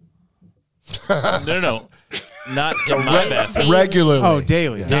 Fall. No. Not in my bathroom. Regularly. Oh,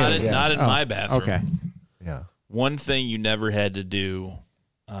 daily. Yeah. Daily. Not in my bathroom. Okay. Yeah. One thing you never had to do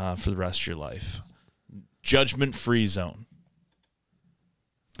for the rest of your life. Judgment-free zone.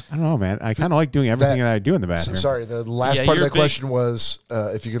 I don't know, man. I kind of like doing everything that I do in the bathroom. Sorry, the last part of that question was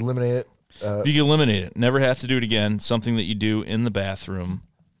if you could eliminate it. If you could eliminate it, never have to do it again. Something that you do in the bathroom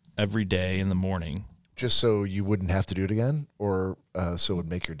every day in the morning. Just so you wouldn't have to do it again, or so it would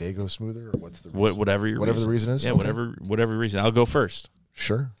make your day go smoother, or what's the reason? Whatever the reason is? Yeah, Okay. whatever reason. I'll go first.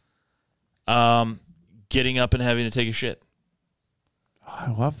 Sure. Getting up and having to take a shit. Oh,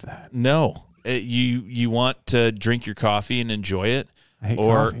 I love that. No. You want to drink your coffee and enjoy it, I hate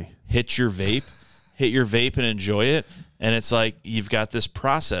or coffee. hit your vape and enjoy it. And it's like you've got this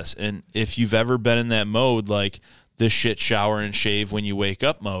process. And if you've ever been in that mode, like the shit, shower, and shave when you wake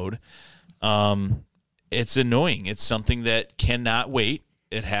up mode, it's annoying. It's something that cannot wait.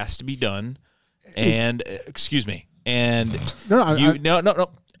 It has to be done. And excuse me. And No.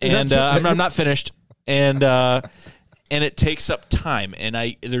 And I'm not finished. And it takes up time.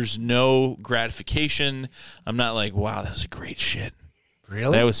 And there's no gratification. I'm not like, wow, that was a great shit.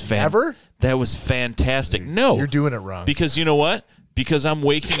 Really? That was Never? That was fantastic. No, You're doing it wrong. because you know what? Because I'm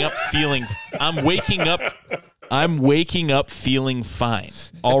waking up feeling fine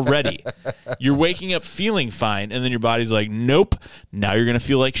already. You're waking up feeling fine, and then your body's like, nope. Now you're gonna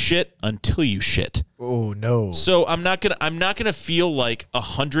feel like shit until you shit. Oh no. So I'm not gonna feel like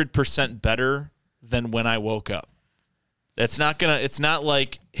 100% better than when I woke up. It's not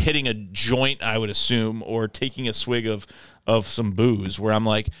like hitting a joint, I would assume, or taking a swig of some booze where I'm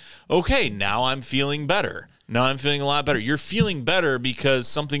like, okay, now I'm feeling better. Now I'm feeling a lot better. You're feeling better because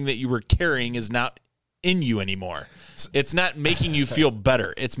something that you were carrying is not in you anymore. It's not making you feel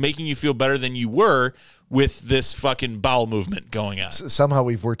better. It's making you feel better than you were with this fucking bowel movement going on. Somehow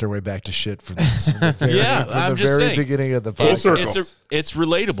we've worked our way back to shit from the very, Yeah, from I'm the just very saying. beginning of the Full podcast. circle. It's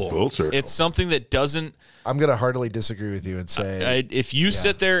relatable. Full circle. It's something that doesn't. I'm going to heartily disagree with you and say If you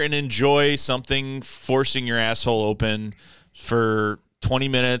sit there and enjoy something forcing your asshole open for 20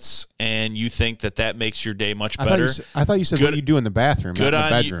 minutes and you think that makes your day much better, I thought you said what you do in the bathroom, not in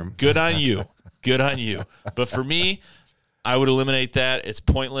the bedroom. Good on you. Good on you. But for me, I would eliminate that. It's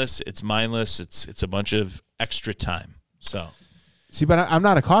pointless. It's mindless. It's a bunch of extra time. So See, but I'm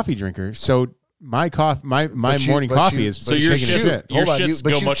not a coffee drinker, so my morning but coffee you- is So your taking a shit- shit. your Hold on, shits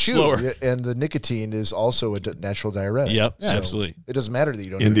but go you much chew, slower. and the nicotine is also a natural diuretic. Yep, So absolutely. It doesn't matter that you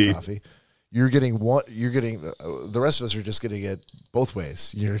don't Indeed. drink coffee. You're getting one. You're getting the rest of us are just getting it both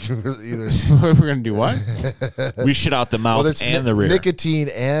ways. You're either We're gonna do what? We shit out the mouth it's and the rear. nicotine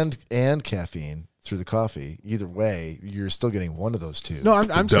and caffeine through the coffee. Either way, you're still getting one of those two. No, I'm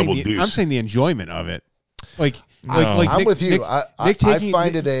saying double the, deuce. I'm saying the enjoyment of it. Like No. I'm Nick, with you. Nick, I Nick taking,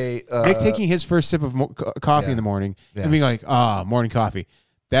 find Nick, it a Nick taking his first sip of coffee Yeah. in the morning Yeah. and being like, morning coffee.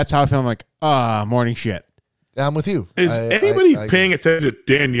 That's how I feel. I'm like, morning shit. I'm with you. Is I anybody agree. paying attention to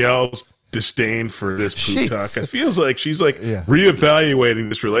Danielle's disdain for this poop Jeez. talk? It feels like she's like Yeah. reevaluating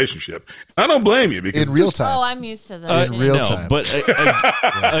this relationship. I don't blame you because in real time? Oh, I'm used to this. In real no, time. but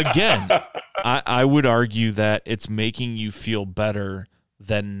again, I would argue that it's making you feel better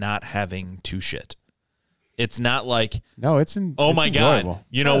than not having to shit. It's not like, No, it's oh my enjoyable. God,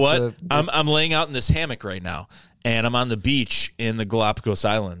 you know That's what? a- I'm laying out in this hammock right now, and I'm on the beach in the Galapagos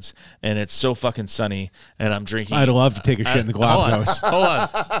Islands, and it's so fucking sunny, and I'm drinking. I'd love to take a shit in the Galapagos. Hold on.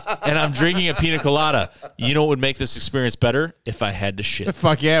 And I'm drinking a pina colada. You know what would make this experience better? If I had to shit.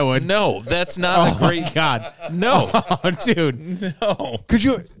 Fuck yeah, it would. No, that's not a great. My God. No, Oh, dude. no. Could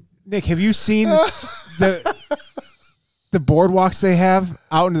you, Nick? Have you seen the boardwalks they have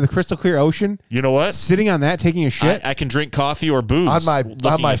out into the crystal clear ocean? You know what? Sitting on that, taking a shit. I can drink coffee or booze on my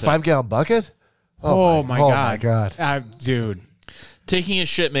looking at that. 5-gallon bucket. oh my my God. God. Dude. Taking a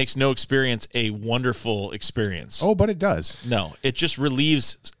shit makes no experience a wonderful experience. Oh, but it does. No, it just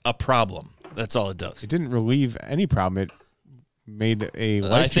relieves a problem. That's all it does. It didn't relieve any problem. It made a I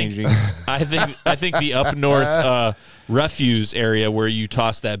life think, changing. I think the up north refuse area where you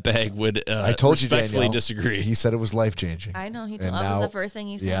toss that bag would I told you, respectfully Danielle. disagree. He said it was life changing. I know he And told that now- was the first thing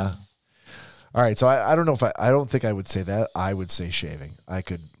he said. Yeah. All right. So I don't know if I don't think I would say that. I would say shaving. I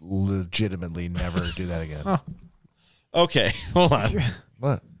could legitimately never do that again. Okay, hold on.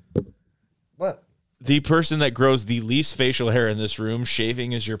 What? What? The person that grows the least facial hair in this room,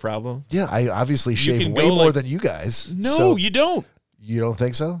 shaving is your problem? Yeah, I obviously shave can way go more like- than you guys. No, So you don't. you don't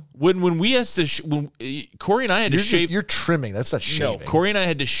think so? When we had to, when Corey and I had to You're shave. you're trimming. That's not No, shaving. Corey and I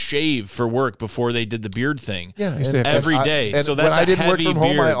had to shave for work before they did the beard thing. Yeah, Used to have every I- day. and So when that's I a didn't work heavy from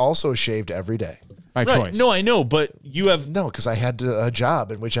home, I beard. also shaved every day. By Right. choice. No, I know, but you have. No, because I had a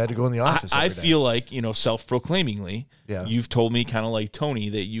job in which I had to go in the office. I every day. feel like, self-proclaimingly, Yeah. you've told me kind of like Tony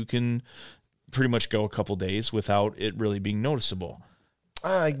that you can pretty much go a couple days without it really being noticeable.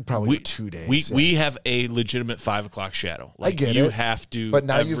 I probably do 2 days. yeah. We have a legitimate 5 o'clock shadow. Like get you it. have to. But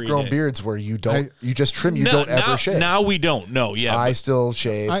now you've every grown day. beards where you don't. You just trim. You No, don't now, ever shave. Now we don't. No, yeah. I but- still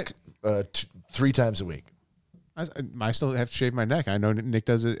shave I- 3 times a week. I still have to shave my neck. I know Nick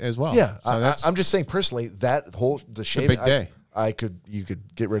does it as well. Yeah, So that's I'm just saying personally that the shaving. big day. You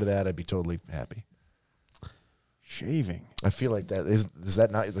could get rid of that. I'd be totally happy. shaving. I feel like that is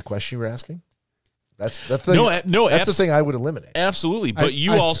that not the question you were asking? That's the thing. No, that's the abs- thing I would eliminate. Absolutely, but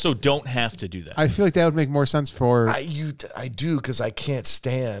you I- also don't have to do that. I feel like that would make more sense for. I do because I can't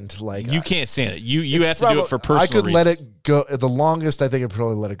stand like You can't stand it. You it's have to do it for personal I could reasons. let it go. The longest I think I'd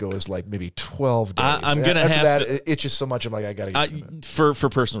probably let it go is like maybe 12 days. I'm And gonna after have that. to- It itches so much. I'm like I gotta get rid of it. for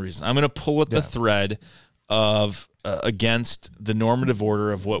personal reasons. I'm going to pull up the thread of against the normative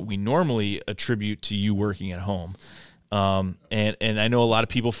order of what we normally attribute to you working at home. And I know a lot of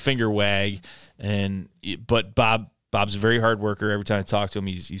people finger wag, but Bob's a very hard worker. Every time I talk to him,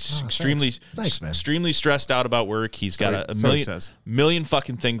 he's extremely Thanks, man. extremely stressed out about work. He's got a So he million says. million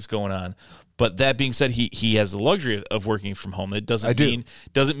fucking things going on. But that being said, he has the luxury of working from home. It doesn't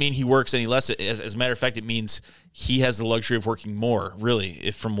mean he works any less. As a matter of fact, it means he has the luxury of working more, really,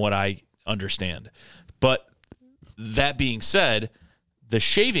 if from what I understand. But that being said, the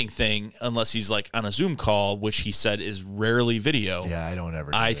shaving thing, unless he's like on a Zoom call, which he said is rarely video, Yeah, I don't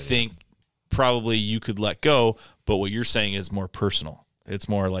ever. do I that. think probably you could let go. But what you're saying is more personal. It's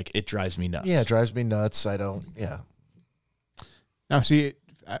more like it drives me nuts. Yeah, it drives me nuts. I don't. Yeah. Now, see,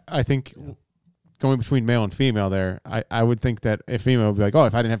 I think going between male and female there, I would think that a female would be like, oh,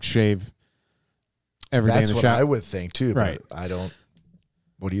 if I didn't have to shave every day That's in the what shop. I would think too. Right. But I don't.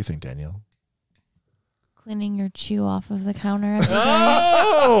 What do you think, Danielle? Cleaning your chew off of the counter every day.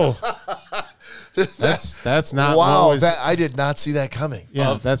 Oh, That's not Wow, what was, I did not see that coming.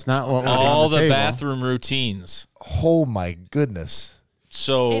 yeah, that's not what was all on the table. bathroom routines. Oh my goodness.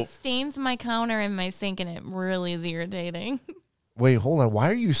 So It stains my counter and my sink, and it really is irritating. Wait, hold on. Why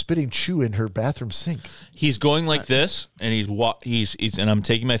are you spitting chew in her bathroom sink? he's going like this, and he's and I'm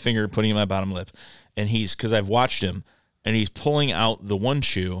taking my finger, putting it in my bottom lip, and he's because I've watched him, and he's pulling out the one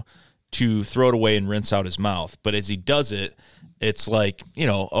shoe, to throw it away and rinse out his mouth. But as he does it, it's like,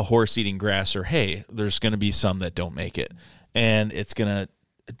 a horse eating grass or hay. There's going to be some that don't make it. And it's going to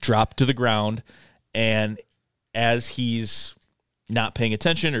drop to the ground. And as he's not paying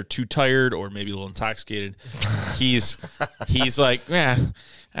attention or too tired or maybe a little intoxicated, he's like, yeah,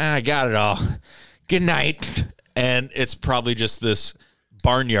 I got it all. Good night. And it's probably just this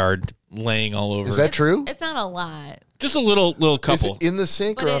barnyard laying all over. Is that true? It's not a lot. Just a little Is couple. it in the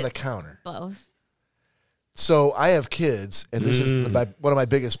sink But or on the counter? Both. So I have kids, and this is one of my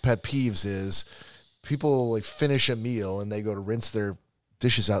biggest pet peeves is people like finish a meal and they go to rinse their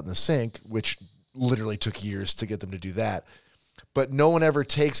dishes out in the sink, which literally took years to get them to do that. But no one ever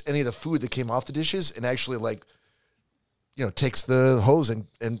takes any of the food that came off the dishes and actually takes the hose and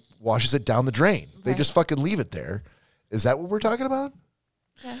washes it down the drain. Right. They just fucking leave it there. Is that what we're talking about?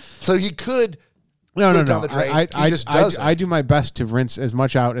 Yes. So you could No. down the drain. I do my best to rinse as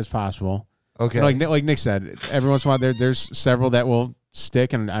much out as possible. Okay. Like Nick said, every once in a while there's several that will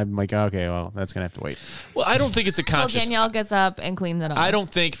stick, and I'm like, okay, well, that's gonna have to wait. Well, I don't think it's a So conscious. Danielle gets up and cleans it up. I don't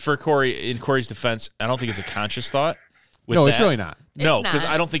think for Corey, in Corey's defense, I don't think it's a conscious thought. No, it's really not. No, It's because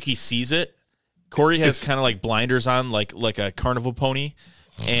not. I don't think he sees it. Corey has kind of like blinders on, like a carnival pony,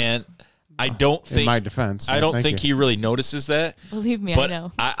 and I don't think. In my defense, I don't thank think you. he really notices that. Believe me, But I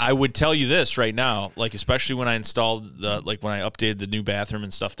know. I would tell you this right now, like especially when I installed when I updated the new bathroom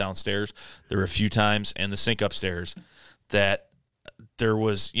and stuff downstairs, there were a few times, and the sink upstairs, that there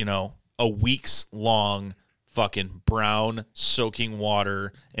was a week's long fucking brown soaking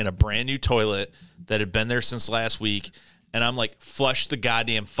water in a brand new toilet that had been there since last week, and I'm like, flush the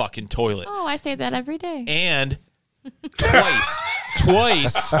goddamn fucking toilet. Oh, I say that every day. And twice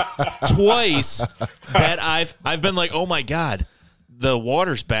that I've been like, oh my God, the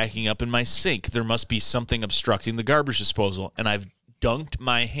water's backing up in my sink. There must be something obstructing the garbage disposal. And I've dunked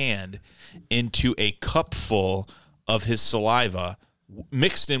my hand into a cup full of his saliva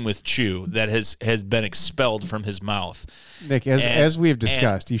mixed in with chew that has been expelled from his mouth. Nick, as we have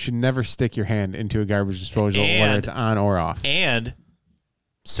discussed, you should never stick your hand into a garbage disposal, whether it's on or off. And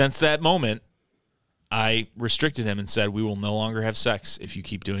since that moment, I restricted him and said, we will no longer have sex if you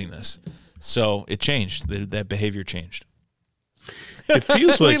keep doing this. So it changed. That behavior changed. It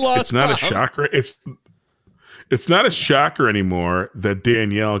feels like lost it's not Bob. a shocker. It's not a shocker anymore that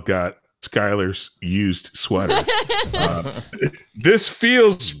Danielle got Skylar's used sweater. This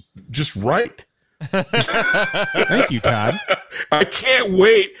feels just right. Thank you, Todd. I can't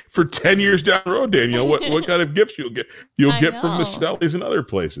wait for 10 years down the road, Danielle. What kind of gifts you'll get? You'll I get from know. Miss Sally's and other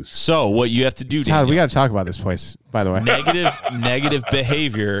places. So what you have to do, Todd, we Daniel, got to talk about this place, by the way. negative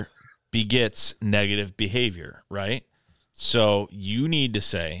behavior begets negative behavior, right? So you need to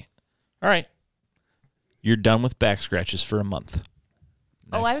say, all right, you're done with back scratches for a month.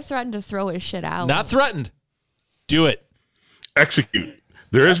 Oh, Next. I've threatened to throw his shit out. Not threatened. Do it. Execute.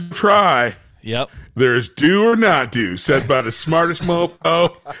 There is try. Yep. There's do or not do, said by the smartest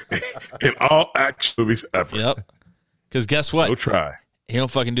mofo in all action movies ever. Yep. Because guess what? No try. You don't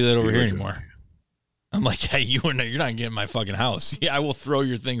fucking do that over Do here it. anymore. I'm like, hey, you're not getting in my fucking house. Yeah, I will throw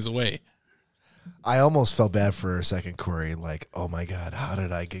your things away. I almost felt bad for a second, Corey. Like, oh my God, how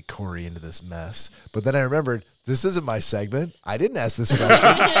did I get Corey into this mess? But then I remembered, this isn't my segment. I didn't ask this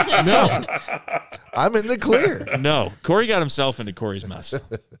question. No. I'm in the clear. No. Corey got himself into Corey's mess.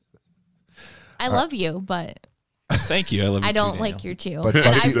 I love you, but Thank you. I love you I too, don't Daniel. like your chew. But And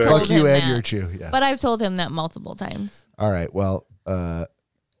fuck I've you, told fuck you him and that. your chew. Yeah. But I've told him that multiple times. All right. Well,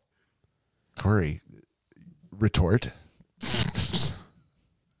 Corey, retort.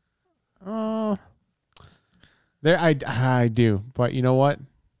 There, I do, but you know what?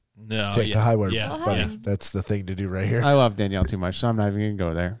 No. Take the high word, Yeah. Go buddy. ahead. That's the thing to do right here. I love Danielle too much, so I'm not even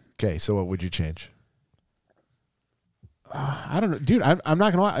gonna go there. Okay. So what would you change? I don't know, dude. I'm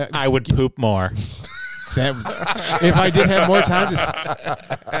not gonna lie. I would poop more. If I did have more time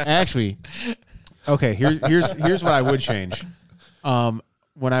to actually, okay. Here's what I would change.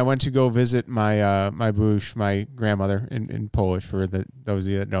 When I went to go visit my my bush, my grandmother in Polish for those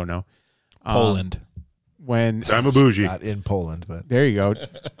of you that don't know, Poland. When I'm a bougie. Not in Poland, but there you go.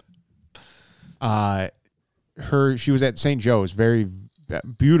 She was at St. Joe's, very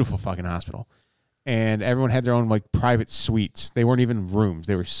beautiful fucking hospital, and everyone had their own like private suites. They weren't even rooms;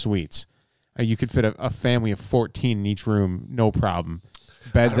 they were suites. You could fit a family of 14 in each room, no problem.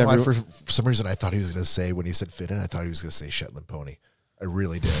 Beds I don't know why, everywhere. for some reason I thought he was going to say, when he said fit in, I thought he was going to say Shetland pony. I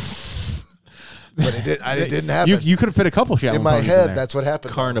really did. But it didn't happen. You could have fit a couple Shetland in my ponies in head, there. that's what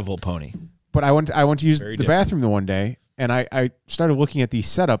happened. Carnival pony. But I went to use Very the different. bathroom the one day, and I started looking at the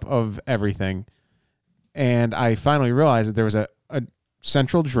setup of everything, and I finally realized that there was a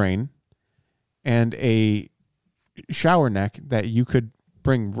central drain and a shower neck that you could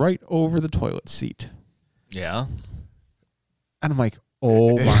bring right over the toilet seat. Yeah. And I'm like,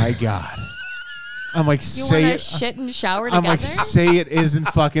 oh my God. I'm like, You say want it. to shit and shower together? I'm like, say it isn't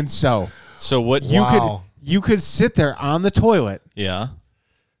fucking so. So what You could sit there on the toilet, Yeah.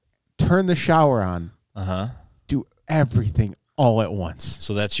 turn the shower on, Uh-huh. do everything all at once.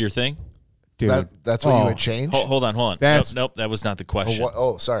 So that's your thing? Dude. That's what you Oh. would change? Hold on. Nope, That's- nope, that was not the Oh, question.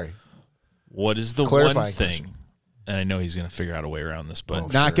 sorry. What is the Clarifying one thing? And I know he's going to figure out a way around this,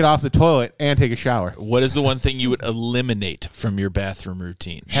 but Not get off the toilet and take a shower. what is the one thing you would eliminate from your bathroom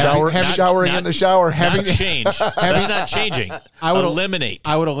routine? Showering in the shower. Not change. That's not changing. I would eliminate.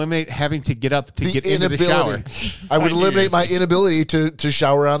 I would eliminate having to get up to The get into the inability. shower. I would I knew eliminate this. my inability to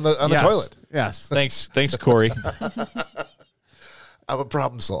shower on the Yes. toilet. Yes. Thanks, Corey. I'm a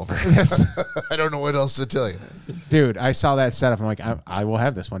problem solver. I don't know what else to tell you. Dude, I saw that setup. I'm like, I will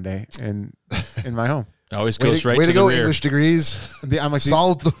have this one day in my home. Always Way goes to, right way to to go, the rear. English degrees. I'm like,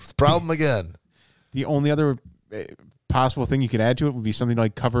 Solved the problem again. the only other possible thing you could add to it would be something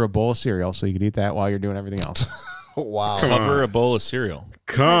like cover a bowl of cereal so you could eat that while you're doing everything else. Wow. Cover a bowl of cereal.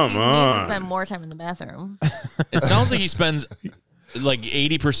 Come You need to on. spend more time in the bathroom. It sounds like he spends like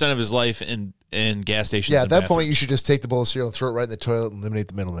 80% of his life in gas stations. Yeah, at and that bathrooms. point, you should just take the bowl of cereal and throw it right in the toilet and eliminate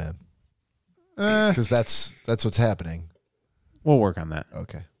the middleman. Because that's what's happening. We'll work on that.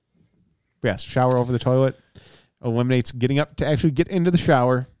 Okay. Yes, shower over the toilet eliminates getting up to actually get into the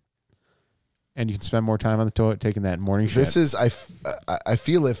shower, and you can spend more time on the toilet taking that morning shit. This is I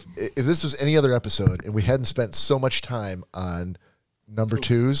feel if this was any other episode and we hadn't spent so much time on number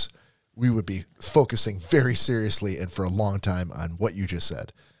twos, we would be focusing very seriously and for a long time on what you just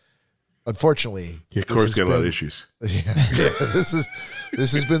said. Unfortunately, Yeah, this Corey's has got a lot of been- issues. Yeah,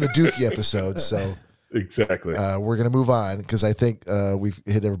 this has been the Dookie episode, so Exactly. we're gonna move on because I think we've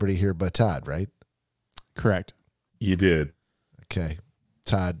hit everybody here but Todd, right? correct. You did. Okay,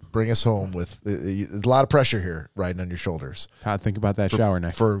 Todd, bring us home with a lot of pressure here riding on your shoulders. Todd, think about that shower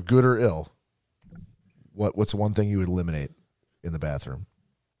neck. For good or ill, what's the one thing you would eliminate in the bathroom?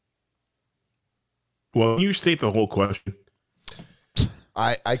 Well, you state the whole question.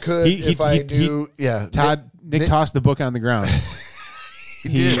 I could if I knew. Yeah, Todd, Nick tossed the book on the ground.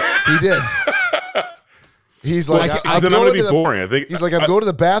 He did. He's like, I'm then I'm going going to to be the, boring. I think he's like, I'm going to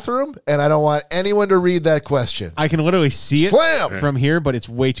the bathroom, and I don't want anyone to read that question. I can literally see it Slam! from here, but it's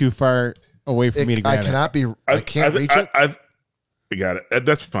way too far away for me to I grab it. cannot be. I can't reach it. I got it.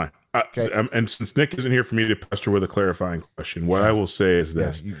 That's fine. Okay. And since Nick isn't here for me to pester with a clarifying question, what I will say is Yeah,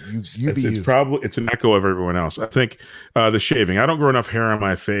 this: you it's, be it's you. probably it's an echo of everyone else. I think the shaving. I don't grow enough hair on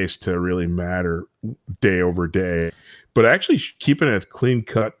my face to really matter day over day, but actually keeping a clean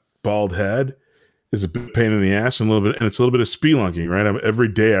cut bald head is a bit pain in the ass and it's a little bit of spelunking, right? Every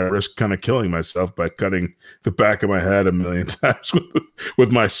day I risk kind of killing myself by cutting the back of my head a million times with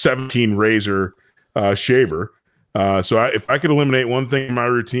my 17 razor shaver. So if I could eliminate one thing in my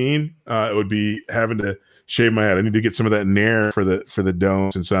routine, it would be having to shave my head. I need to get some of that nair for the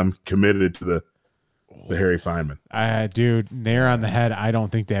dome since I'm committed to the Harry Feynman. Dude, nair on the head, I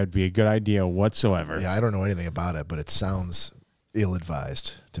don't think that would be a good idea whatsoever. Yeah, I don't know anything about it, but it sounds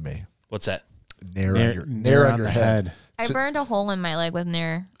ill-advised to me. What's that? Nair on your the head. I burned a hole in my leg with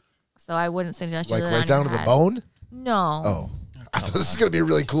Nair, so I wouldn't suggest you Like do that right on down your to the head. bone. No. Oh, I thought this is going to be a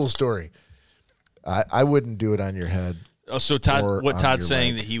really cool story. I wouldn't do it on your head. Oh, so Or Todd, what on Todd's your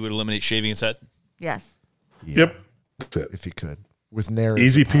saying leg. that he would eliminate shaving his head? Yes. Yeah, Yep. That's it. if you could. With Nair,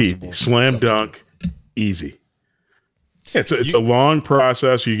 Easy it's a peasy. possible Slam substitute. dunk. Easy. Yeah, it's a long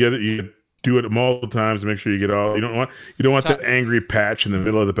process. You get it. You do it multiple times to make sure you get all. You don't want that angry patch in the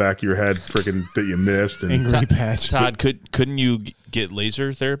middle of the back of your head, freaking that you missed. And Angry patch. Todd, couldn't you get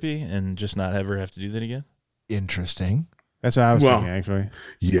laser therapy and just not ever have to do that again? Interesting. That's what I was Well, thinking, actually.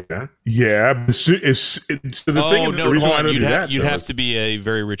 yeah. But so the thing is, the reason why I don't do that, you'd though, have is- to be a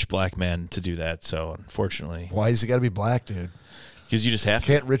very rich black man to do that. So unfortunately, Why is it got to be black, dude? because you just have to.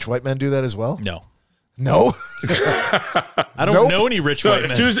 Can't rich white men do that as well? No, No. I don't Nope. know any rich So white as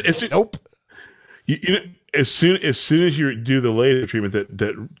men. soon as, Nope. you know, as soon as you do the laser treatment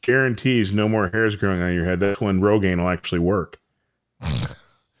that guarantees no more hairs growing on your head, that's when Rogaine will actually work.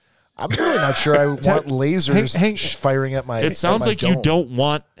 I'm really not sure I want lasers hang- firing at my. It sounds at my like you dome. don't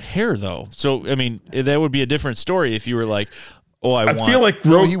want hair though. So I mean, that would be a different story if you were like, "Oh, I want." feel like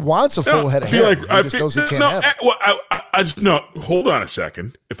No, he wants a full No, head I of feel hair. like- he I just feel- knows he can't no, have it. I just no. Hold on a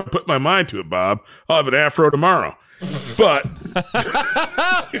second. If I put my mind to it, Bob, I'll have an afro tomorrow. But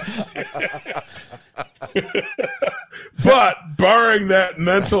barring that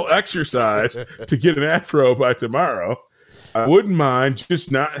mental exercise to get an afro by tomorrow, I wouldn't mind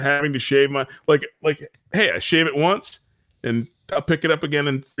just not having to shave my like. Hey, I shave it once, and I'll pick it up again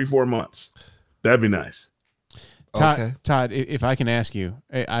in 3-4 months. That'd be nice. Todd, if I can ask you,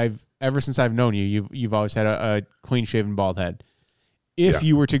 I've ever since I've known you, you've always had a clean shaven bald head. If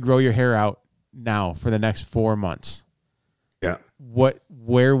you were to grow your hair out now for the next 4 months,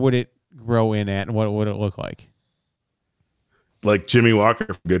 where would it grow in at, and what would it look like? Like Jimmy Walker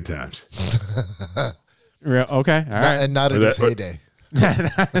from Good Times. Okay, all right. And not in his heyday.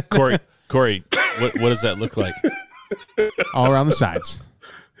 Corey, what does that look like? All around the sides.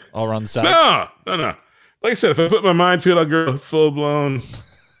 All around the sides? No. Like I said, if I put my mind to it, I'll grow full blown.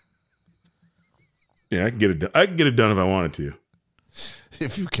 Yeah, I can get it done. I can get it done if I wanted to.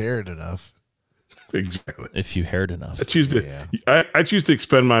 If you cared enough. Exactly. If you haired enough. I choose to. I choose to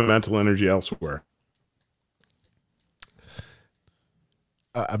expend my mental energy elsewhere.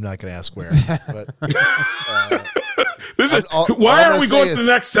 I'm not going to ask where, but why aren't we going to the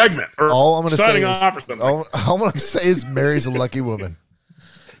next segment? Or all I'm going to say is, off or something? all I'm going to say is Mary's a lucky woman.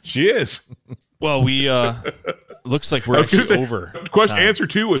 She is. Well, we looks like we're actually over. Question answer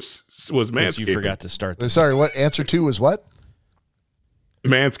 2 was manscaping. You forgot to start this. Sorry, what answer 2 was what?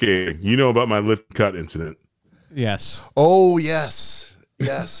 Manscaping. You know about my lift cut incident. Yes. Oh, yes.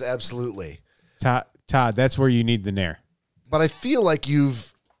 Yes, absolutely. Todd, that's where you need the nair. But I feel like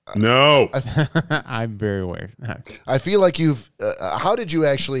you've... No. I'm very aware. I feel like you've... how did you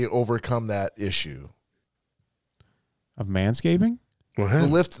actually overcome that issue? Of manscaping?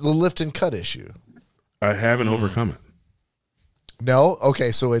 The lift and cut issue. I haven't overcome it. No?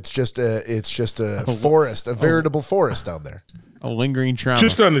 Okay, so it's just a forest, a veritable forest down there. A lingering trauma.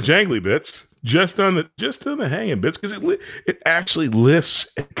 Just on the jangly bits. Just on the hanging bits, because it actually lifts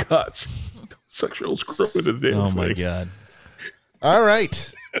and cuts. Sexual screw into the damn Oh thing. my God. All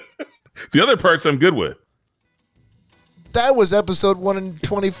right. The other parts I'm good with. That was episode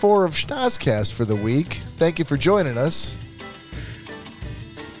 124 of Schnozcast for the week. Thank you for joining us.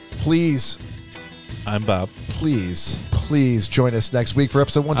 Please. I'm Bob. Please join us next week for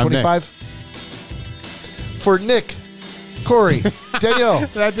episode 125. For Nick, Corey, Danielle,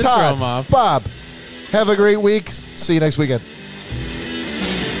 That did throw him Todd, off. Bob, have a great week. See you next weekend.